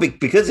 Well,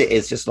 because it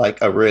is just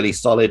like a really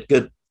solid,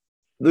 good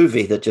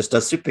movie that just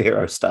does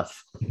superhero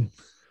stuff.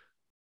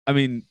 I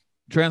mean,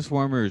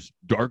 Transformers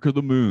Dark of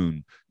the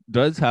Moon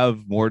does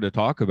have more to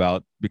talk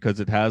about because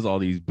it has all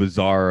these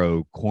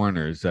bizarro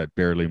corners that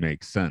barely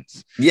make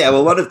sense. Yeah,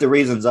 well, one of the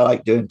reasons I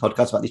like doing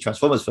podcasts about these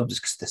Transformers films is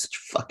because they're such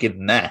a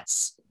fucking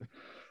mess.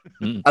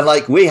 And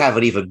like, we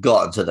haven't even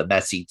gotten to the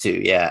messy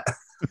two yet.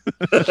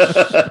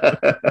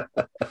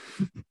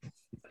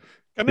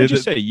 Can I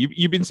just say,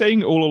 you've been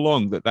saying all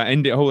along that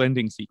whole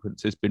ending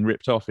sequence has been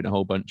ripped off in a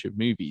whole bunch of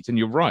movies, and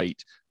you're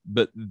right,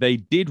 but they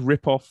did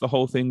rip off the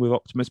whole thing with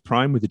Optimus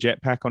Prime with the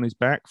jetpack on his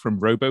back from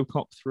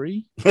RoboCop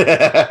 3.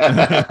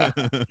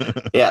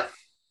 Yeah.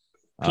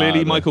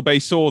 Clearly, Michael Bay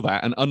saw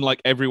that, and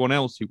unlike everyone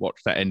else who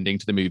watched that ending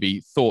to the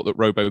movie, thought that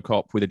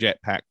RoboCop with a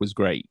jetpack was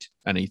great,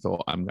 and he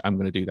thought, I'm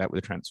going to do that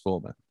with a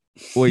Transformer.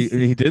 Well,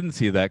 he didn't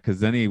see that, because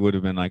then he would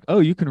have been like, oh,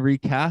 you can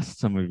recast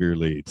some of your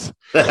leads.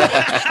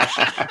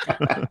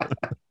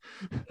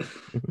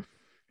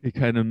 He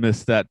kind of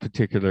missed that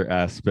particular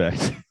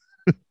aspect.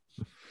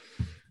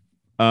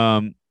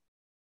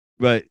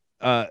 But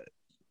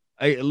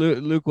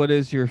Luke, what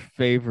is your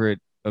favorite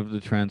of the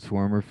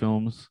Transformer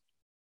films?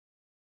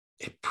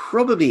 It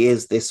probably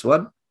is this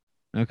one.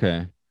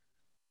 Okay.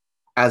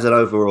 As an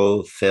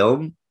overall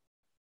film.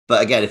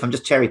 But again, if I'm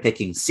just cherry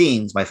picking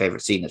scenes, my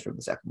favorite scene is from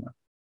the second one.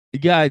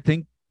 Yeah, I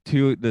think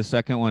too, the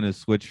second one is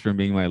switched from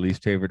being my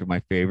least favorite to my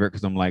favorite,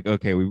 because I'm like,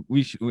 okay, we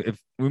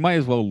might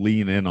as well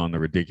lean in on the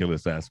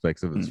ridiculous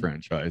aspects of this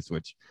franchise,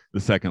 which the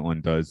second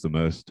one does the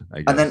most, I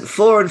guess. And then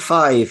 4 and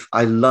 5,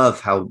 I love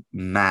how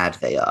mad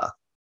they are.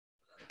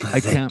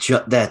 But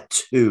they're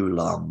too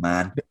long,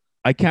 man.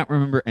 I can't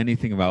remember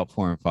anything about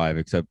 4 and 5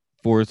 except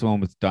 4 is the one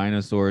with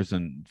dinosaurs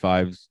and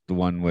 5's the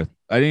one with,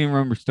 I didn't even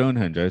remember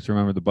Stonehenge. I just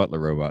remember the Butler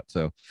robot.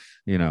 So,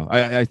 you know,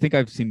 I think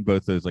I've seen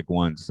both those like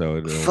once.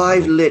 So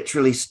 5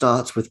 literally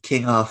starts with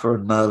King Arthur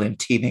and Merlin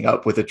teaming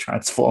up with a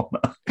Transformer.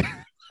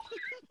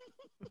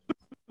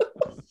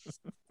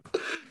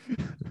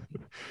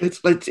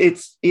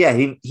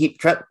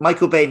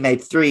 Michael Bay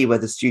made 3 where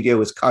the studio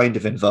was kind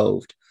of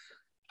involved.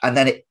 And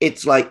then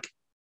it's like,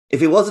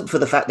 if it wasn't for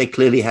the fact they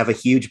clearly have a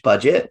huge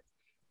budget,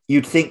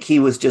 you'd think he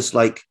was just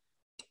like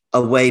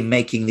away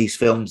making these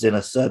films in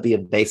a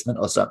Serbian basement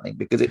or something,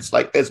 because it's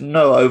like there's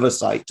no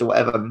oversight to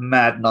whatever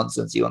mad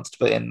nonsense he wants to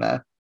put in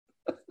there.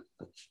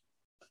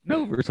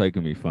 No oversight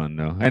can be fun,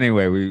 though.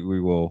 Anyway,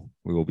 we will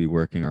be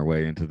working our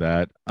way into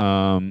that.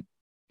 I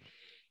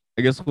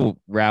guess we'll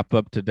wrap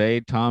up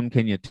today. Tom,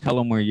 can you tell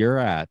them where you're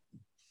at?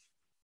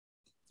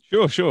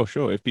 Sure.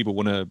 If people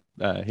want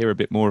to hear a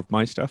bit more of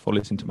my stuff or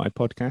listen to my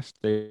podcast,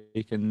 they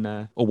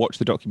can, or watch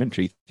the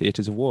documentary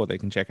Theatres of War, they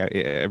can check out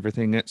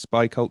everything at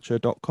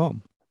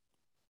spyculture.com.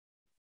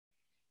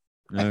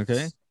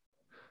 Okay.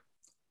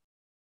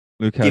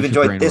 Luke, if you've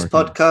enjoyed this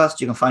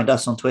podcast, you can find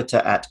us on Twitter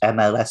at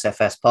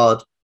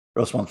MLSFSPod. We're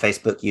also on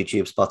Facebook,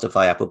 YouTube,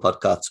 Spotify, Apple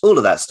Podcasts, all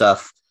of that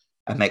stuff.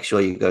 And make sure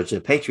you go to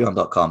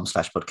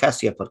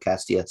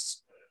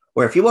patreon.com/podcastia,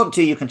 where if you want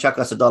to, you can chuck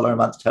us $1 a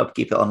month to help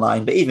keep it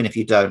online. But even if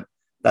you don't,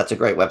 that's a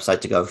great website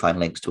to go and find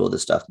links to all the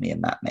stuff me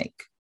and Matt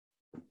make.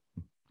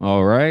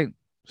 All right.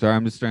 Sorry,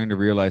 I'm just starting to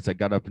realize I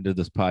got up and did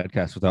this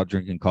podcast without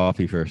drinking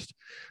coffee first.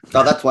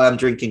 Oh, that's why I'm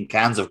drinking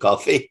cans of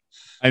coffee.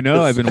 I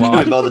know. I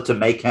couldn't bother to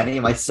make any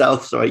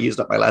myself, so I used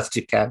up my last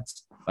 2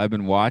 cans. I've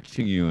been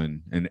watching you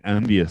and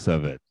envious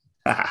of it.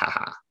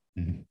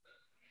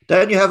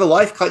 Don't you have a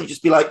wife? Can't you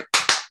just be like,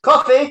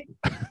 coffee?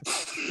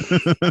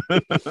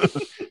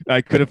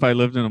 I could if I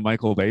lived in a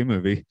Michael Bay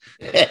movie.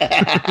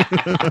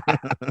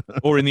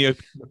 Or in the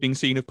opening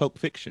scene of Pulp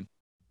Fiction.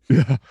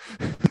 Yeah.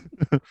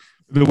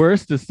 The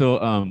worst is still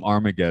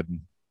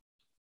Armageddon,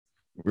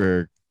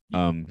 where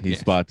he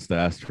spots the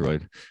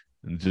asteroid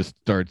and just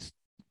starts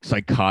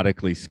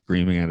psychotically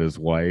screaming at his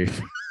wife.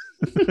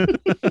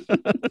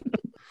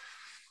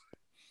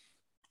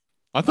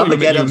 I thought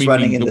Armageddon's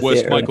running in the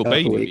worst Michael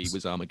Bay movie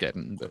was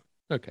Armageddon, but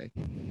okay.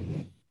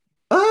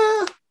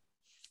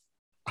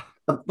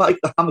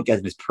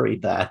 Armageddon is pretty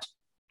bad,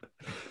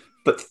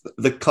 but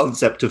the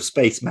concept of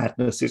space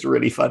madness is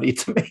really funny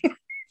to me.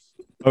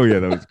 Oh yeah,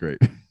 that was great.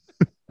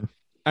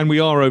 And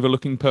we are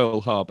overlooking Pearl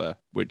Harbor,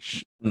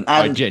 which And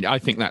I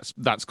think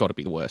that's got to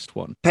be the worst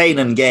one. Pain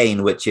and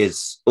Gain, which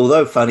is,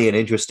 although funny and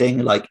interesting,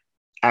 like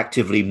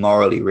actively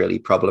morally really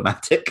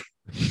problematic.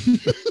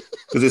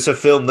 Because it's a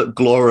film that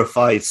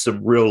glorifies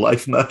some real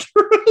life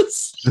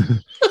murderers.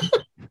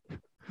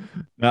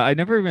 No, I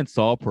never even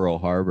saw Pearl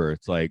Harbor.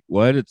 It's like,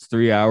 what? It's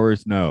 3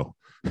 hours? No.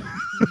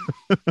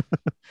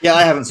 Yeah,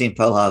 I haven't seen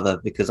Pearl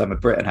Harbor because I'm a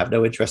Brit and have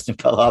no interest in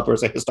Pearl Harbor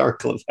as a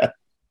historical event.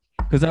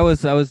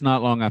 Because I was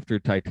not long after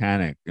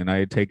Titanic, and I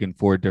had taken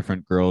 4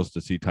 different girls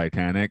to see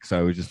Titanic, so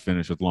I was just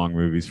finished with long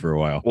movies for a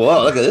while.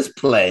 Whoa, look at this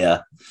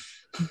player.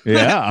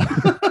 Yeah.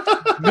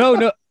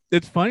 No,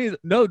 it's funny.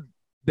 No,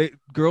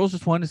 girls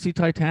just wanted to see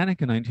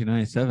Titanic in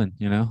 1997,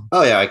 you know?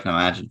 Oh, yeah, I can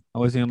imagine. I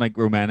wasn't even like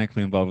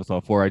romantically involved with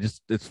all 4.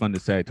 It's fun to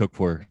say I took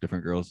 4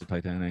 different girls to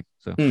Titanic.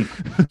 So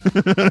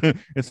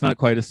it's not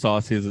quite as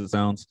saucy as it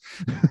sounds.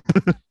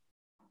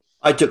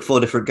 I took 4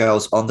 different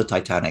girls on the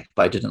Titanic,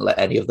 but I didn't let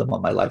any of them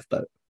on my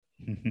lifeboat.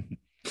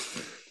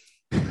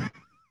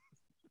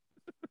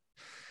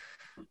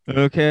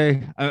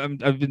 Okay,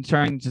 I've been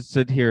trying to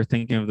sit here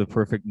thinking of the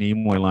perfect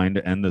Nimoy line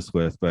to end this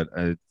with, but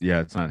yeah,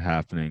 it's not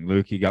happening.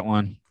 Luke, you got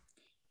one?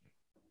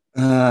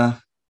 Nimoy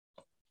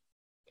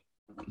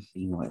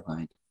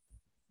line.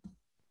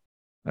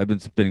 I've been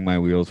spinning my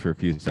wheels for a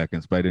few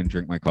seconds, but I didn't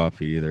drink my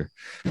coffee either.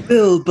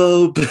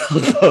 Bilbo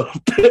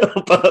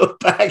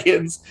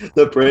Baggins,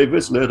 the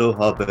bravest little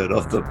hobbit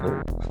of them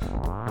all.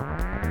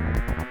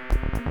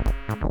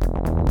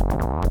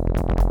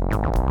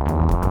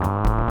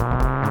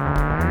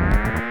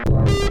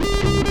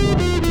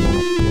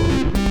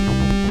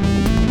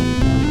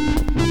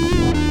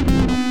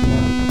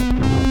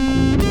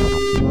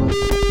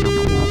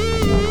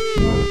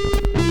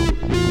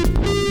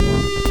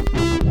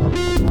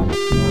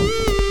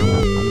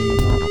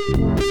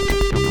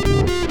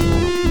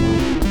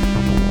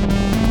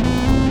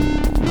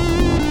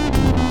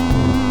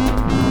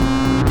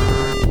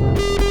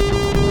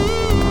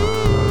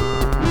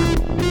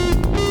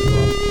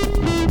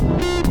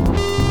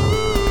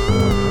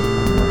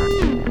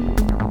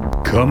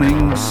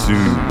 Coming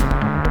soon.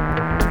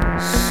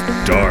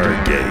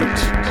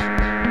 Stargate.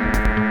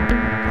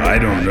 I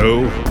don't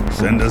know.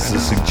 Send us a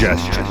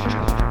suggestion.